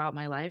throughout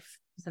my life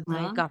since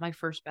I Mhm. got my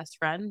first best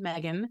friend,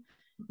 Megan,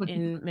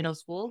 in middle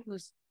school,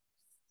 who's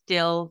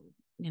still,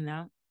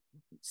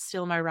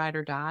 still my ride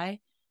or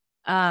die.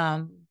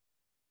 Um,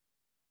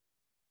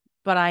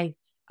 but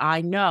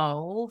I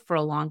know for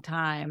a long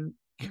time,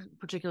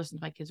 particularly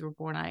since my kids were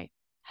born, I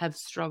have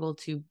struggled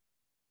to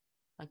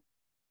like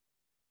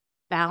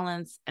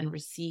balance and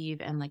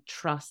receive and like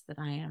trust that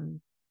I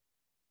am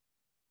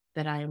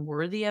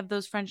worthy of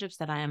those friendships,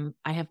 that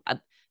I have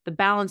the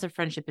balance of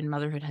friendship and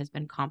motherhood has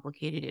been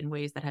complicated in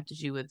ways that have to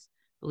do with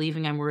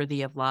believing I'm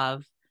worthy of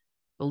love,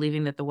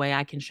 believing that the way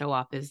I can show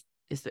up is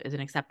an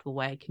acceptable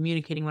way,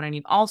 communicating what I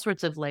need, all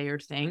sorts of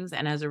layered things.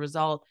 And as a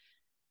result,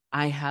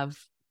 I have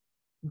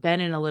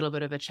been in a little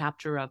bit of a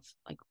chapter of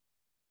like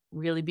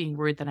really being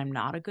worried that I'm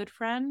not a good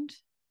friend.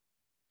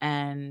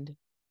 And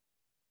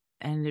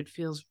it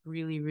feels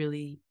really,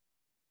 really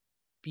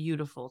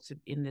beautiful to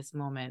in this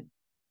moment,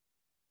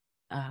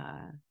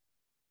 uh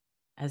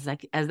as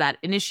that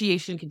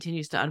initiation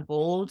continues to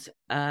unfold,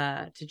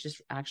 to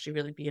just actually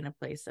really be in a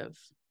place of,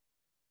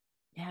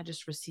 yeah,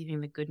 just receiving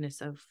the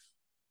goodness of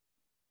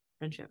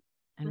friendship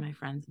and my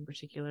friends in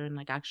particular, and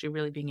like actually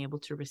really being able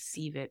to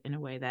receive it in a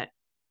way that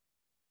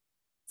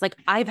it's like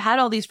I've had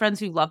all these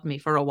friends who loved me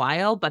for a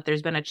while, but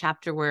there's been a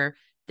chapter where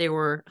they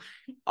were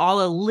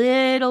all a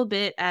little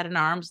bit at an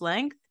arm's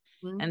length.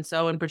 And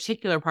so in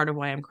particular, part of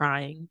why I'm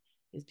crying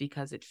is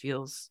because it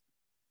feels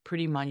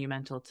pretty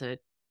monumental to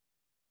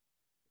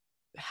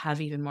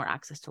have even more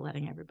access to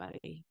letting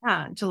everybody.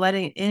 Yeah, to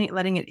letting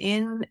it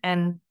in,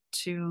 and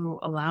to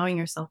allowing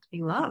yourself to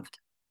be loved.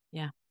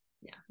 Yeah.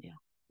 Yeah, Yeah.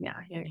 yeah,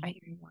 Yeah. I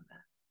hear you on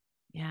that.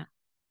 Yeah.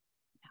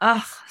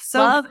 Ah, so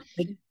Love,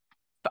 good.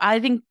 I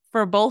think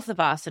for both of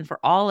us and for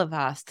all of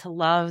us, to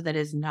love that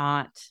is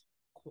not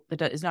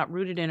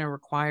rooted in or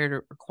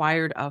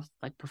required of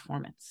like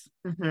performance.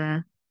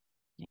 Mhm.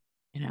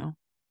 You know,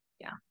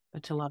 Yeah.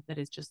 but to love that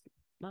is just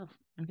love,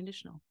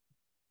 unconditional.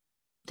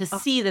 To Oh,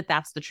 see that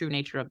that's the true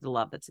nature of the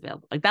love that's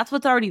available. Like that's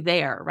what's already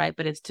there, right?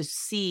 But it's to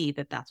see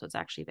that that's what's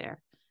actually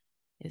there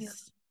yeah,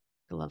 is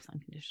the love's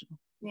unconditional.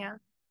 yeah.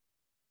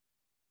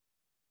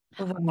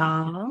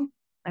 Well,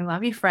 I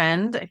love you,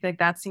 friend. I feel like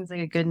that seems like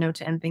a good note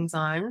to end things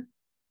on.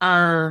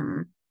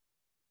 Um,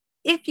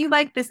 if you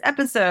like this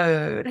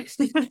episode,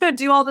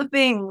 do all the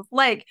things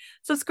like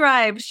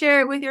subscribe,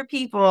 share it with your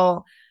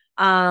people.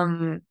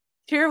 Um,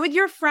 Share it with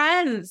your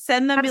friends.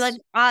 Send them, be like,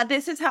 that's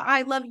this is how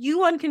I love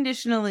you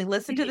unconditionally.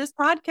 Listen to this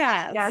yes,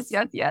 podcast.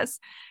 yes, yes.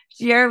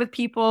 Share it with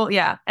people.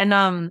 Yeah.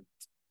 And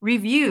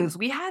reviews.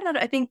 We had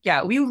I think,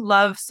 yeah, we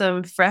love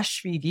some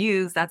fresh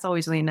reviews. That's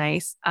always really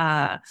nice.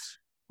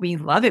 We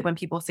love it when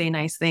people say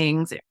nice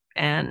things.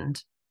 And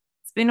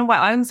it's been a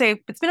while. I would say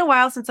it's been a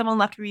while since someone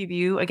left a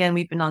review. Again,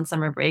 we've been on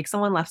summer break.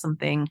 Someone left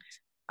something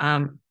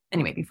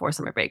anyway before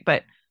summer break.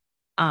 But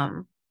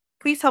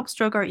please help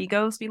stroke our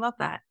egos. We love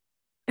that.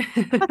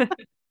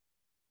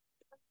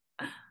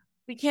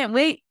 We can't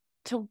wait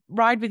to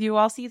ride with you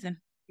all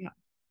season. Yeah.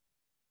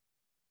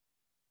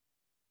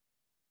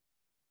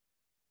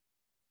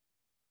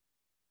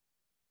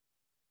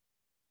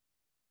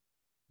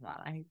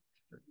 Wow, I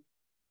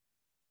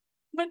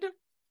went to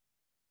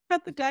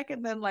cut the deck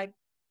and then like,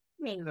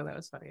 no, that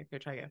was funny. Okay,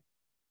 try again.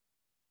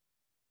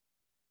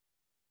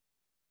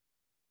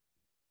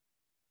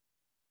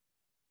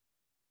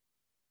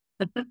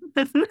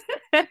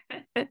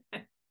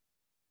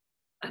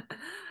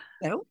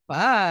 So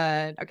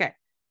fun. Okay.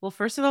 Well,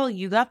 first of all,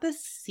 you got the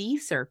sea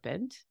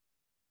serpent.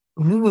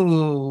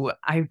 Ooh,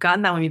 I've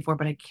gotten that one before,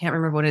 but I can't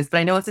remember what it is. But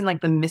I know it's in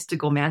like the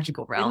mystical,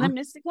 magical In the realm.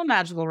 mystical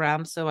magical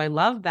realm. So I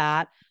love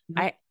that.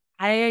 Mhm. I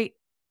I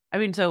I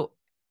mean, so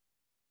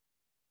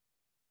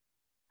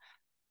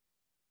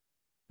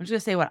I'm just gonna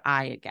say what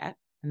I get,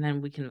 and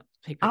then we can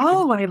pick which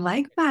Oh, I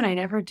like that. I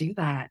never do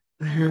that.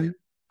 Mhm.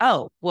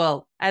 oh,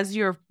 well, as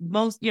your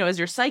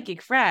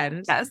psychic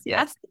friend, Yes, yes.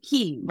 that's the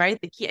key, right?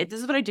 The key.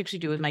 This is what I actually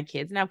do with my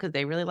kids now because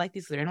they really like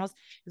these little animals.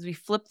 Is we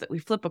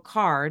flip a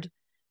card,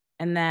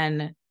 and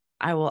then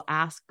I will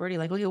ask Birdie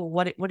like, okay, well,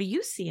 what do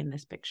you see in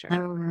this picture? I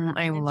And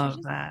she love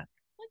just that.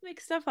 like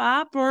makes stuff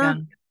up Yeah. or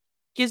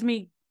gives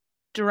me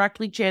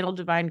directly channeled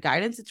divine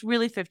guidance. It's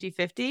really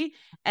 50-50.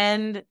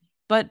 And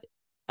but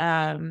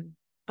um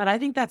but I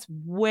think that's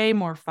way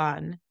more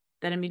fun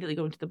than immediately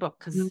going to the book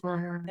because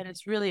Mhm. then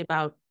it's really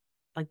about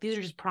like these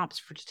are just prompts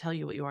for to tell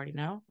you what you already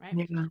know, right?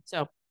 Yeah.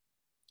 So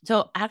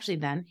actually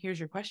then here's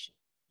your question.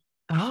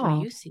 What do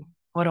Oh, you see?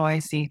 what do I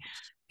see?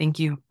 Thank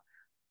you.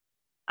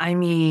 I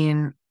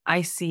mean,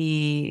 I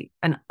see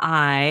an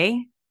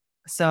eye.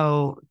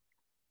 So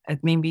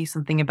it may be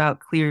something about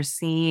clear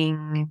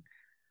seeing.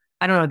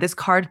 I don't know, this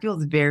card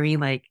feels very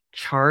like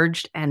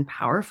charged and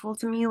powerful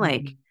to me.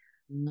 Like,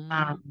 Mhm.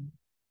 um,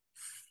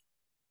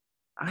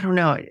 I don't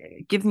know,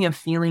 it gives me a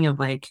feeling of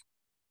like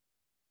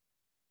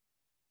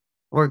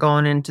we're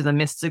going into the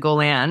mystical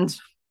land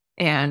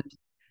and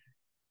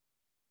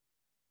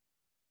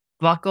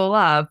buckle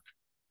up,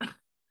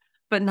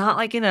 but not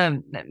like in a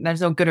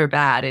there's no good or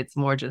bad. It's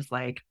more just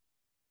like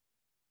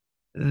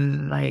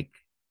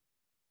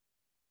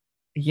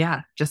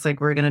yeah, just like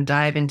we're gonna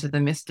dive into the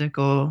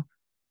mystical,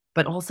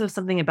 but also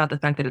something about the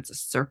fact that it's a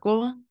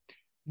circle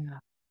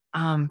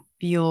Yeah.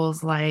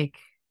 feels like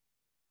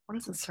what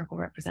does a circle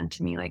represent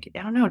to me? Like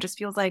I don't know, it just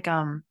feels like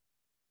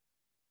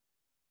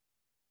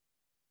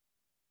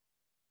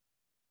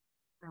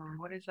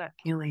what is that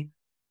feeling?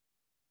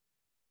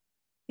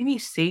 Maybe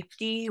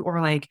safety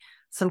or like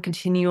some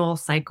continual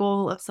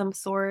cycle of some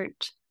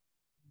sort.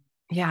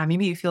 Yeah,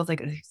 maybe it feels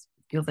like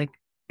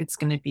it's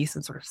gonna be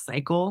some sort of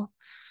cycle.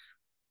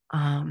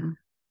 Um,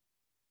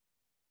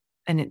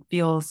 and it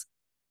feels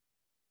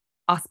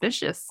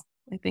auspicious.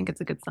 I think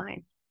it's a good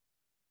sign.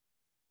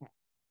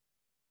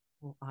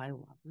 Well, I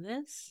love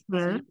this. So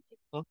Mhm. you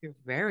both, you're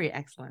very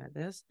excellent at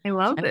this. I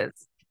love I,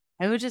 this.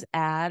 I would just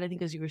add, I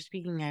think as you were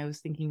speaking, I was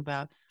thinking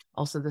about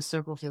also the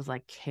circle feels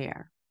like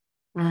care.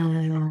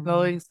 Mm,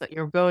 So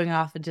you're going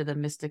off into this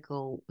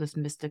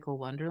mystical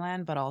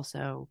wonderland, but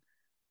also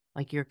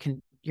like you're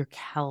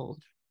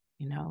held,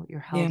 you're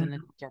held yeah, in a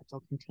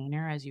gentle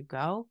container as you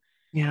go.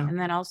 yeah. And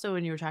then also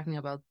when you were talking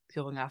about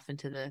going off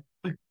into the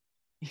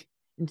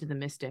into the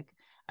mystic,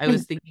 I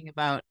was thinking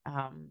about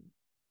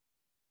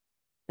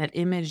that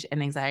image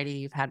and anxiety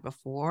you've had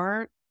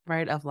before,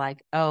 right? Of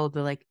like, oh,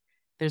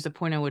 there's a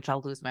point at which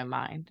I'll lose my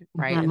mind,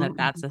 right? And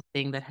that's Mhm. a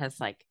thing that has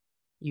like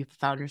you've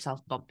found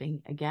yourself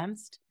bumping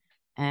against,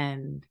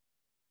 and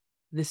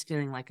this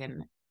feeling like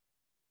an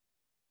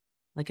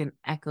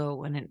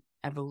echo and an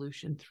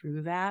evolution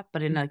through that,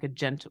 but in like a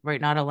gentle,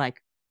 right? Not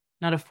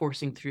a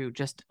forcing through,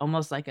 just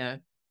almost like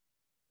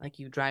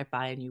you drive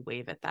by and you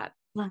wave at that,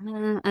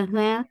 Mhm,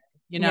 mhm.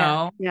 you Yeah.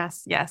 know.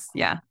 Yes. Yes.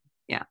 Yeah.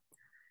 Yeah.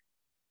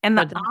 And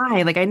the But then,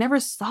 eye, like I never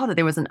saw that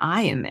there was an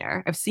eye in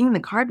there. I've seen the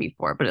card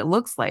before, but it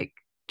looks like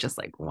just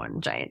like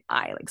one giant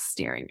eye, like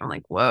staring. I'm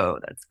like, whoa,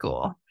 that's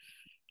cool.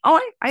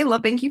 Oh, I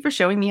love. Thank you for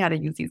showing me how to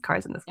use these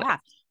cards in this way. yeah.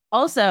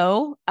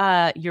 Also,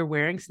 you're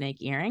wearing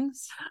snake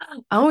earrings.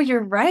 Oh,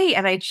 you're right.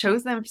 And I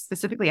chose them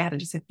specifically. I had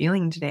just a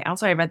feeling today.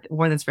 Also,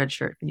 wore this red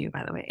shirt for you,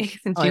 by the way, Oh,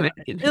 since you I love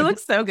mentioned it. It it.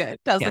 looks so good.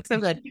 It does Yeah. look so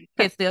good.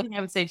 Okay, so the other thing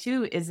I would say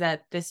too is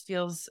that this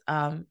feels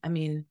I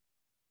mean,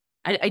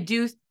 I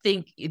do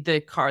think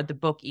the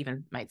book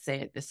even might say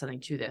it, there's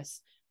something to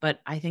this, but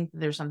I think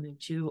there's something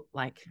to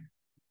like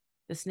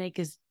the snake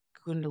is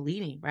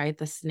Kundalini, right?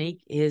 The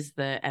snake is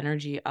the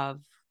energy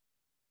of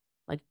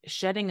like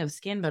shedding of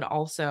skin, but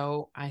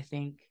also I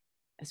think,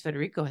 as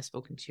Federico has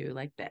spoken to,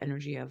 like the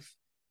energy of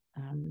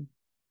um,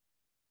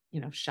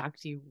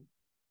 Shakti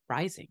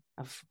rising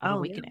of Oh,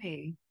 awakening.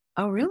 really?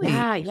 Oh, really?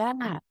 Yeah,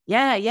 yeah,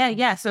 yeah, yeah,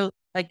 yeah. So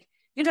like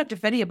you can talk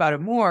to Fetty about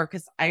it more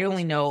because I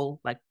only know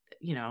like,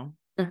 you know,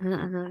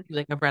 Mhm,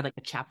 like I've read like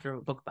a chapter of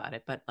a book about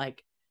it, but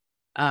like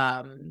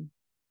um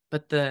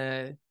but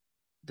the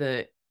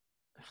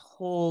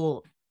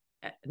whole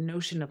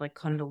notion of like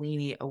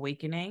Kundalini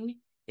awakening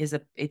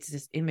it's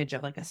this image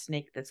of like a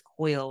snake that's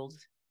coiled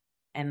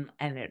and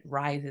it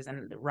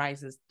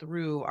rises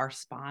through our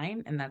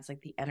spine, and that's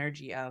like the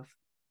energy of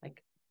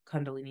like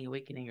Kundalini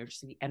awakening, or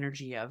just the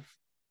energy of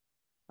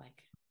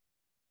like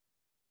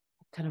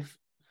kind of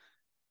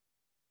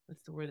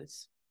what's the word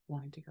that's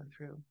wanting to go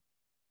through,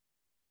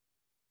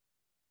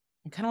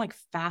 and kind of like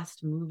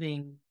fast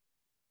moving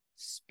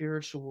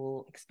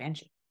spiritual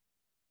expansion.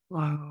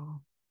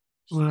 wow.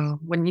 Wow.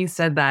 When you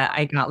said that,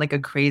 I got like a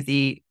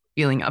crazy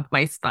feeling up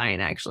my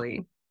spine,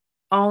 actually.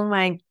 Oh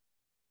my,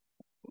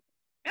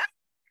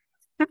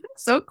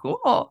 so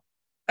cool.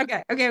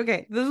 Okay, okay,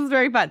 okay. This is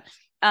very fun.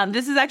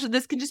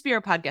 This could just be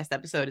our podcast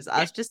episode. Is Yeah,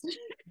 us just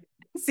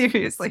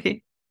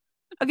seriously.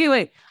 okay?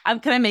 Wait,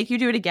 can I make you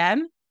do it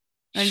again?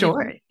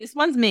 Sure. This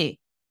one's me.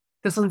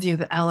 This one's you,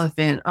 the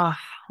elephant. Oh,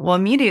 well,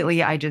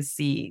 immediately I just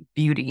see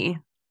beauty.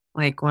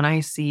 Like when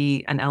I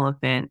see an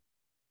elephant,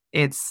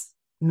 it's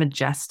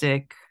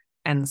majestic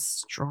and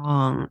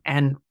strong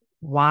and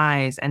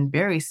wise and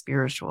very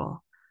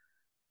spiritual.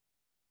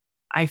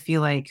 I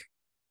feel like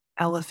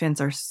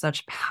elephants are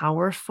such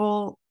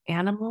powerful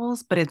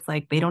animals, but it's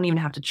like they don't even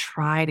have to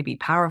try to be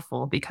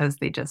powerful because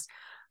they just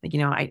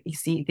like,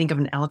 think of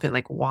an elephant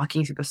like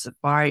walking through the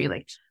safari,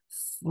 like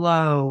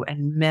slow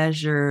and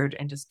measured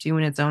and just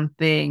doing its own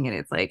thing. And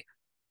it's like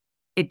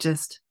it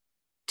just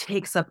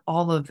takes up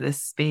all of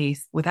this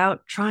space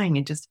without trying.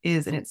 It just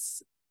is. And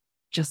it's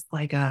just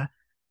like a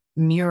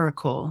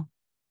miracle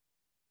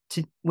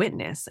to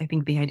witness. I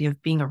think the idea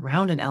of being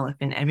around an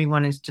elephant,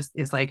 everyone is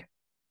like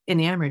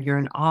enamored. You're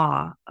in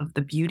awe of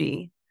the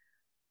beauty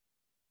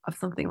of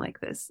something like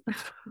this.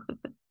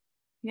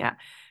 Yeah.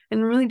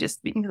 And really just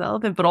speaking to the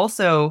elephant, but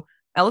also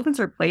elephants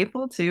are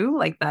playful too.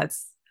 Like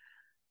that's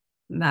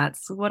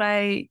what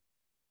I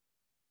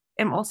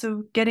am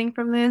also getting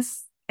from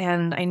this.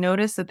 And I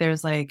noticed that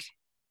there's like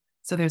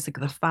So there's like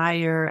the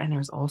fire, and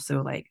there's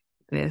also like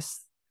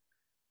this,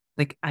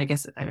 like I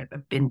guess a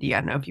bindi,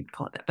 I don't know if you'd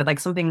call it that, but like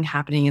something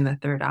happening in the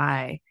third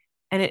eye.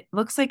 And it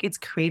looks like it's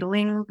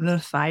cradling the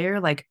fire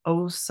like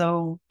oh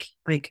so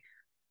like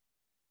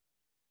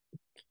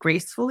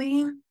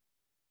gracefully.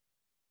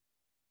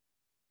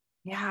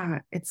 Yeah,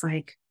 it's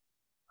like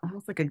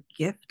almost like a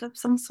gift of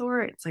some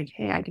sort. It's like,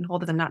 hey, I can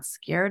hold it. I'm not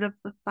scared of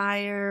the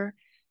fire.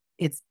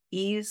 It's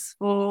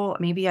easeful.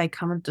 Maybe I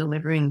come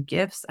delivering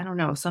gifts. I don't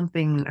know,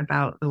 something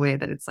about the way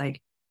that it's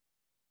like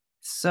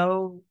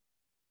so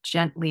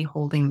gently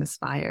holding this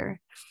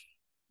fire.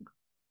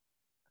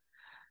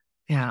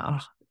 Yeah,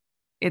 oh,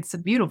 it's a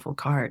beautiful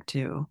card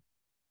too.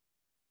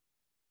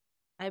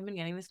 I've been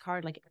getting this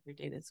card like every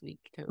day this week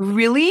too.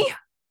 Really?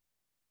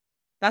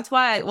 That's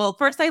why. Well,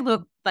 first I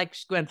looked like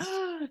she went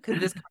because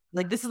this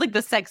is like the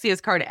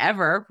sexiest card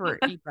ever for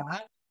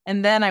Eva,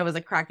 and then I was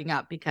like cracking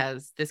up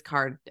because this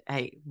card,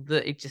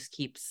 it just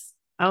keeps.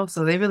 Oh,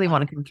 so they really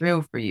want to come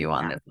through for you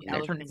on Yeah, this the one.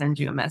 They're trying to elephant. send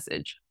you a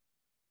message.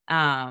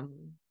 I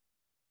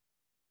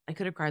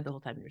could have cried the whole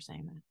time you were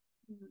saying that.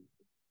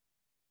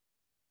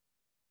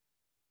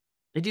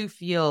 I do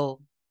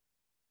feel.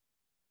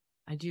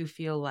 I do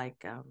feel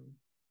like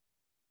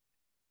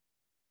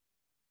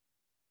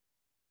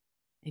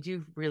I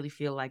do really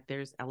feel like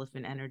there's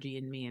elephant energy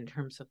in me in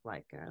terms of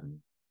like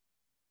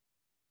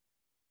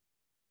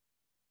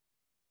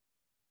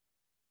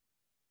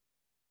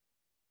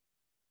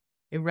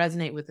it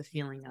resonate with the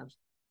feeling of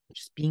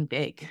just being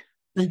big.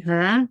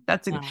 Mm-hmm.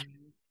 That's a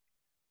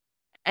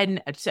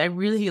And I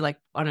really like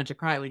wanted to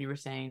cry when you were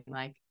saying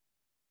like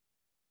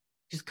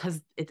just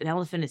because an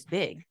elephant is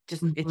big,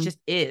 just it Mhm. just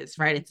is,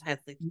 right? It has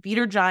like feet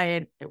are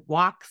giant, it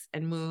walks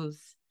and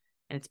moves,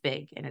 and it's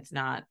big, and it's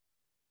not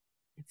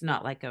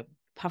like a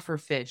puffer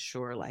fish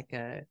or like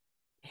a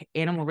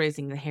animal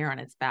raising the hair on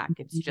its back.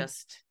 It's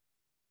just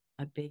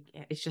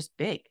it's just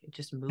big. It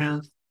just Yeah.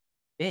 moves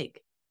big.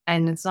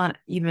 And it's not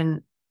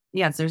even,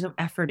 yes, there's no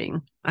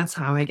efforting. That's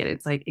how I get it.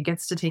 It's like it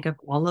gets to take up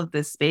all of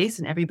this space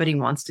and everybody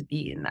wants to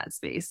be in that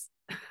space.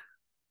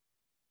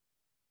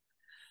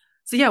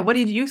 So yeah, what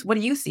do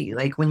you see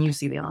like when you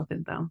see the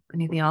elephant though?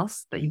 Anything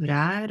else that you would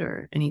add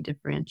or any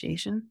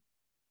differentiation?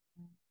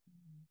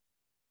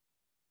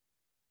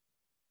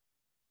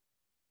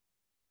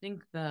 I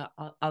think the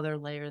other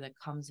layer that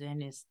comes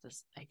in is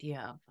this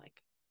idea of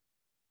like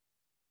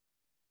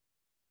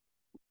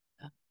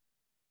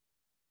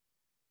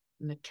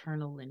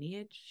maternal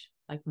lineage,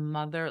 like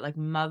mother,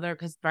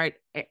 because right,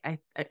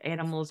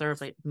 animals are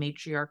like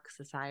matriarch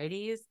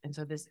societies, and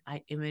so this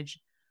image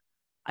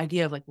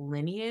idea of like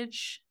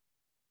lineage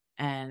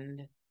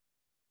and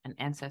an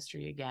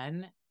ancestry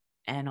again,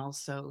 and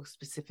also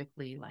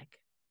specifically like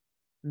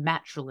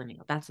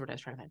matrilineal. That's what I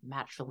was trying to find.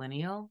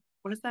 Matrilineal.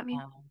 What does that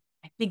mean?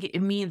 I think it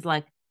means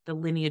like the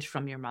lineage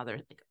from your mother,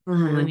 like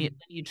Mhm.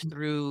 lineage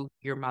through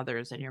your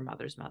mothers and your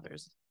mother's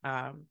mothers.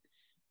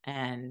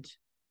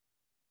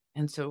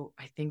 And so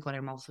I think what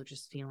I'm also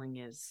just feeling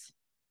is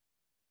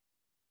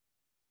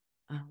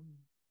um,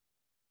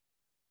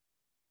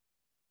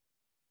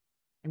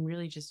 I'm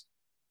really just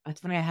it's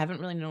funny. I haven't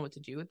really known what to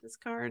do with this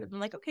card. I'm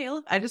like, okay,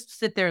 I just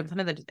sit there and some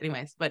of that just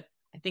anyways. But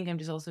I think I'm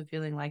just also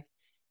feeling like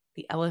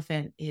the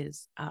elephant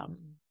is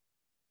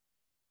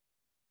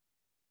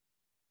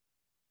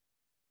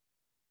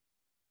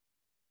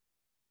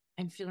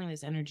I'm feeling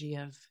this energy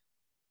of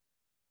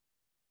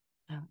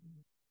um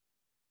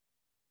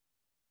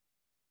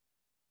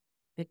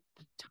the,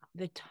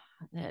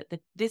 the,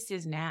 this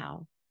is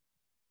now.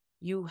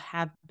 You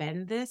have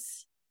been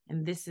this,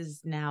 and this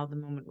is now the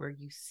moment where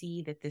you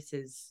see that this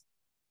is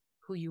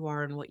who you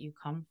are and what you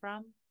come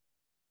from.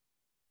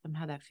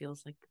 Somehow that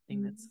feels like the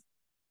thing that's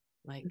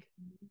like,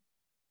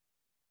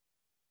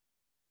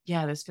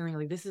 yeah, this feeling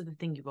like this is the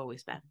thing you've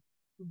always been.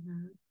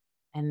 Mm-hmm.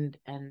 And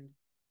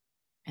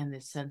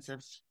this sense of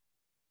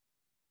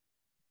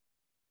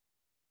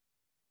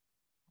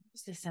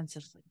just this sense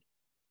of like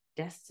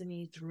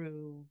destiny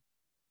through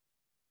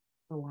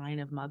the line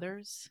of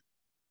mothers.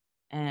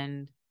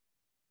 And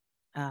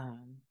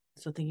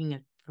so thinking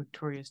of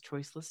Victoria's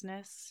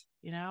choicelessness,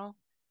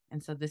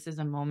 and so this is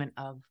a moment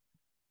of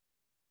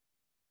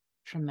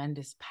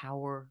tremendous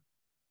power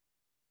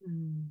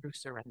through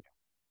surrender.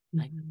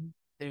 Like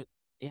there,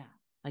 yeah,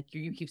 like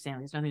you keep saying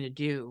there's nothing to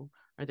do,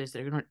 or there's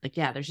like,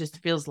 yeah, there's just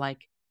it feels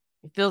like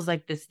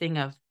this thing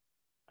of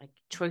like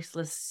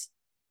choiceless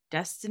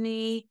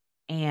destiny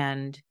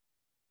and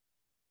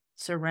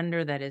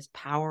surrender that is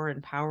power,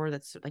 and power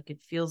that's like it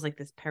feels like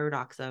this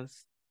paradox of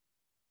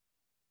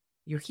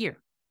you're here,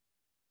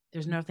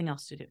 there's nothing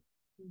else to do,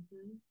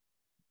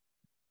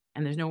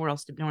 and there's no one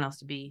else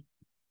to be,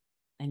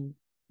 and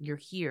you're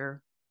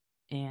here.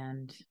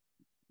 And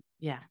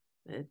yeah,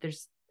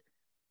 there's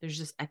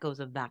just echoes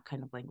of that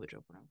kind of language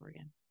over and over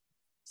again.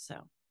 So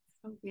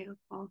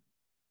Beautiful.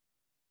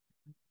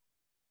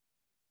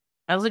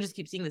 I also just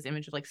keep seeing this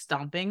image of like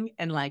stomping,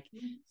 and like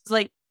it's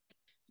like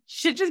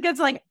shit just gets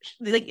like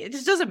it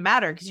just doesn't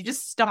matter because you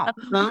just stomp.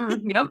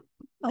 Yep.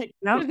 Like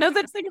there's no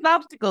such thing as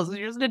obstacles.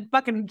 You're just a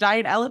fucking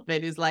giant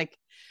elephant who's like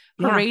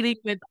Yeah. parading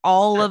with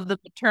all of the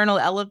maternal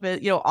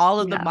elephant, all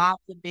of the Yeah. moms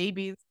and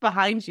babies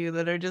behind you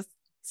that are just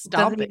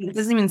Doesn't stomping. even,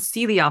 doesn't even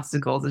see the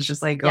obstacles. It's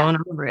just like Yeah. going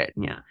over it.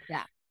 Yeah.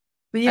 Yeah.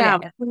 But yeah,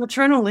 Okay. the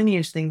maternal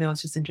lineage thing though,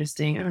 it's just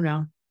interesting. I don't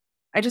know.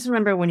 I just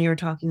remember when you were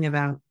talking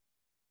about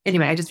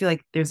anyway, I just feel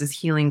like there's this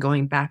healing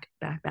going back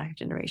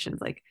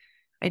generations. Like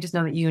I just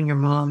know that you and your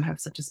mom have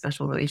such a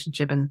special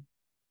relationship and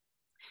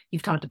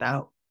you've talked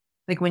about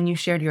like when you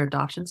shared your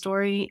adoption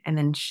story and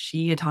then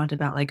she had talked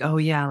about like, oh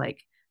yeah,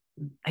 like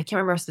I can't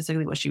remember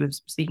specifically what she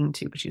was speaking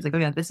to, but she was like, oh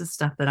yeah, this is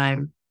stuff that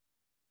I'm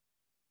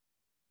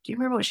do you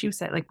remember what she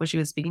said? Like what she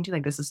was speaking to?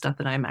 Like this is stuff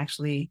that I'm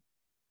actually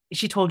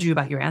she told you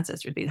about your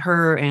ancestors,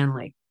 her and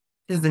like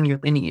this is in your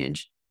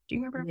lineage. Do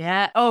you remember?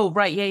 Yeah. Oh,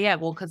 right. Yeah, yeah.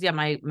 Well, because yeah,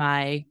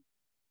 my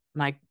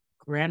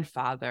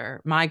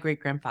grandfather, my great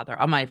grandfather,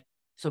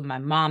 my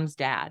mom's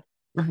dad,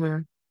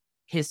 Mhm.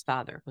 his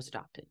father was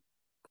adopted.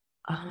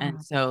 And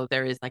Oh, so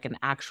there is like an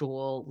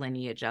actual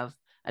lineage of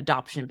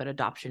adoption, but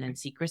adoption in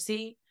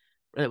secrecy.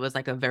 It was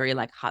like a very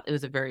like hot, it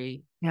was a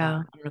very, yeah. I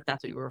don't know if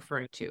that's what you were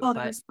referring to, Oh,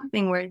 there but was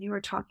something where you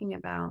were talking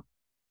about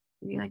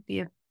maybe like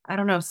the I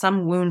don't know,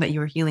 some wound that you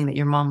were healing that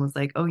your mom was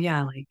like, oh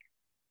yeah, like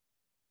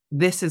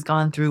this has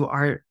gone through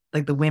our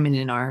like the women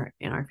in our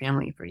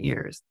family for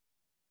years.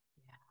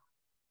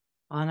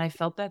 and I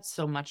felt that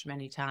so much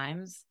many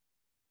times.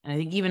 And I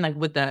think even like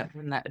with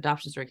when that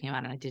adoption story came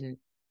out and I didn't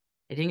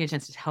get a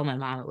chance to tell my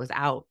mom it was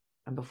out.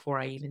 And before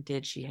I even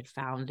did, she had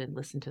found and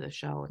listened to the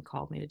show and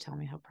called me to tell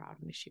me how proud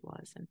of me she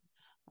was. And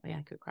oh yeah,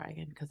 I could cry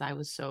again because I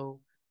was so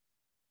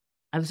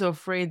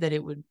afraid that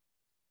it would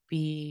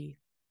be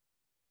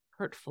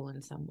hurtful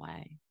in some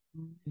way.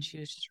 And she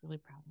was just really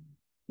proud of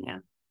me.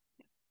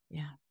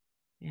 Yeah.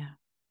 Yeah.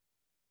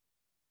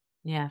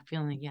 Yeah.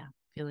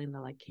 Feeling the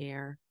like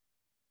care.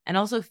 And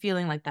also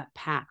feeling like that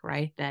pack,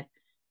 right? That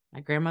my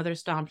grandmother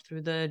stomped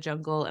through the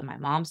jungle and my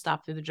mom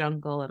stomped through the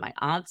jungle and my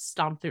aunts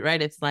stomped through,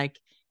 right? It's like,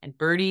 and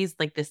Birdie's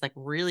like this like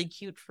really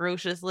cute,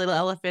 ferocious little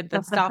elephant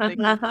that's stomping,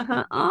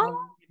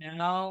 Oh, you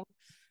know?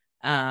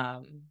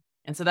 Um,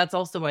 and so that's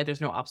also why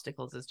there's no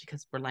obstacles, is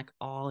because we're like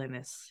all in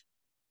this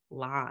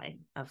line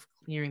of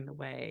clearing the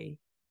way,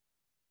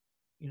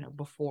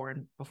 before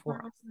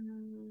us.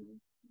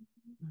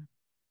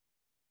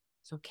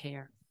 So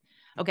care.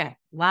 Okay.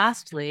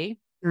 Lastly,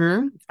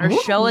 our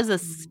show ooh, is a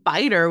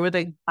spider with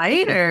a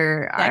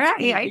spider. All right.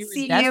 sexy I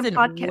see you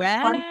iridescent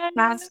web.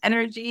 podcast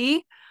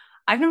energy.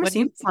 I've never What do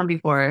seen you this one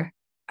before.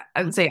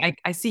 I would say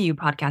I see you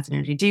podcast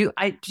energy. Do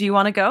you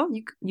want to go?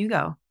 You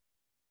go.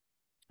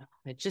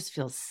 It just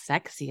feels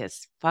sexy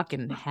as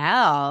fucking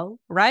hell,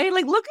 right?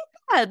 Like, look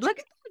at that. Look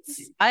at that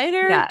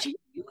spider. Yeah.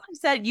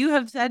 You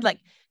have said like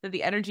that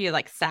the energy is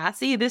like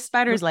sassy. This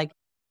spider is like,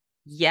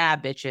 yeah,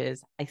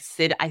 bitches.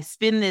 I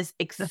spin this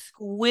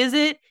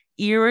exquisite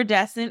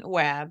iridescent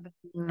web,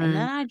 and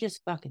then Mm. I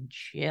just fucking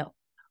chill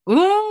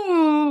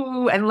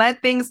Ooh, and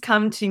let things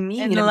come to me.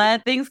 and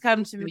let things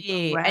come to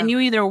me. And Wow. you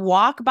either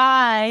walk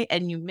by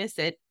and you miss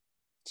it.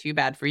 Too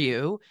bad for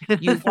you.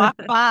 You walk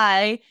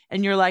by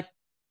and you're like,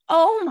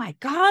 oh my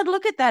God,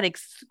 look at that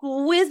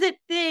exquisite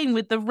thing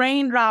with the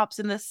raindrops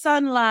and the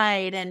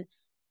sunlight. And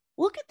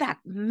look at that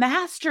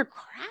master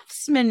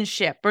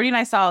craftsmanship. Birdie and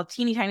I saw a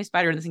teeny tiny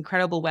spider in this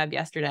incredible web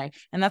yesterday.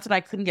 And that's what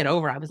I couldn't get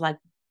over.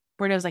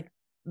 Birdie, I was like,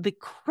 the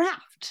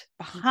craft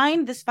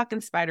behind this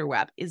fucking spider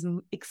web is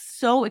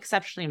so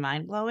exceptionally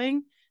mind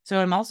blowing. So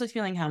I'm also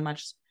feeling how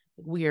much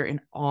we're in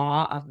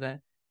awe of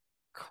the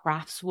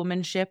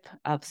craftswomanship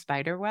of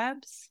spider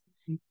webs.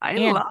 I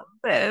And love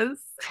this.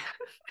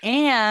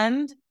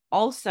 and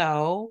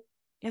also,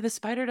 yeah, the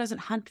spider doesn't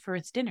hunt for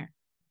its dinner.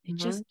 It Mhm.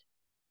 just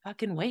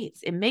fucking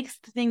waits. It makes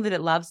the thing that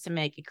it loves to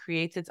make. It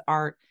creates its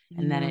art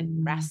and then it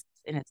Mm. rests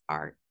in its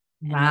art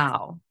and makes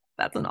Wow.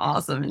 That's an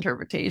awesome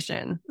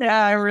interpretation.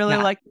 yeah, I really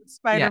Yeah. like the Yeah.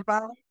 spider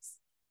vibes.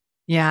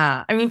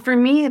 Yeah. I mean, for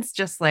me, it's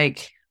just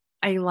like,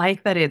 I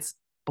like that it's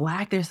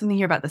black. There's something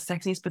here about the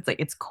sexiness, but it's like,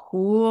 it's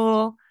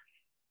cool.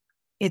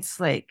 It's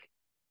like,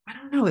 I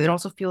don't know. It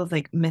also feels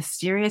like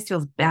mysterious,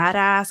 feels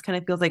badass, kind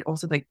of feels like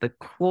also like the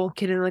cool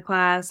kid in the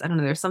class. I don't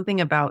know. There's something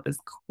about this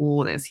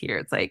coolness here.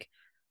 It's like,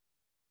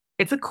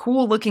 it's a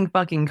cool looking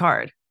fucking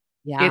card.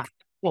 Yeah. It's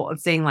cool.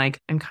 It's saying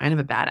like, I'm kind of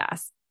a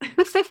badass.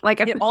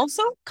 Like, It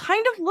also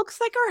kind of looks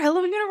like our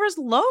Hello Universe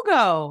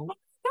logo.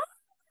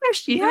 there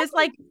she And is. it's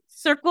like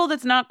circle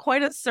that's not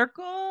quite a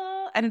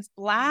circle and it's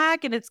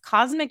black and it's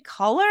cosmic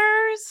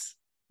colors.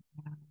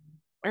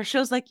 Or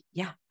shows like,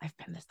 yeah, I've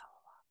been this all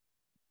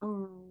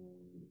Oh,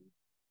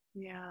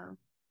 yeah.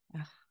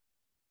 along.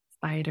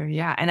 Spider.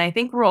 Yeah. And I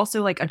think we're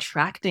also like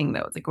attracting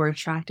those. Like we're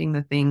attracting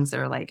the things that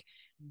are like,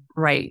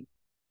 right.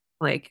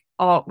 Like,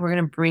 oh, we're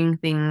going to bring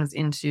things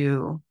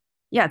into,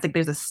 yeah, it's like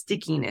there's a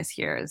stickiness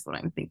here, is what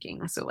I'm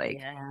thinking. So, like,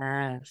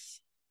 Yes.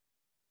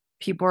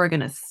 people are going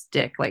to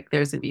stick. Like,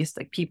 there's at least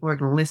like people are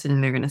going to listen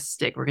and they're going to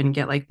stick. We're going to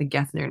get like the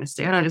guests and they're going to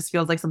stick. I don't know. It just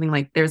feels like something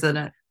like there's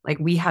like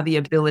we have the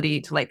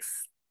ability to like,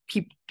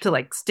 to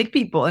like stick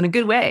people in a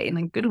good way, in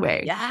a good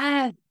way.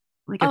 Yes.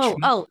 Like a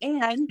tree.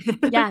 And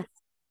yes.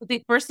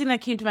 The first thing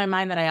that came to my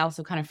mind that I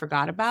also kind of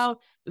forgot about,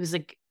 it was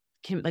like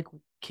like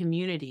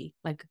community.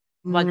 Like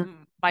like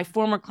Mm, my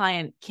former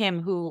client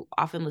Kim, who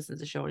often listens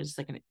to the show, is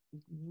like a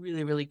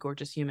really, really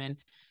gorgeous human,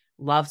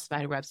 loves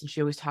spider webs, and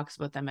she always talks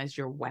about them as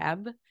your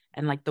web,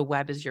 and like the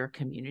web is your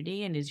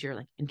community and is your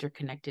like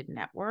interconnected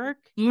network.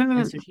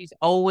 And so mm, she's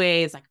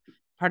always like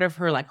part of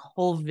her like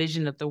whole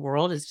vision of the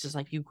world is just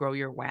like you grow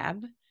your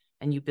web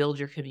and you build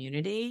your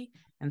community.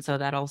 And so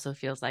that also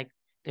feels like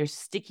there's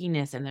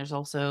stickiness and there's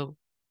also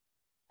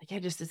like, yeah,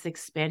 just this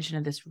expansion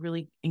of this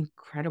really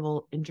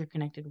incredible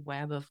interconnected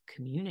web of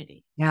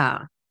community.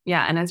 yeah.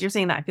 Yeah. And as you're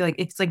saying that, I feel like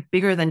it's like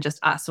bigger than just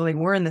us. So like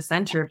we're in the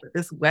center, but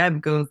this web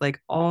goes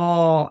like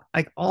all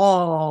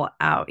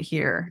out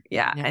here.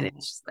 Yeah. Yeah. And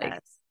it's just like,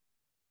 Yes.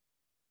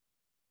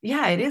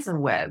 yeah, it is a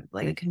web,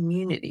 like a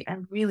community. I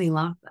really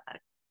love that.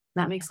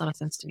 That makes a lot of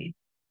sense to me.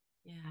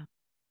 Yeah.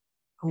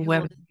 A Okay,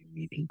 web well, of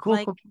community. Cool,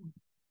 like cool, cool.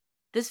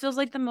 this feels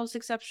like the most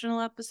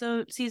exceptional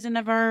episode season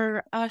of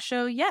our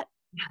show yet.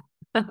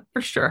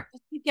 For sure.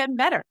 Just keep getting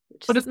better,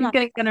 which We'll is just keep not.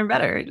 getting better and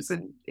better.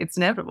 It's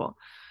inevitable.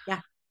 Yeah.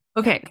 Yeah.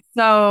 Okay,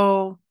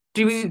 so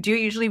do you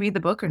usually read the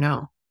book or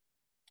no?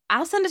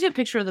 I'll send us you a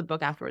picture of the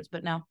book afterwards,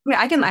 but no. Yeah,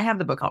 I have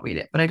the book, I'll read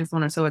it, but I just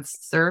want to so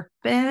it's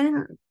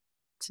serpent,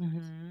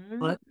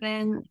 Mm-hmm.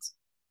 elephant,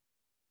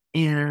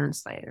 and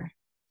spider.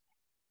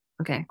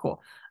 Okay,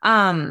 cool.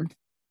 Um,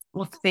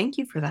 well, thank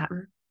you for that.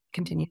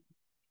 Continue.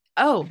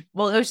 Oh,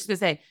 well, I was just gonna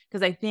say,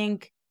 because I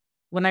think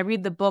when I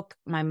read the book,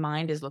 my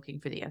mind is looking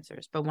for the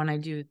answers. But when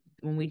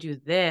we do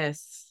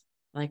this,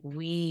 like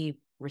we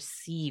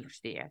received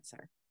the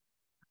answer.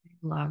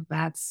 Love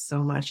that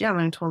so much. Yeah, I'm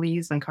gonna totally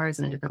use my cards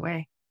in a different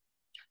way.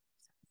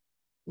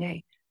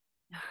 Yay.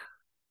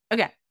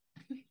 Okay.